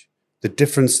Refuge, the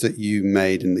difference that you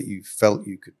made and that you felt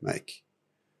you could make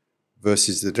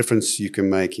versus the difference you can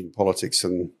make in politics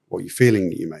and what you're feeling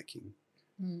that you're making.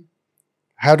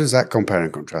 How does that compare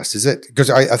and contrast? Is it, because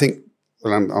I think,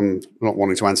 well, I'm not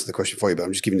wanting to answer the question for you, but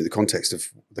I'm just giving you the context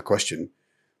of the question.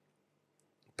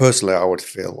 Personally, I would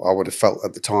have felt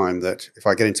at the time that if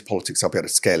I get into politics, I'll be able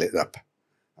to scale it up.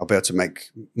 I'll be able to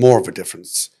make more of a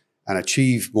difference and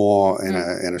achieve more in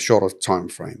a shorter time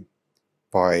frame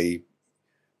by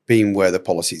being where the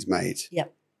policy is made. Yeah.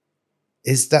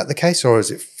 Is that the case, or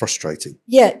is it frustrating?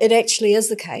 Yeah, it actually is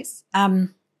the case. I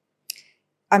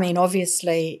mean,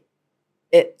 obviously,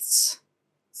 it's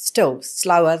still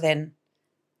slower than,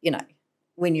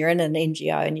 when you're in an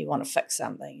NGO and you want to fix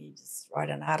something, you just write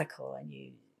an article and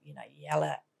you yell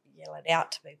it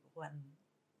out to people when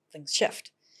things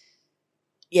shift.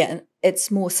 Yeah, and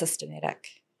it's more systematic.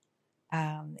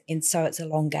 And so it's a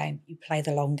long game. You play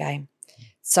the long game.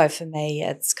 So for me,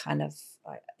 it's kind of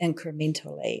like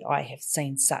incrementally, I have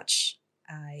seen such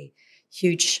a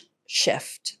huge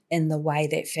shift in the way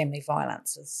that family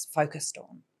violence is focused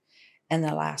on. in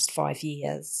the last 5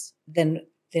 years than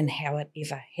how it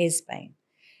ever has been.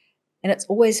 And it's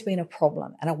always been a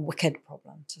problem, and a wicked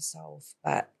problem to solve.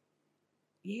 But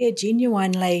yeah,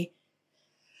 genuinely,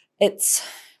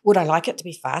 would I like it to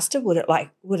be faster? Would I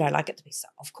like it to be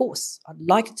solved? Of course, I'd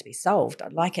like it to be solved.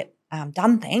 I'd like it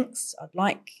done. Thanks. I'd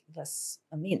like this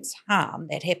immense harm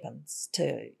that happens to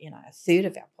a third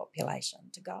of our population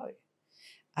to go.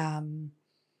 And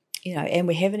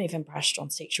we haven't even brushed on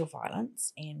sexual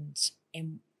violence and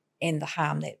the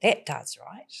harm that does,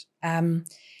 right?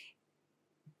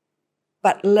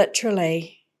 But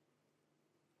literally,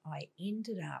 I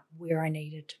ended up where I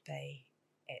needed to be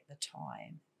at the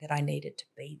time that I needed to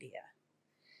be there.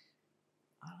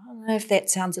 I don't know if that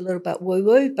sounds a little bit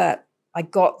woo-woo, but I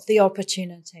got the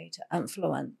opportunity to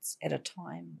influence at a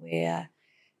time where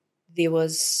there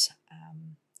was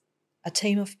a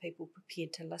team of people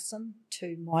prepared to listen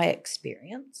to my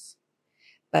experience,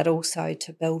 but also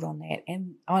to build on that.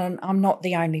 And I'm not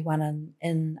the only one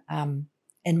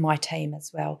in my team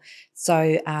as well.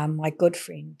 So my good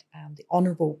friend, the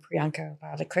Honourable Priyanka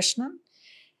Radhakrishnan,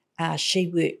 she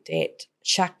worked at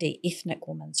Shakti Ethnic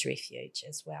Women's Refuge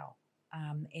as well.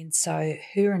 And so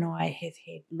her and I have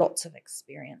had lots of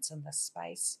experience in this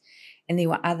space. And there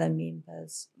were other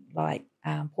members like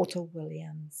Portal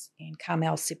Williams and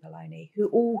Carmel Cepoloni, who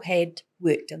all had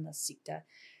worked in this sector.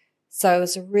 So it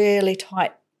was a really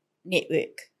tight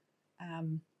network.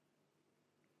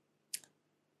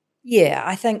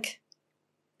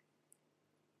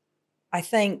 I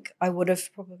think I would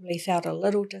have probably felt a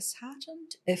little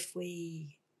disheartened if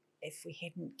we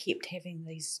hadn't kept having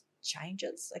these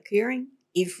changes occurring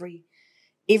every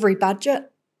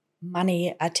budget,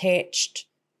 money attached,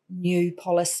 new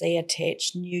policy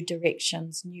attached, new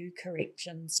directions, new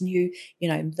corrections,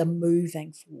 the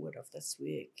moving forward of this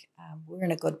work. We're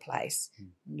in a good place.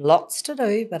 Lots to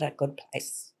do, but a good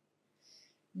place.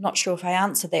 I'm not sure if I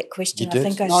answered that question. I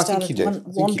think I started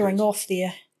wandering off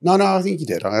there. No, I think you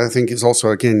did. I think it's also,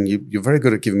 again, you're very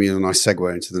good at giving me a nice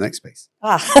segue into the next piece.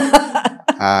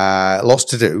 Lots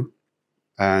to do.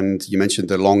 And you mentioned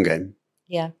the long game.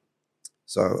 Yeah.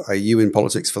 So are you in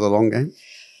politics for the long game?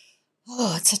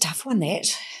 Oh, it's a tough one,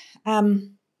 that.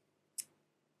 I'm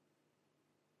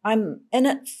in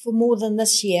it for more than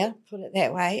this year, put it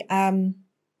that way. I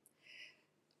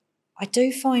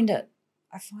find it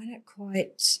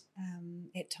quite,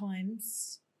 at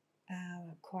times,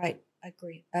 quite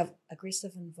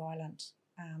aggressive and violent.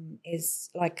 Is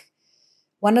like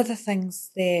one of the things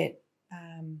that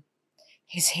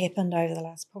has happened over the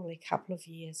last probably couple of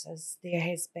years is there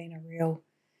has been a real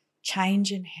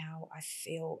change in how I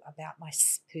feel about my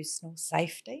personal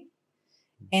safety.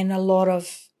 And a lot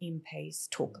of MPs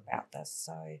talk about this.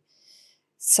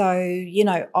 So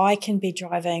I can be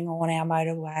driving on our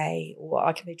motorway, or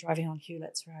I can be driving on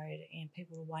Hewlett's Road, and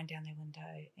people will wind down their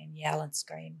window and yell and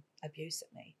scream abuse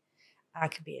at me. I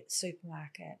could be at the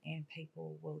supermarket and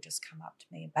people will just come up to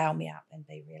me and bail me up and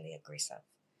be really aggressive.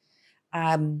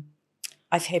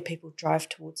 I've had people drive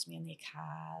towards me in their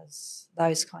cars,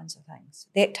 those kinds of things.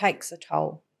 That takes a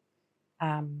toll.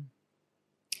 And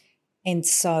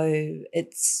so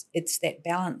it's that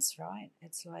balance, right?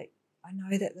 It's like, I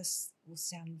know that this will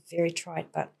sound very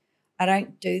trite, but I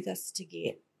don't do this to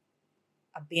get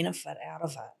a benefit out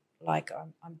of it. Like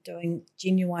I'm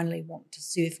genuinely want to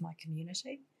serve my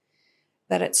community.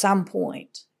 But at some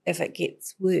point, if it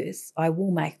gets worse, I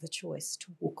will make the choice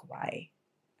to walk away.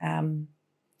 And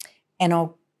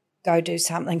I'll go do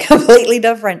something completely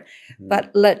different.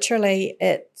 But literally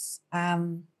it's,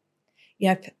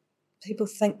 people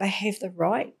think they have the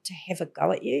right to have a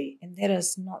go at you, and that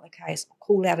is not the case. I'll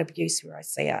call out abuse where I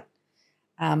see it.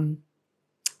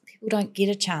 People don't get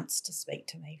a chance to speak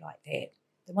to me like that.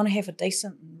 They want to have a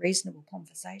decent and reasonable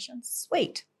conversation.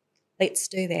 Sweet, let's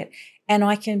do that. And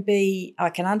I can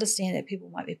understand that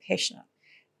people might be passionate,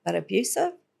 but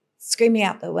abusive, screaming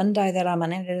out the window that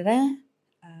I'm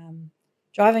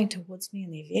driving towards me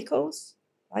in their vehicles,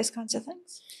 those kinds of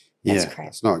things. That's crap.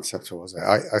 It's not acceptable, is it?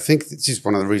 I think this is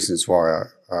one of the reasons why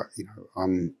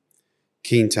I'm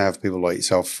keen to have people like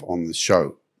yourself on the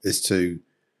show, is to,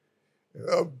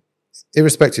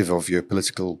 irrespective of your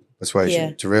political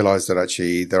persuasion, to realise that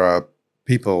actually there are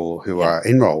people who are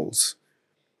in roles,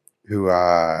 who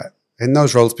are in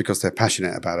those roles because they're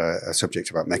passionate about a subject,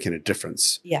 about making a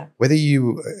difference. Yeah. Whether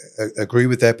you agree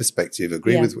with their perspective,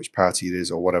 agree with which party it is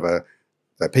or whatever,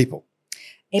 they're people.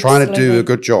 Absolutely. Trying to do a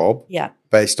good job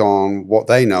based on what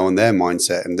they know and their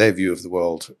mindset and their view of the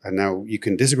world. And now you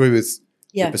can disagree with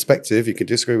your perspective, you can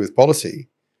disagree with policy,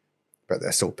 but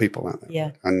they're still people, aren't they?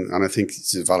 Yeah. And I think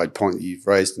it's a valid point that you've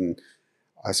raised. And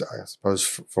I suppose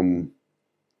from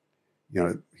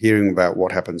hearing about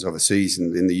what happens overseas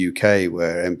in the UK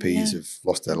where MPs have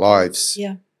lost their lives.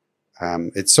 Yeah.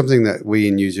 It's something that we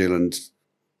in New Zealand,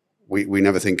 we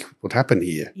never think would happen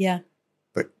here. Yeah.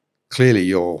 But clearly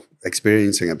you're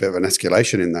experiencing a bit of an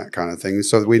escalation in that kind of thing.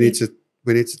 So we need to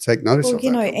take notice of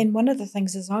that. And one of the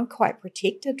things is I'm quite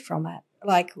protected from it.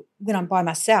 Like when I'm by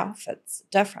myself, it's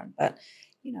different. But,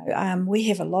 we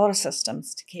have a lot of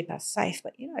systems to keep us safe.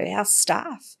 But, our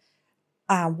staff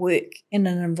work in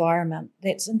an environment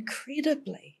that's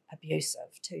incredibly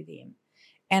abusive to them.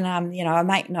 And, I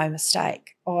make no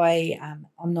mistake, I'm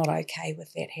not okay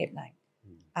with that happening.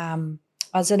 I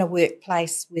was in a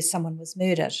workplace where someone was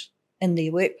murdered in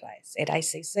their workplace at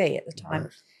ACC at the time.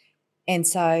 Right. And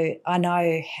so I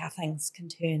know how things can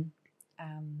turn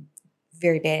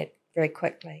very bad very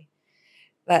quickly.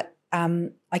 But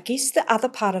I guess the other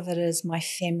part of it is my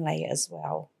family as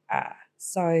well.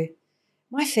 So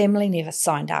my family never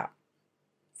signed up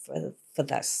for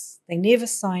this. They never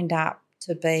signed up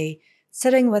to be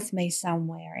sitting with me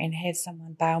somewhere and have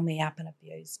someone bail me up and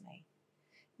abuse me.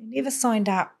 They never signed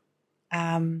up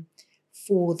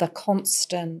for the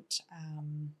constant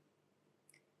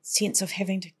sense of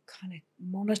having to kind of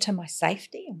monitor my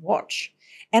safety and watch.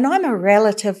 And I'm a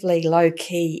relatively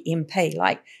low-key MP.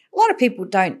 Like, a lot of people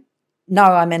don't know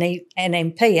I'm an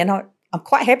MP, and I'm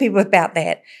quite happy about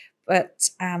that. But,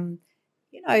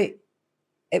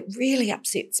 it really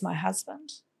upsets my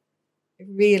husband. It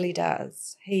really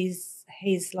does. He's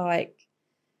like,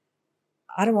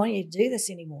 I don't want you to do this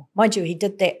anymore. Mind you, he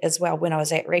did that as well when I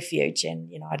was at refuge,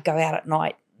 and, I'd go out at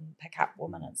night and pick up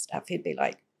women and stuff. He'd be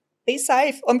like, be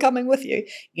safe, I'm coming with you,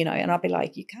 and I'd be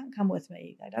like, you can't come with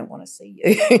me. They don't want to see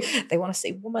you. They want to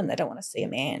see a woman. They don't want to see a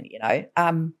man,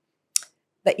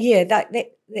 But yeah, that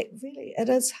really, it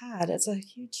is hard. It's a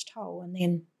huge toll. And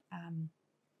then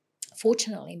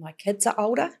fortunately my kids are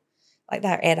older, like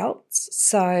they're adults.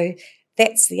 So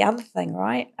that's the other thing,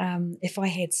 right? If I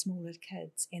had smaller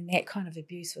kids and that kind of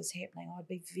abuse was happening, I'd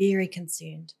be very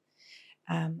concerned.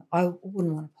 I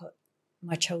wouldn't want to put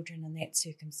my children in that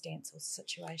circumstance or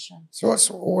situation. So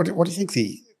what do you think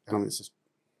it's just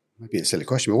maybe a silly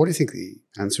question, but what do you think the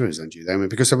answer is, Angie? I mean,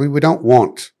 because we don't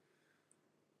want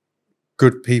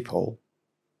good people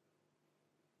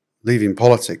leaving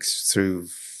politics through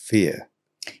fear.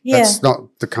 Yeah. That's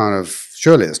not the kind of,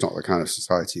 surely it's not the kind of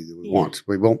society that we want.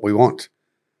 We want,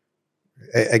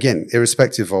 again,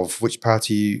 irrespective of which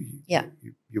party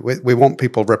we want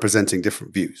people representing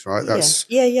different views, right? That's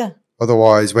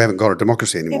Otherwise, we haven't got a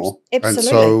democracy anymore. Absolutely. And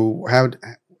so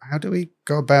how do we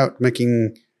go about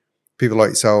making people like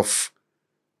yourself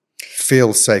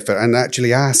feel safer and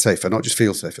actually are safer, not just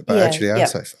feel safer, but actually are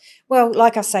safer? Well,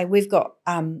 like I say, we've got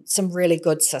some really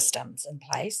good systems in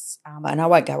place, and I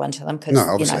won't go into them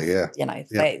because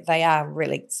they are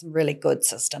really some really good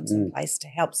systems in place to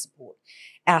help support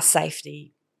our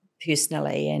safety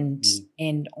personally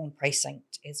and on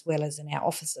precinct as well as in our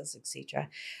offices, etc.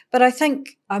 But I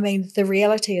think, the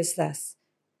reality is this: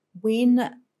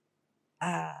 when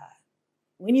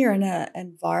you're in an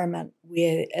environment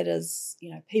where it is,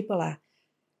 people are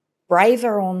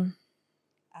braver on.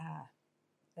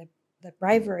 They're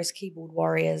braver as keyboard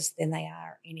warriors than they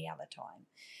are any other time.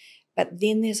 But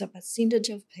then there's a percentage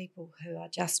of people who are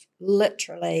just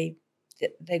literally,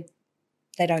 they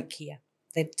don't care.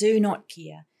 They do not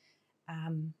care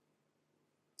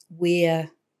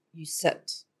where you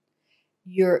sit.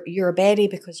 You're a baddie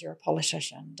because you're a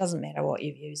politician. Doesn't matter what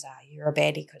your views are. You're a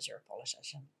baddie because you're a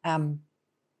politician.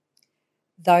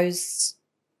 Those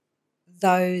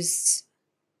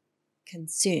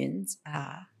concerns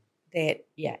are that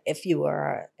if you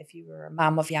were a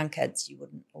mum of young kids, you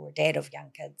wouldn't, or a dad of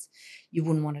young kids, you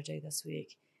wouldn't want to do this work.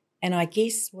 And I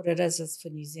guess what it is for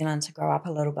New Zealand to grow up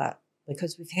a little bit,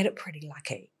 because we've had it pretty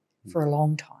lucky for a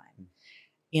long time.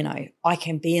 I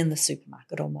can be in the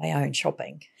supermarket on my own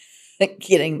shopping,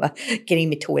 getting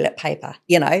me toilet paper.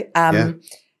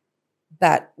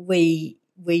 But we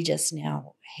just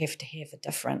now have to have a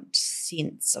different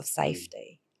sense of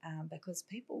safety because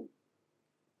people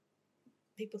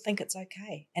think it's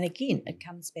okay. And again, it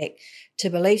comes back to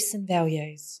beliefs and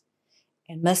values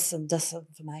and myths and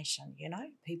disinformation,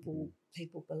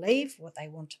 People believe what they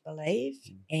want to believe,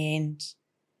 and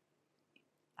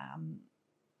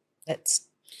it's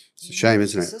a shame,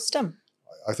 isn't it? System.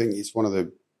 I think it's one of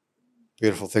the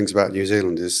beautiful things about New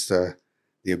Zealand is the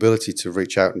ability to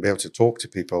reach out and be able to talk to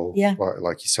people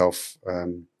like yourself.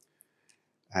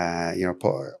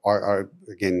 I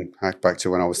again, back to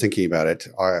when I was thinking about it,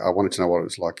 I wanted to know what it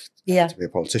was like to be a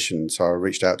politician. So I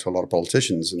reached out to a lot of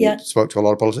politicians and spoke to a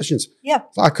lot of politicians. Yeah.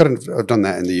 I couldn't have done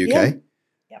that in the UK.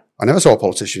 Yeah. I never saw a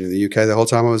politician in the UK the whole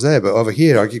time I was there, but over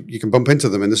here, you can bump into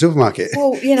them in the supermarket.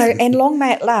 Well, and long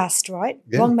may it last, right?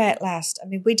 Yeah. Long may it last. I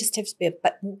mean, we just have to be a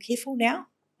bit more careful now.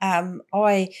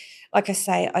 Like I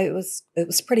say, it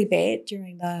was pretty bad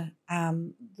during the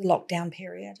lockdown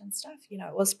period and stuff. It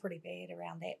was pretty bad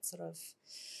around that sort of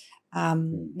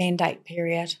mandate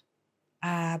period.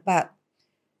 But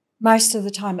most of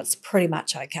the time, it's pretty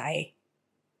much okay.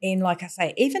 And like I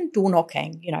say, even door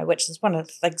knocking, which is one of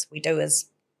the things we do as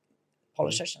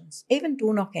politicians, even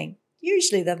door knocking,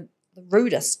 usually the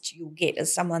rudest you'll get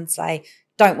is someone say,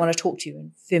 don't want to talk to you,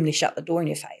 and firmly shut the door in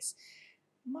your face.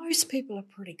 Most people are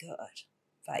pretty good.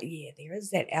 But yeah, there is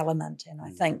that element, and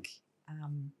I think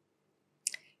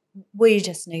we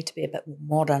just need to be a bit more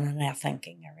modern in our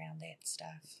thinking around that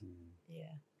stuff.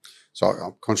 Yeah. So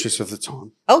I'm conscious of the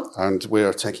time. Oh. And we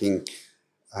are taking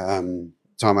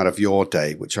time out of your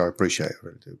day, which I appreciate. I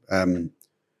really do.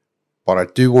 But I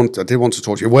did want to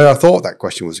talk to you. Where I thought that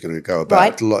question was going to go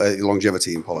about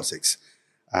longevity in politics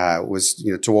was,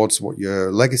 towards what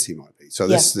your legacy might be. So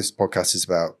this podcast is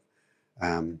about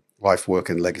life, work,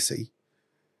 and legacy.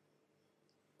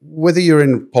 Whether you're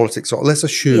in politics or let's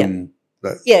assume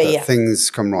that things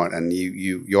come right and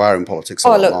you are in politics a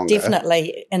lot longer.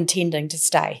 Definitely intending to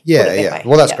stay. Yeah.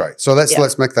 Well, that's great. So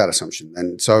let's make that assumption.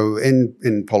 And so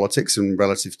in politics and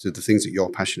relative to the things that you're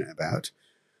passionate about,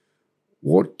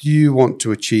 what do you want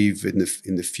to achieve in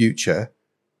the future,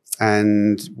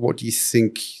 and what do you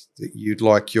think that you'd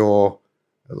like your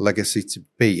legacy to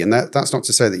be? And that's not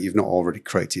to say that you've not already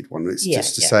created one. It's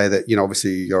just to say that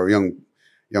obviously you're a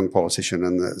young politician,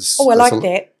 and there's I like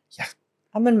that. Yeah,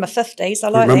 I'm in my 50s. I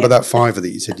like remember that $5 that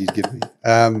you said you'd give me.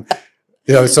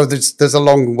 So there's a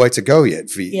long way to go yet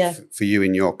for you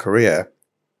in your career.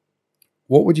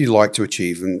 What would you like to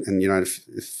achieve? And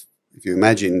if you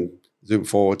imagine. Zoom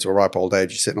forward to a ripe old age,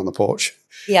 you're sitting on the porch.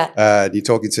 Yeah. You're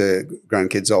talking to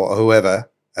grandkids or whoever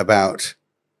about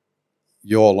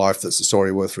your life that's a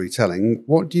story worth retelling.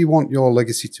 What do you want your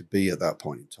legacy to be at that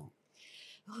point in time?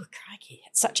 Oh, crikey.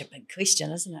 It's such a big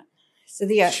question, isn't it? So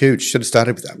it's huge. Should have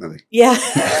started with that, maybe. Yeah.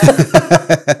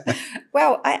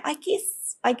 Well, I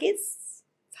guess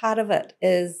part of it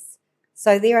is,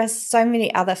 so there are so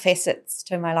many other facets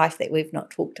to my life that we've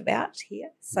not talked about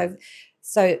here. So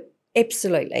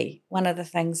absolutely. One of the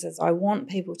things is I want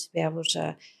people to be able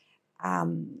to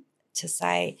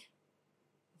say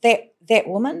that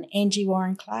woman, Angie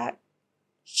Warren Clark,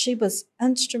 she was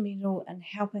instrumental in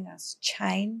helping us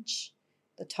change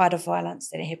the tide of violence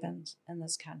that happened in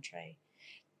this country.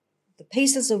 The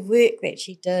pieces of work that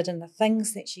she did and the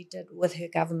things that she did with her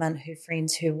government, her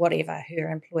friends, her whatever,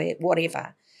 her employer,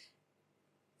 whatever,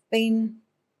 been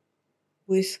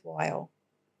worthwhile.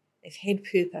 They've had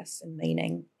purpose and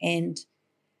meaning, and it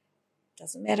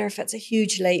doesn't matter if it's a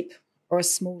huge leap or a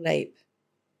small leap,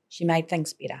 she made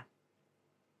things better.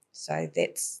 So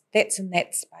that's in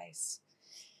that space.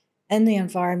 In the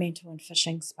environmental and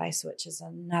fishing space, which is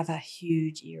another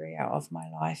huge area of my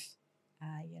life,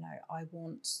 I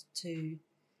want to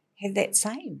have that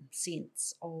same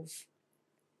sense of,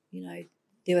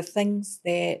 there were things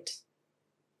that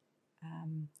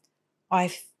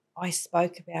I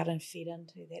spoke about and fed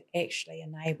into that actually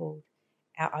enabled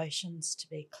our oceans to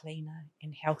be cleaner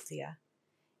and healthier,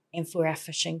 and for our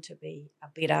fishing to be a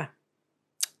better,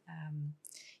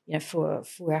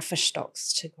 for our fish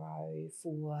stocks to grow,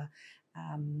 for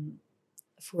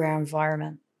our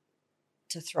environment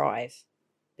to thrive.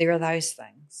 There are those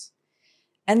things.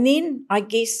 And then I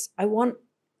guess I want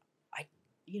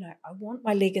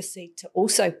my legacy to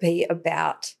also be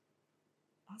about,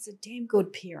 I was a damn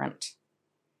good parent.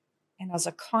 And I was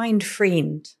a kind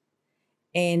friend,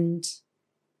 and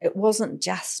it wasn't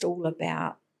just all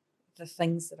about the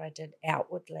things that I did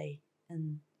outwardly,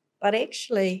 but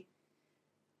actually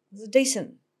I was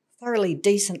a thoroughly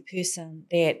decent person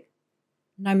that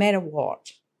no matter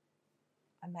what,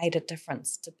 I made a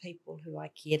difference to people who I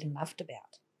cared and loved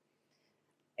about.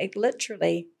 It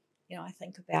literally, I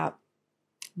think about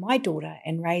my daughter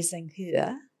and raising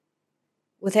her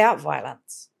without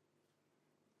violence,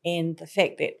 and the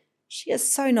fact that she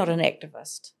is so not an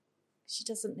activist. She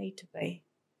doesn't need to be.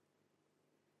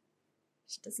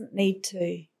 She doesn't need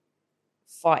to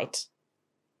fight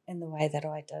in the way that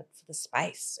I did for the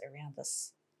space around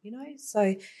this,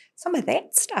 So some of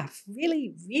that stuff,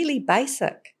 really, really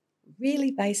basic,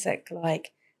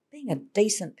 like being a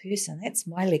decent person, that's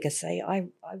my legacy. I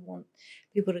want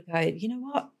people to go, you know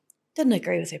what, didn't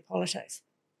agree with her politics.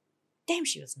 Damn,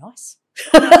 she was nice.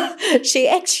 She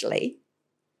actually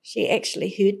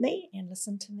heard me and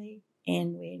listened to me,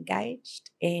 and we engaged,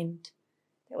 and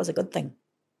that was a good thing.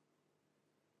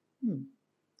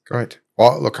 Great.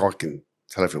 Well, look, I can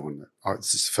tell everyone that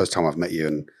this is the first time I've met you,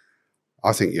 and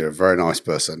I think you're a very nice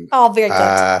person. Oh, very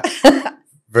good.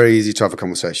 Very easy to have a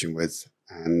conversation with.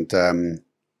 And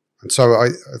so I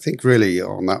think really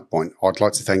on that point, I'd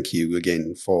like to thank you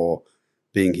again for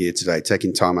being here today,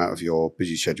 taking time out of your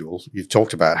busy schedule. You've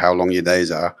talked about how long your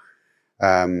days are.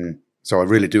 So I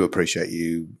really do appreciate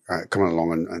you coming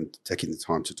along and taking the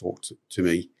time to talk to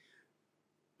me,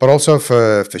 but also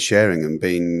for sharing and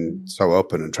being so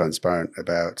open and transparent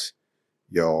about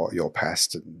your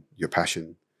past and your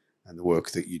passion and the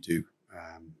work that you do.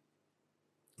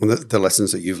 And the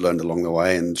lessons that you've learned along the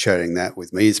way, and sharing that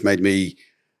with me, it's made me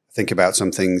think about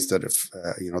some things that have,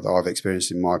 that I've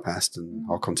experienced in my past, and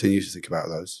I'll continue to think about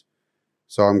those.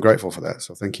 So I'm grateful for that.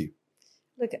 So thank you.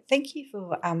 Look, thank you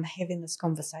for having this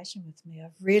conversation with me.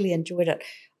 I've really enjoyed it.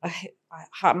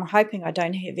 I'm hoping I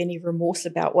don't have any remorse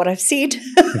about what I've said,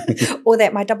 or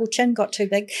that my double chin got too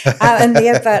big in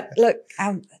there. But look,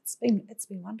 it's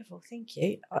been wonderful. Thank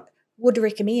you. I would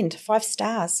recommend 5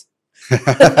 stars.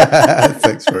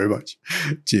 Thanks very much.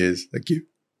 Cheers. Thank you.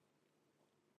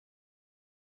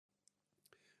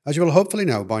 As you will hopefully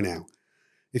know by now,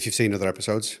 if you've seen other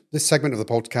episodes, this segment of the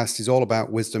podcast is all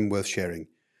about wisdom worth sharing.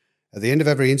 At the end of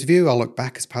every interview, I'll look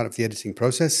back as part of the editing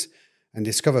process and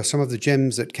discover some of the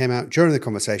gems that came out during the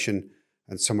conversation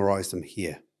and summarise them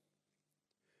here.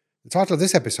 The title of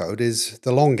this episode is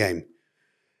The Long Game.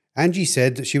 Angie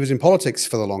said that she was in politics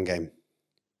for the long game,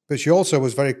 but she also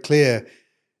was very clear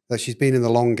that she's been in the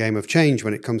long game of change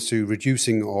when it comes to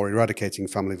reducing or eradicating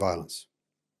family violence.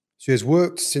 She has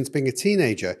worked since being a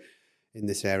teenager in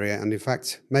this area, and in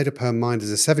fact made up her mind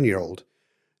as a 7-year-old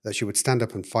that she would stand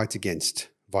up and fight against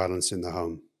violence in the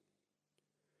home.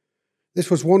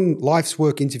 This was one life's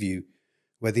work interview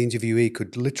where the interviewee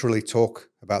could literally talk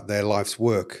about their life's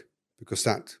work, because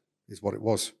that is what it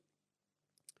was.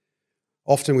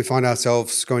 Often we find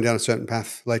ourselves going down a certain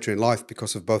path later in life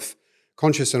because of both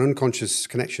conscious and unconscious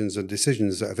connections and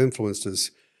decisions that have influenced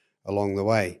us along the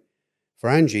way. For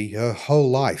Angie, her whole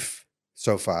life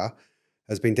so far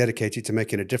has been dedicated to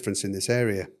making a difference in this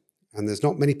area, and there's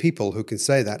not many people who can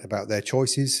say that about their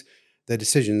choices, their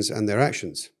decisions and their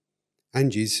actions.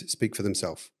 Angie's speak for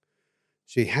themselves.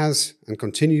 She has and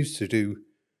continues to do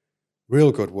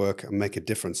real good work and make a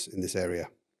difference in this area.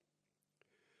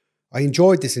 I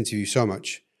enjoyed this interview so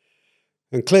much,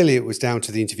 and clearly it was down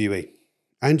to the interviewee.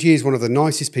 Angie is one of the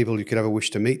nicest people you could ever wish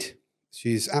to meet.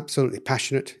 She is absolutely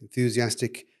passionate,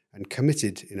 enthusiastic and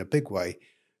committed in a big way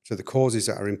to the causes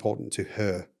that are important to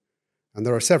her. And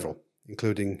there are several,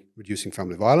 including reducing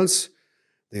family violence,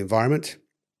 the environment,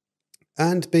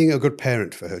 and being a good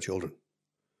parent for her children.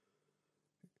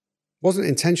 It wasn't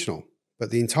intentional,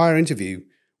 but the entire interview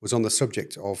was on the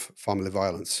subject of family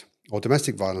violence, or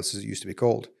domestic violence as it used to be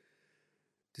called.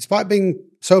 Despite being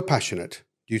so passionate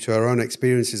due to her own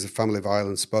experiences of family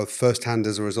violence, both firsthand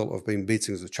as a result of being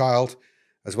beaten as a child,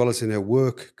 as well as in her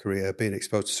work career being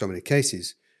exposed to so many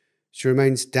cases, she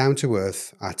remains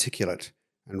down-to-earth, articulate,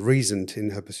 and reasoned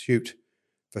in her pursuit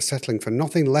for settling for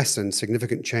nothing less than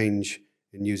significant change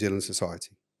in New Zealand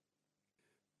society.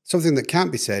 Something that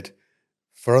can't be said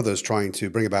for others trying to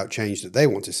bring about change that they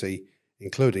want to see,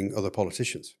 including other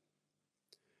politicians.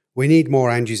 We need more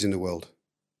Angies in the world.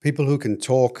 People who can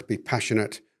talk, be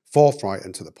passionate, forthright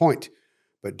and to the point,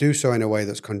 but do so in a way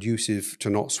that's conducive to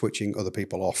not switching other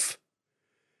people off.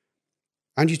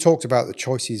 Angie talked about the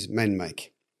choices men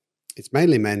make. It's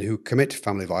mainly men who commit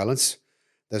family violence.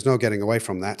 There's no getting away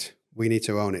from that. We need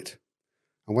to own it.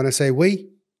 And when I say we,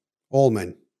 all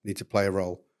men need to play a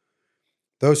role.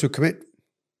 Those who commit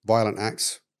violent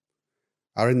acts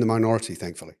are in the minority,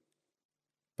 thankfully.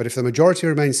 But if the majority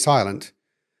remains silent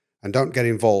and don't get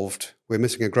involved, we're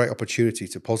missing a great opportunity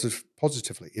to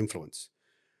positively influence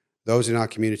those in our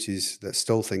communities that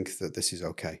still think that this is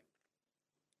okay.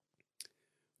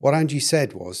 What Angie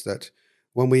said was that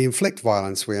when we inflict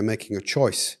violence, we are making a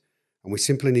choice, and we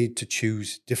simply need to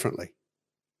choose differently.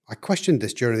 I questioned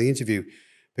this during the interview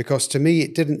because to me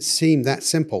it didn't seem that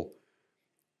simple.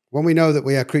 When we know that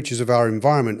we are creatures of our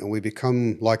environment and we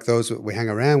become like those that we hang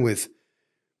around with,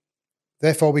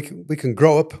 therefore we can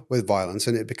grow up with violence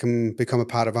and it become a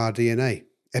part of our DNA,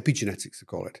 epigenetics they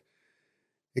call it.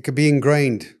 It can be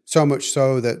ingrained, so much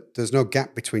so that there's no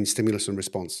gap between stimulus and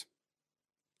response.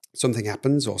 Something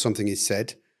happens or something is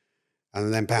said,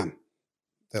 and then bam,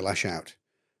 they lash out.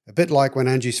 A bit like when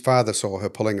Angie's father saw her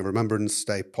pulling a Remembrance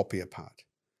Day poppy apart.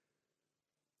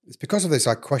 It's because of this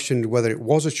I questioned whether it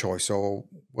was a choice or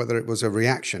whether it was a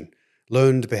reaction,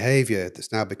 learned behaviour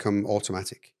that's now become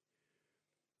automatic.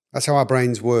 That's how our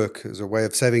brains work. As a way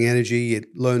of saving energy,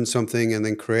 it learns something and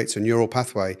then creates a neural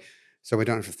pathway so we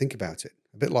don't have to think about it.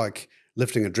 A bit like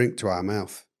lifting a drink to our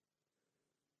mouth.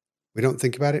 We don't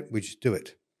think about it, we just do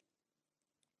it.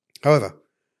 However,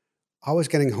 I was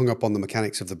getting hung up on the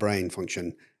mechanics of the brain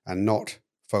function and not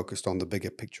focused on the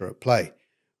bigger picture at play.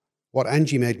 What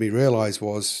Angie made me realize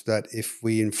was that if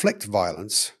we inflict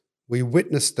violence, we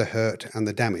witness the hurt and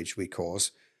the damage we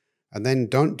cause, and then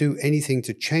don't do anything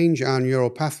to change our neural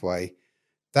pathway.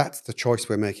 That's the choice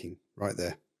we're making right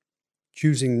there.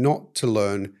 Choosing not to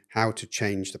learn how to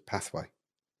change the pathway.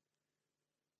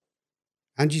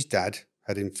 Angie's dad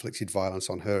had inflicted violence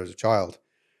on her as a child,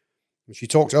 and she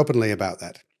talked openly about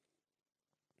that.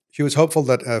 She was hopeful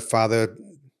that her father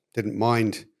didn't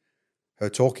mind her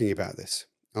talking about this,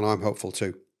 and I'm hopeful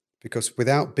too, because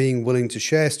without being willing to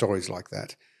share stories like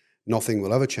that, nothing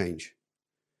will ever change.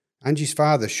 Angie's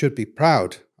father should be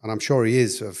proud, and I'm sure he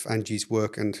is, of Angie's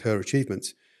work and her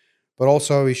achievements, but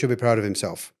also he should be proud of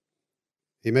himself.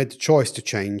 He made the choice to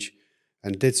change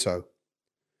and did so.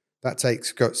 That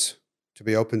takes guts, to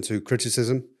be open to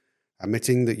criticism,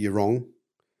 admitting that you're wrong,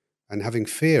 and having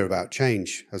fear about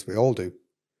change, as we all do.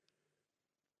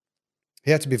 He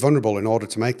had to be vulnerable in order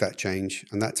to make that change,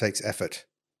 and that takes effort.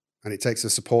 And it takes the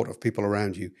support of people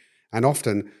around you, and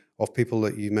often of people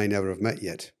that you may never have met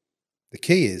yet. The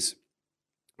key is,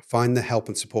 find the help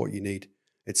and support you need.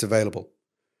 It's available.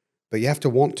 But you have to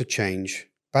want to change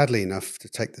badly enough to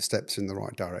take the steps in the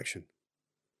right direction.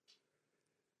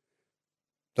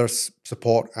 There's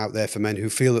support out there for men who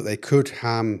feel that they could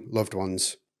harm loved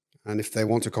ones. And if they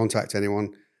want to contact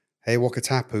anyone, hey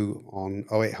Wakatapu on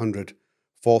 0800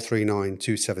 439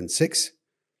 276.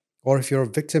 Or if you're a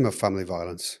victim of family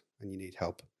violence and you need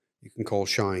help, you can call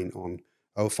Shine on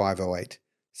 0508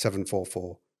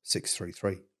 744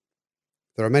 633.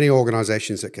 There are many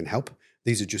organisations that can help.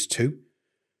 These are just two.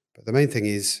 But the main thing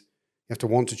is you have to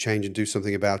want to change and do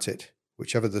something about it.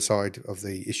 Whichever the side of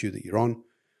the issue that you're on,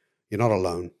 you're not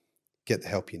alone. Get the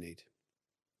help you need.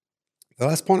 The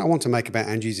last point I want to make about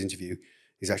Angie's interview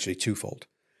is actually twofold.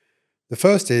 The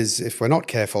first is, if we're not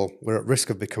careful, we're at risk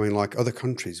of becoming like other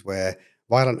countries where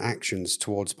violent actions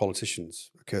towards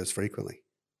politicians occurs frequently.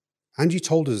 Angie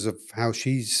told us of how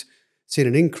she's seen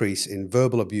an increase in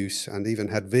verbal abuse and even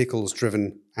had vehicles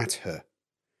driven at her.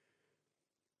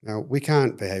 Now, we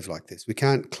can't behave like this. We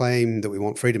can't claim that we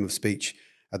want freedom of speech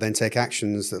and then take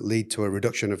actions that lead to a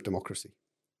reduction of democracy.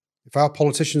 If our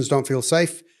politicians don't feel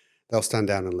safe, they'll stand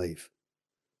down and leave.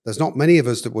 There's not many of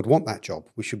us that would want that job.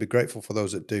 We should be grateful for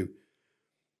those that do.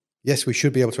 Yes, we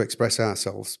should be able to express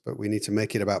ourselves, but we need to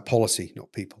make it about policy,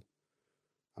 not people.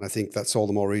 And I think that's all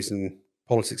the more reason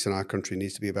politics in our country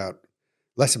needs to be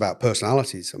less about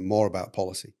personalities and more about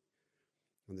policy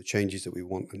and the changes that we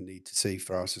want and need to see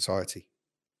for our society.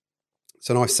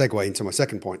 It's a nice segue into my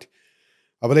second point.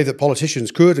 I believe that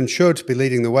politicians could and should be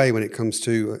leading the way when it comes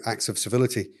to acts of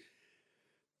civility.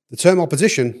 The term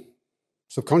opposition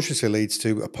subconsciously leads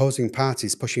to opposing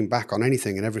parties pushing back on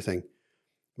anything and everything.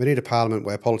 We need a parliament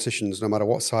where politicians, no matter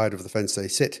what side of the fence they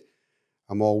sit,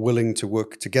 are more willing to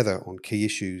work together on key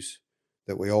issues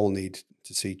that we all need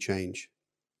to see change.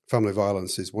 Family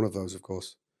violence is one of those, of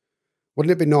course.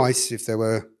 Wouldn't it be nice if they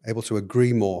were able to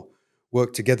agree more,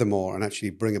 work together more, and actually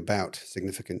bring about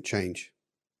significant change?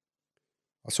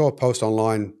 I saw a post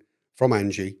online from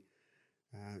Angie.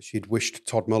 She'd wished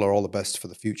Todd Muller all the best for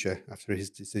the future after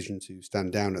his decision to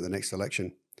stand down at the next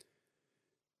election.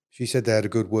 She said they had a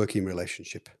good working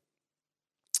relationship.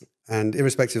 And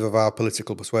irrespective of our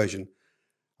political persuasion,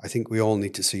 I think we all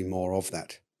need to see more of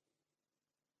that.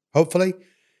 Hopefully,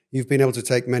 you've been able to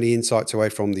take many insights away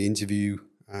from the interview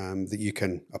that you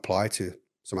can apply to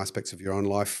some aspects of your own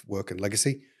life, work, and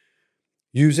legacy.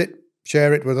 Use it,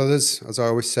 share it with others. As I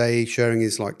always say, sharing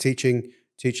is like teaching.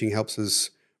 Teaching helps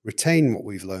us retain what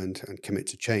we've learned and commit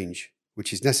to change,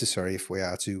 which is necessary if we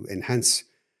are to enhance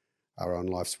our own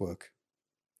life's work.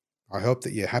 I hope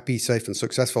that you're happy, safe, and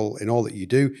successful in all that you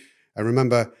do. And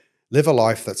remember, live a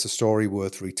life that's a story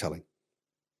worth retelling.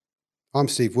 I'm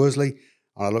Steve Worsley,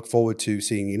 and I look forward to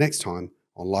seeing you next time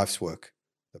on Life's Work,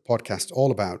 the podcast all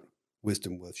about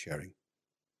wisdom worth sharing.